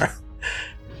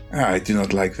 I do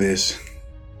not like this.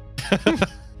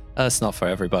 That's not for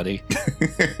everybody.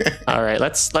 All right,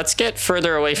 let's get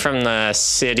further away from the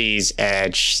city's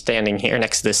edge. Standing here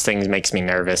next to this thing makes me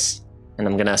nervous, and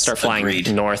I'm gonna start flying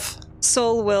Agreed. north.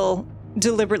 Soul will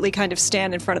deliberately kind of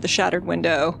stand in front of the shattered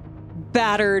window,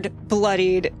 battered,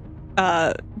 bloodied,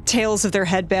 tails of their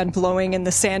headband blowing in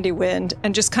the sandy wind,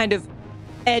 and just kind of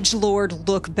edgelord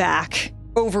look back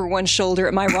over one shoulder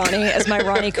at Myrani as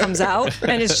Myrani comes out,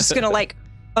 and is just gonna like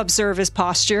observe his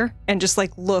posture and just like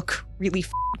look really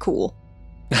cool.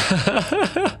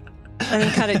 And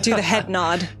then kind of do the head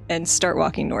nod and start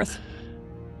walking north.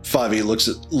 5e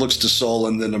looks to Sol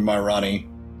and then to Myrani,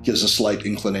 gives a slight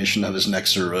inclination of his neck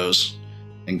servos,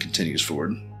 and continues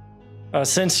forward.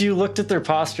 Since you looked at their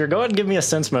posture, go ahead and give me a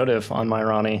sense motive on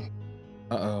Myrani.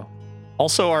 Uh-oh.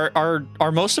 Also,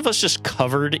 are most of us just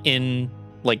covered in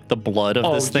like the blood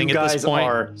of this thing you at guys this point?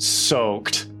 are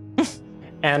soaked.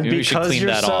 And Maybe we should because clean you're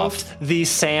that soaked, off. the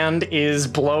sand is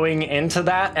blowing into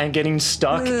that and getting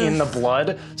stuck in the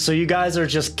blood. So you guys are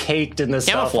just caked in this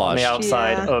stuff on the Camouflage.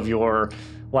 outside Yeah. of your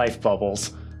life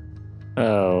bubbles.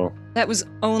 Oh, That was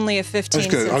only a 15 I'll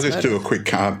just sense do a motive. quick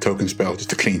token spell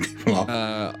just to clean people up,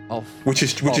 I'll which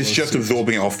is follow just suit.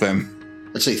 absorbing it off them.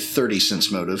 Let's say 30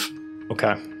 sense motive.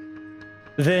 Okay.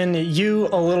 Then you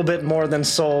a little bit more than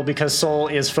Soul, because Soul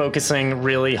is focusing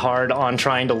really hard on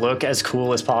trying to look as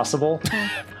cool as possible.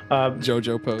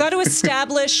 JoJo pose. Got to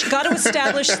establish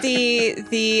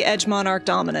the Edge Monarch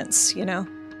dominance, you know?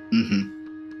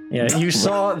 Yeah, you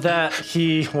saw that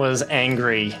he was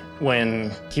angry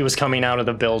when he was coming out of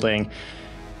the building.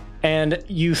 And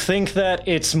you think that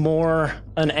it's more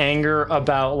an anger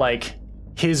about, like,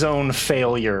 his own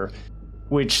failure,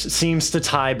 which seems to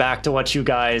tie back to what you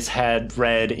guys had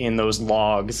read in those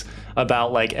logs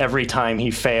about, like, every time he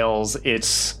fails,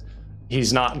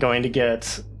 he's not going to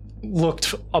get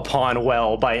looked upon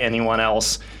well by anyone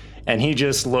else. And he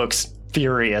just looks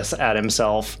furious at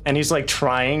himself, and he's like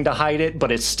trying to hide it,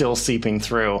 but it's still seeping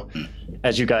through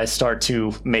as you guys start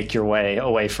to make your way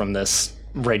away from this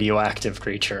radioactive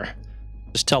creature.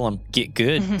 Just tell him, get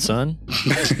good, son.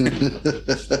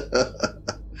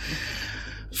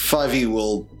 5e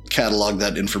will catalog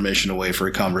that information away for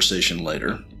a conversation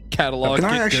later. Catalog. Can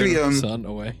I get actually, good, son,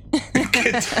 away.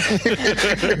 Get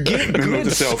Note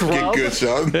to self, scrub. get good,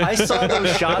 son. I saw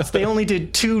those shots. They only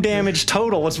did 2 damage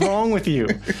total. What's wrong with you?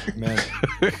 Man,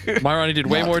 Myrani did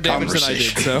way Not more the damage than I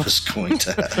did. conversation So I was going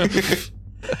to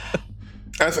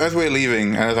have. As we're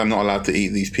leaving, and as I'm not allowed to eat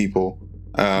these people,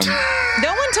 No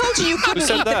one told you you couldn't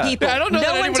said eat that? the people. Yeah, I don't know no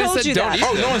that one anybody told said you don't that. eat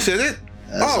oh, no one said it.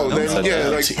 Oh, not then yeah,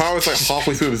 allowed like to Power's like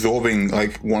halfway through absorbing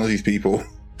like one of these people.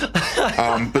 But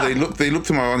they look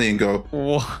to Marani and go,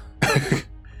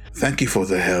 "Thank you for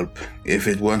the help. If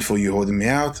it weren't for you holding me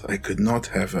out, I could not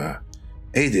have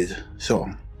aided. So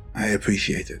I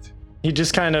appreciate it." He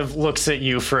just kind of looks at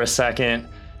you for a second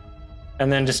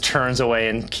and then just turns away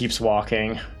and keeps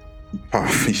walking. Power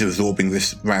finishes absorbing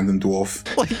this random dwarf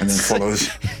and then follows.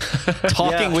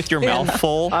 Talking Yeah. with your mouth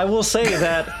full. I will say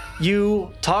that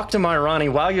you talk to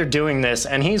Myrani while you're doing this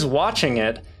and he's watching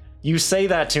it. You say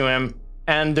that to him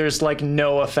and there's like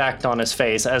no effect on his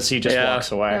face as he just Yeah.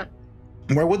 walks away.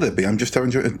 Why would there be? I'm just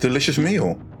having a delicious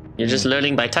meal. You're just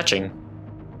learning by touching.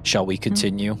 Shall we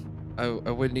continue? I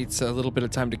would need a little bit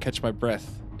of time to catch my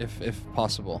breath, if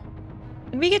possible.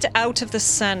 Can we get out of the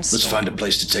sandstorm? Let's find a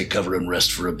place to take cover and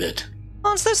rest for a bit.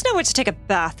 Hans, there's nowhere to take a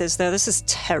bath, is there? This is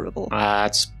terrible.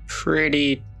 It's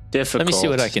pretty difficult. Let me see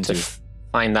what I can to do.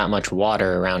 Find that much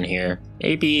water around here.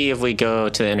 Maybe if we go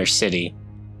to the inner city,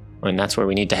 when that's where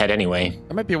we need to head anyway.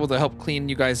 I might be able to help clean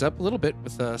you guys up a little bit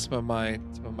with some of my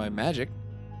magic.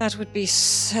 That would be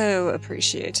so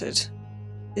appreciated.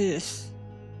 Ugh.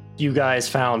 You guys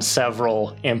found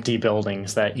several empty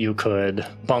buildings that you could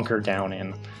bunker down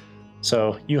in.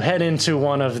 So you head into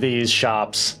one of these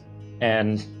shops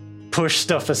and push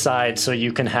stuff aside so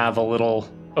you can have a little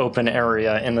open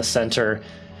area in the center.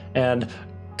 And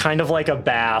kind of like a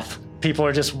bath, people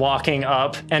are just walking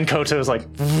up and Koto is like,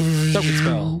 Token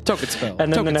spell. Token spell.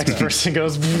 and then token the next spell. person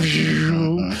goes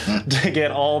to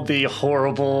get all the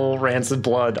horrible rancid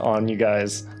blood on you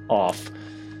guys off.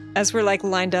 As we're like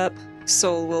lined up,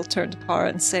 Soul will turn to Para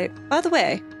and say, "By the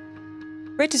way,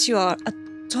 great as you are,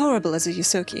 adorable as a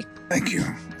Yusoki." Thank you.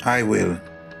 I will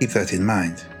keep that in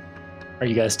mind. Are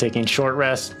you guys taking short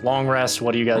rest, long rest?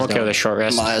 What are you guys I'm okay doing? with a short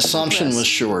rest. My assumption Rest. was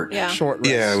short. Yeah. Short rest.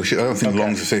 Yeah, we should. I don't think Okay.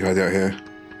 long's a safe idea out here.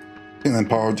 I think then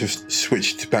Power just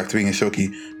switched back to being a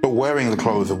Shoki, but wearing the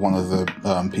clothes of one of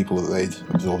the people that they'd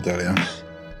absorbed earlier.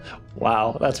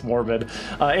 Wow, that's morbid.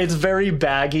 It's very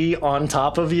baggy on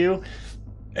top of you.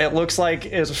 It looks like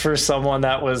it's for someone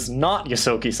that was not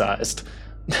Yosoki sized.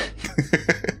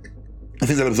 I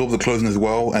think they'll absorb the clothing as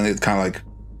well, and it kind of like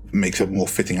makes a more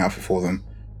fitting outfit for them.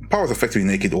 Power's effectively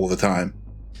naked all the time.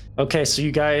 Okay, so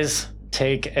you guys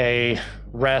take a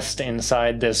rest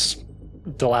inside this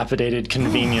dilapidated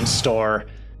convenience store.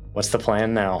 What's the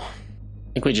plan now?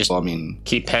 I think we just Well, I mean,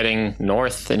 keep heading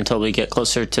north until we get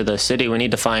closer to the city. We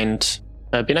need to find...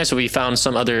 it'd be nice if we found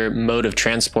some other mode of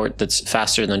transport that's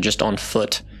faster than just on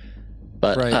foot.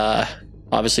 But Right.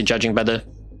 obviously, judging by the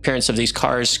appearance of these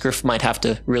cars, Griff might have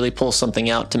to really pull something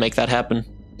out to make that happen.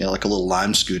 yeah, like a little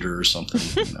lime scooter or something.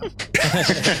 You know.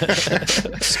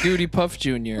 Scooty Puff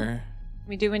Jr. Can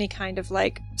we do any kind of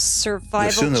like The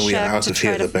survival sooner we are check out to of try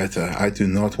here, to the better. I do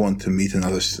not want to meet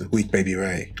another sweet baby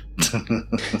Ray.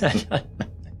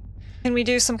 Can we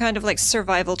do some kind of like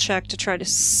survival check to try to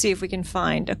see if we can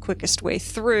find a quickest way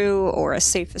through or a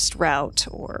safest route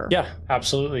or Yeah,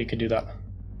 absolutely, you could do that.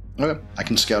 Okay, I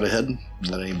can scout ahead and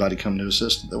let anybody come to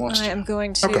assist that wants I to. am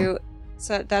going to Okay.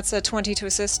 so that's a 20 to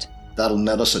assist. That'll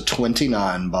net us a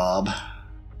 29, Bob.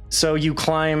 So you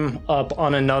climb up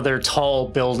on another tall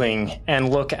building and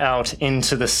look out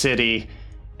into the city.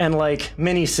 And like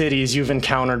many cities you've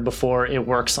encountered before, it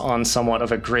works on somewhat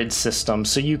of a grid system.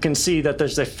 So you can see that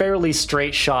there's a fairly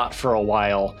straight shot for a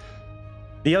while.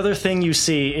 The other thing you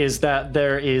see is that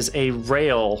there is a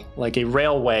rail, like a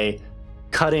railway,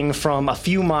 cutting from a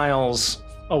few miles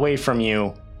away from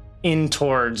you in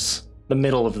towards the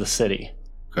middle of the city.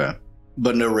 Okay.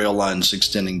 But no rail lines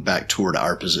extending back toward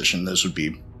our position. Those would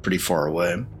be pretty far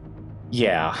away.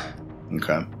 Yeah.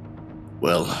 Okay.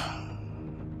 Well,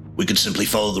 we could simply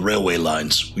follow the railway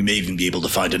lines. We may even be able to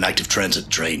find an active transit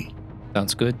train.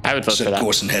 Sounds good. I would vote for Set that.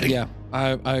 course and heading. Yeah,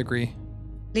 I agree.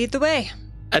 Lead the way.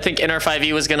 I think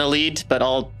NR5E was going to lead, but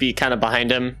I'll be kind of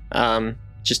behind him,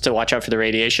 just to watch out for the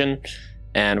radiation.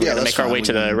 And we're Yeah, going to that's make our fine. way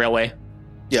to the railway.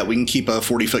 Yeah, we can keep a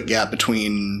 40-foot gap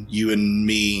between you and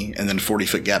me, and then a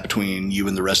 40-foot gap between you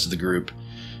and the rest of the group.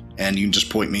 And you can just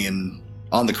point me in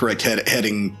on the correct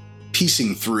heading,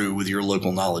 piecing through with your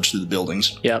local knowledge through the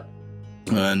buildings. Yep.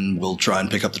 And we'll try and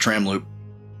pick up the tram loop.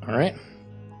 All right.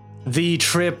 The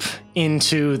trip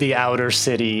into the outer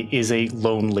city is a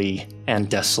lonely and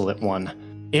desolate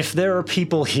one. If there are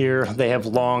people here, they have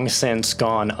long since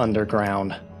gone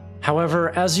underground. However,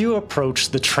 as you approach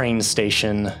the train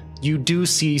station, you do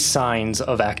see signs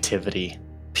of activity.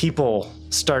 People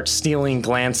start stealing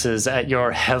glances at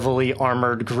your heavily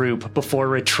armored group before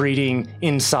retreating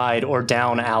inside or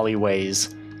down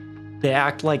alleyways. They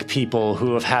act like people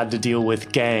who have had to deal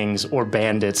with gangs or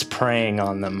bandits preying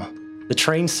on them. The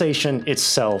train station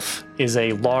itself is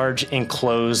a large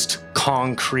enclosed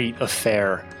concrete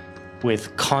affair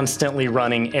with constantly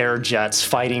running air jets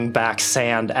fighting back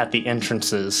sand at the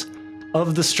entrances.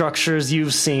 Of the structures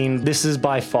you've seen, this is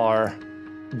by far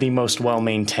the most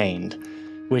well-maintained,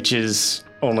 which is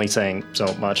only saying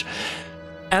so much.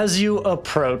 As you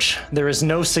approach, there is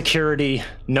no security,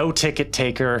 no ticket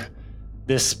taker.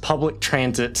 This public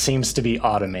transit seems to be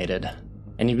automated,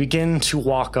 and you begin to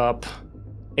walk up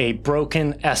a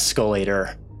broken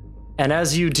escalator. And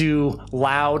as you do,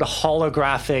 loud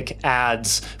holographic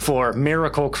ads for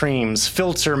miracle creams,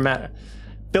 filter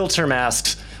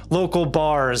masks, local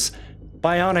bars,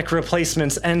 bionic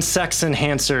replacements, and sex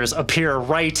enhancers appear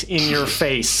right in your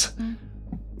face.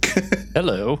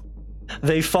 Hello.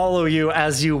 They follow you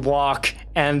as you walk,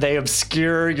 and they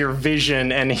obscure your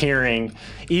vision and hearing.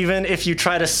 Even if you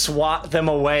try to swat them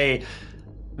away,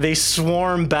 they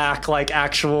swarm back like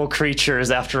actual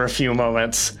creatures after a few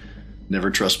moments. Never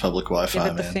trust public Wi-Fi,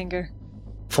 Give it the man. finger.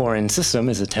 Foreign System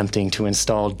is attempting to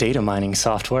install data mining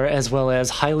software as well as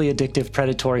highly addictive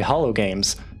predatory holo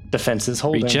games. Defenses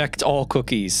holding. Reject all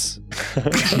cookies. So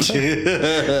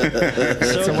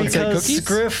Someone say because cookies?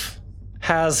 Griff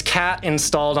has cat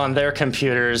installed on their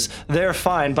computers, they're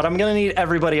fine, but I'm gonna need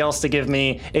everybody else to give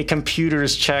me a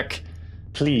computers check,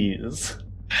 please.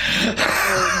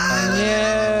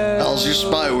 How's your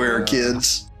spyware,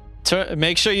 kids?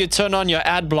 Make sure you turn on your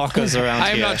ad blockers around I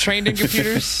am here. not trained in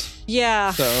computers.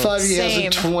 Yeah. So 5 years Same.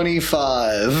 and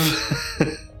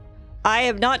 25. I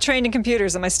am not trained in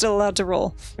computers. Am I still allowed to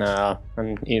roll? No,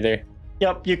 I'm either.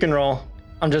 Yep, you can roll.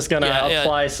 I'm just gonna Yeah.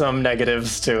 apply some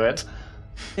negatives to it.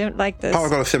 I don't like this. Oh, I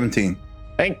got a 17.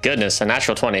 Thank goodness, a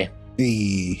natural 20.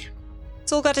 Eee.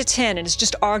 It's all got a 10 and it's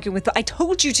just arguing with, I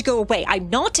told you to go away. I'm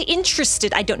not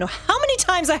interested. I don't know how many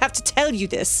times I have to tell you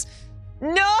this.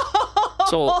 No!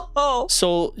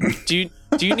 So do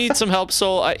you need some help,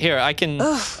 Soul? I can.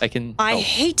 I help.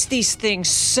 hate these things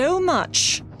so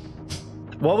much.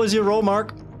 What was your roll,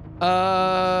 Mark?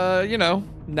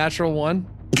 Natural one.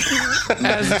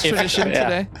 As is tradition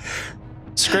today.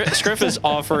 Scriff is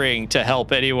offering to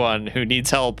help anyone who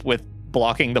needs help with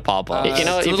blocking the pop-up. You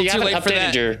know, it's a if little you too haven't late for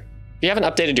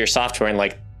that. updated your software in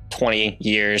like 20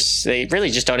 years, they really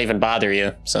just don't even bother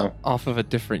you. So Off of a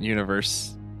different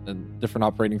universe and different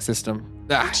operating system.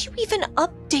 Ah, How'd you even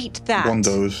update that?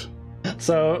 Windows.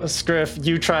 So, Scriff,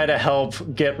 you try to help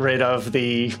get rid of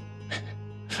the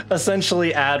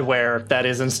essentially adware that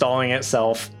is installing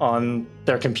itself on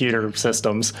their computer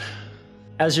systems.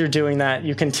 As you're doing that,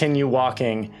 you continue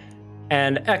walking,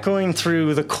 and echoing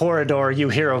through the corridor, you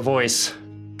hear a voice.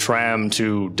 Tram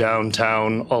to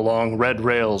downtown along Red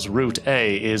Rails Route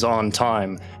A is on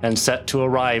time and set to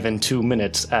arrive in 2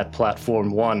 minutes at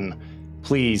Platform 1.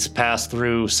 Please pass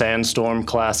through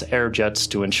Sandstorm-class airjets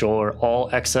to ensure all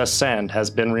excess sand has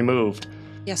been removed.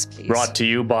 Yes, please. Brought to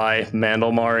you by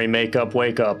Mandalmari Makeup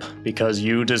Wake Up, because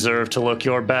you deserve to look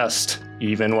your best,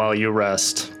 even while you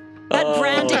rest. That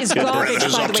brand is garbage, brand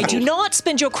is by the way. optimal. Do not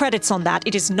spend your credits on that.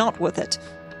 It is not worth it.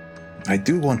 I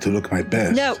do want to look my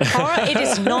best. No, Cara, it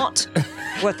is not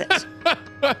worth it.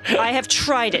 I have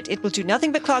tried it. It will do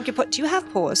nothing but clog your pores. Do you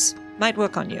have pores? Might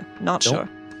work on you. Not sure.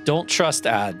 Don't trust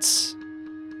ads.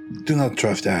 Do not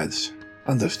trust ads.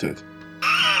 Understood.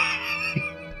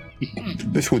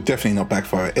 This would definitely not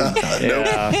backfire anytime.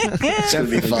 yeah. It's gonna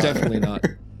be fun. definitely not.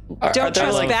 Don't there,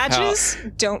 trust like, badges.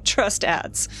 Don't trust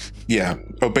ads. Yeah.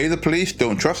 Obey the police.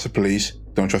 Don't trust the police.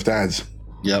 Don't trust ads.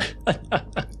 Yep.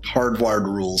 Hardwired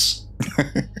rules.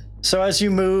 So as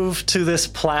you move to this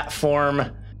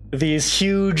platform, these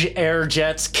huge air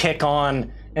jets kick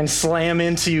on and slam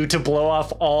into you to blow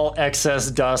off all excess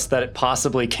dust that it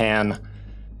possibly can.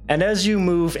 And as you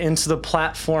move into the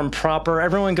platform proper,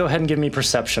 everyone go ahead and give me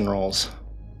perception rolls.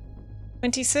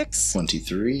 26.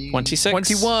 23. 26.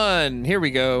 21. Here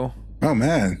we go. Oh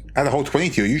man. Add a whole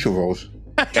 20 to your usual rolls.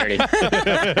 30.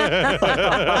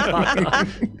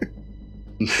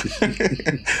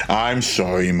 I'm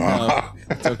sorry, Ma.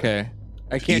 It's okay.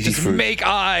 I can't Easy just fruit. make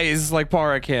eyes like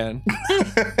Para can.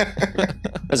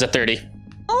 That's a 30.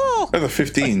 Oh, That's a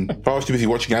 15. I was too busy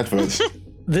watching adverts.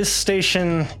 This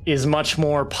station is much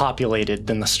more populated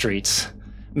than the streets.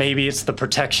 Maybe it's the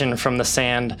protection from the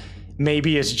sand.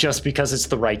 Maybe it's just because it's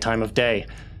the right time of day.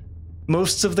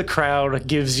 Most of the crowd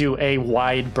gives you a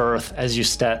wide berth as you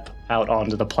step out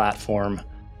onto the platform.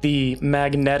 The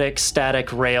magnetic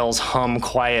static rails hum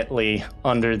quietly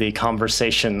under the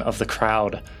conversation of the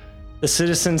crowd. The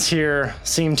citizens here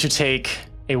seem to take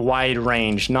a wide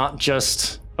range, not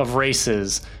just of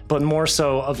races, but more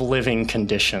so of living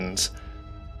conditions.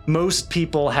 Most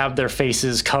people have their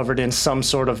faces covered in some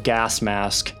sort of gas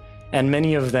mask, and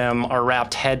many of them are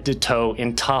wrapped head to toe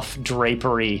in tough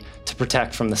drapery to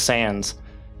protect from the sands.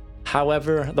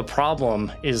 However, the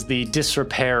problem is the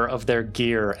disrepair of their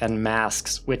gear and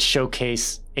masks, which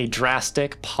showcase a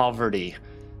drastic poverty.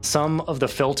 Some of the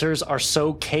filters are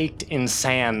so caked in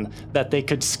sand that they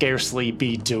could scarcely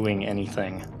be doing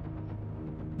anything.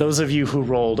 Those of you who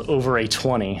rolled over a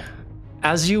 20,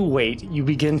 as you wait, you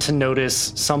begin to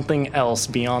notice something else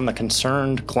beyond the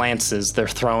concerned glances they're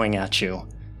throwing at you.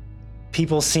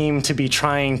 People seem to be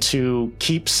trying to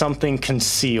keep something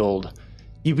concealed.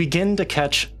 You begin to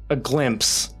catch a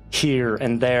glimpse here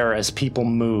and there as people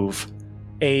move.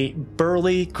 A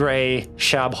burly gray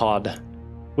shabhod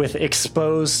with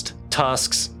exposed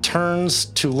tusks turns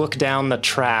to look down the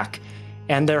track,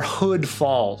 and their hood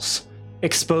falls,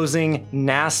 exposing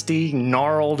nasty,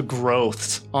 gnarled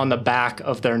growths on the back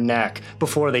of their neck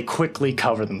before they quickly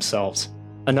cover themselves.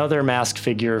 Another masked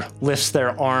figure lifts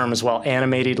their arms while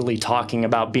animatedly talking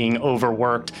about being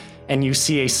overworked, and you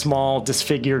see a small,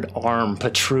 disfigured arm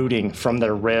protruding from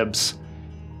their ribs.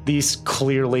 These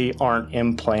clearly aren't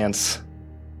implants.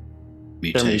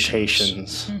 They're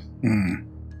mutations.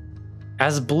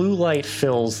 As blue light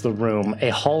fills the room, a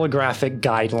holographic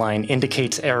guideline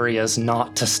indicates areas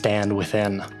not to stand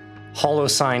within. Holo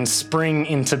signs spring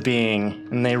into being,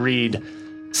 and they read,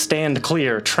 "Stand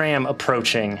clear, tram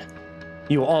approaching."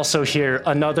 You also hear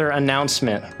another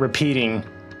announcement repeating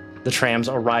the tram's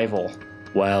arrival.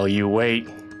 While you wait,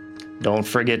 don't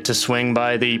forget to swing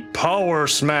by the Power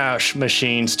Smash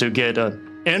machines to get an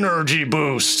energy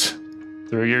boost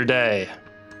through your day.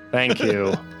 Thank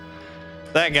you.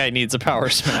 That guy needs a power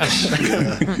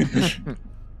smash.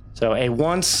 So a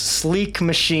once sleek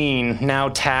machine, now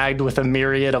tagged with a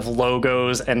myriad of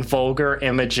logos and vulgar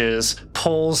images,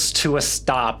 pulls to a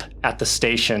stop at the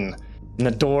station, and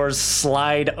the doors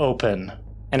slide open,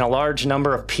 and a large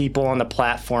number of people on the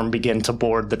platform begin to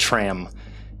board the tram.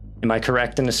 Am I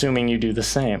correct in assuming you do the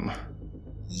same?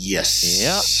 Yes.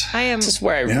 Yep. I am This is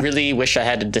where I really wish I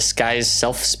had a disguise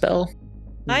self spell.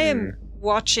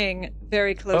 watching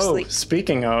very Oh, closely.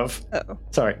 speaking of... Oh.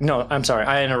 Sorry. No, I'm sorry.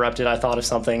 I interrupted. I thought of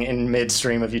something in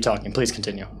midstream of you talking. Please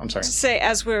continue. I'm sorry. To say,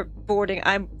 as we're boarding,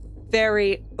 I'm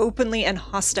very openly and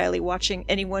hostilely watching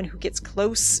anyone who gets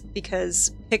close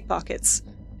because pickpockets.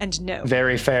 And no.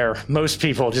 Very fair. Most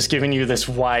people just giving you this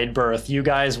wide berth. You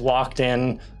guys walked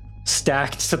in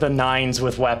stacked to the nines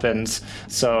with weapons,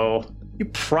 so you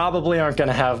probably aren't going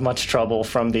to have much trouble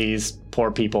from these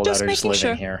poor people Just that are just making living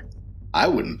sure. here. I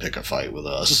wouldn't pick a fight with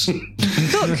us.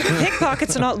 Look,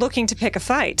 pickpockets are not looking to pick a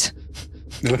fight.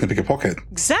 They're looking to pick a pocket.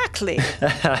 Exactly.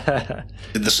 The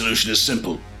solution is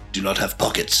simple. Do not have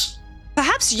pockets.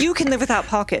 Perhaps you can live without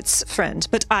pockets, friend,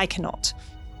 but I cannot.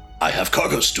 I have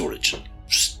cargo storage.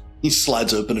 He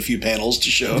slides open a few panels to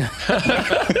show.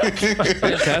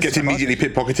 Gets immediately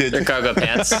pickpocketed. Their cargo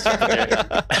pants.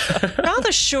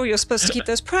 Rather sure you're supposed to keep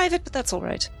those private, but that's all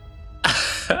right.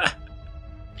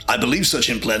 I believe such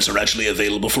implants are actually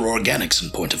available for organics, in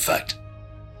point of fact.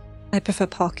 I prefer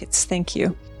pockets, thank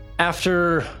you.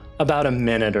 After about a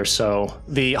minute or so,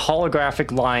 the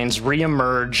holographic lines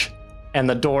reemerge and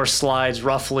the door slides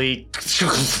roughly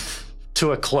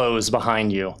to a close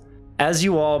behind you. As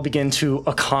you all begin to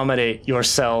accommodate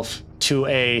yourself to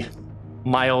a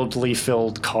mildly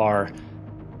filled car,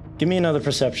 give me another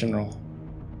perception roll.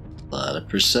 A lot of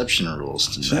perception rules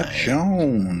tonight.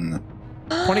 Perception.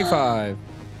 25.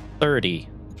 30.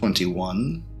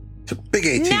 21. It's a big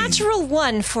 18. Natural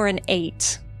 1 for an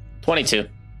 8. 22.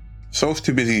 Sol's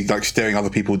too busy like staring other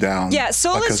people down. Yeah,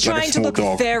 Sol like is a trying to small look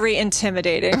dog. very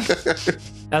intimidating.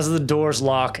 As the doors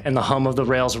lock and the hum of the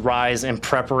rails rise in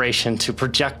preparation to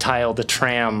projectile the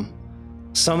tram,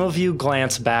 some of you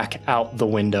glance back out the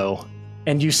window,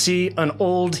 and you see an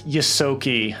old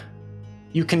Yosoki.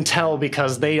 You can tell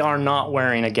because they are not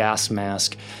wearing a gas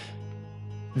mask.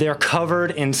 They're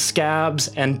covered in scabs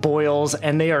and boils,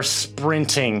 and they are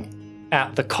sprinting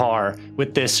at the car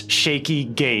with this shaky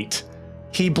gait.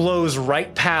 He blows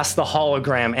right past the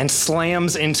hologram and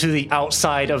slams into the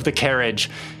outside of the carriage,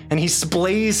 and he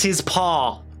splays his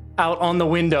paw out on the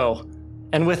window.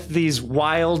 And with these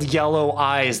wild yellow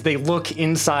eyes, they look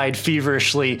inside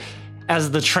feverishly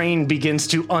as the train begins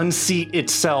to unseat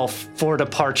itself for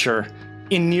departure.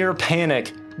 In near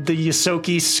panic, the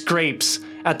Yosoki scrapes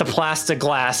at the plastic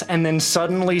glass and then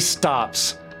suddenly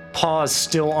stops, paws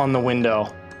still on the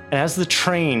window. And as the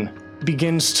train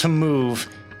begins to move,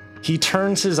 he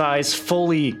turns his eyes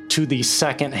fully to the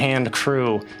second-hand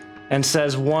crew and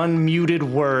says one muted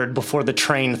word before the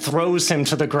train throws him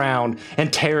to the ground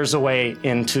and tears away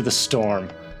into the storm.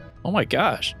 Oh my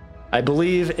gosh. I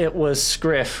believe it was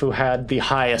Scriff who had the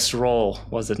highest roll,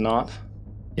 was it not?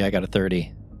 Yeah, I got a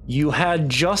 30. You had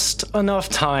just enough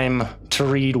time to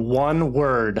read one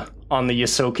word on the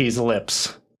Yosoki's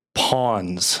lips.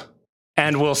 Pawns.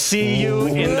 And we'll see you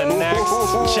in the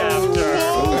next chapter.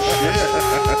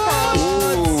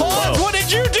 Pawns, what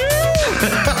did you do?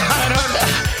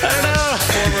 I don't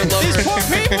know. These poor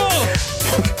people!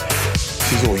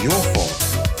 This is all your fault.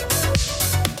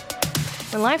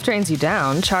 When life drains you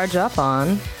down, charge up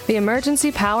on the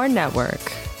Emergency Power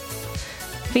Network.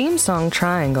 Theme song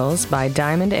Triangles by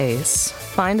Diamond Ace.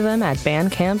 Find them at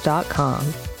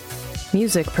bandcamp.com.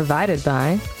 Music provided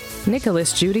by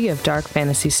Nicholas Judy of Dark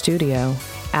Fantasy Studio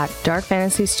at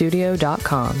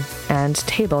darkfantasystudio.com and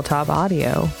Tabletop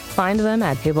Audio. Find them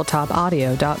at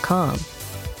tabletopaudio.com.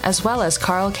 As well as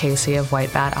Carl Casey of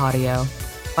White Bat Audio.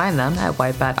 Find them at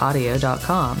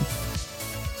whitebataudio.com.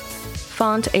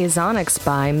 Font Azonics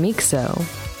by Mixo.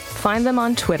 Find them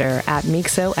on Twitter at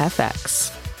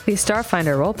MixoFX. The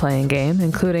Starfinder role-playing game,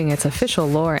 including its official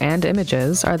lore and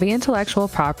images, are the intellectual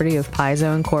property of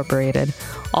Paizo Incorporated.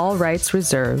 All rights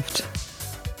reserved.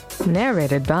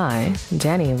 Narrated by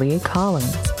Danny Lee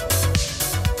Collins.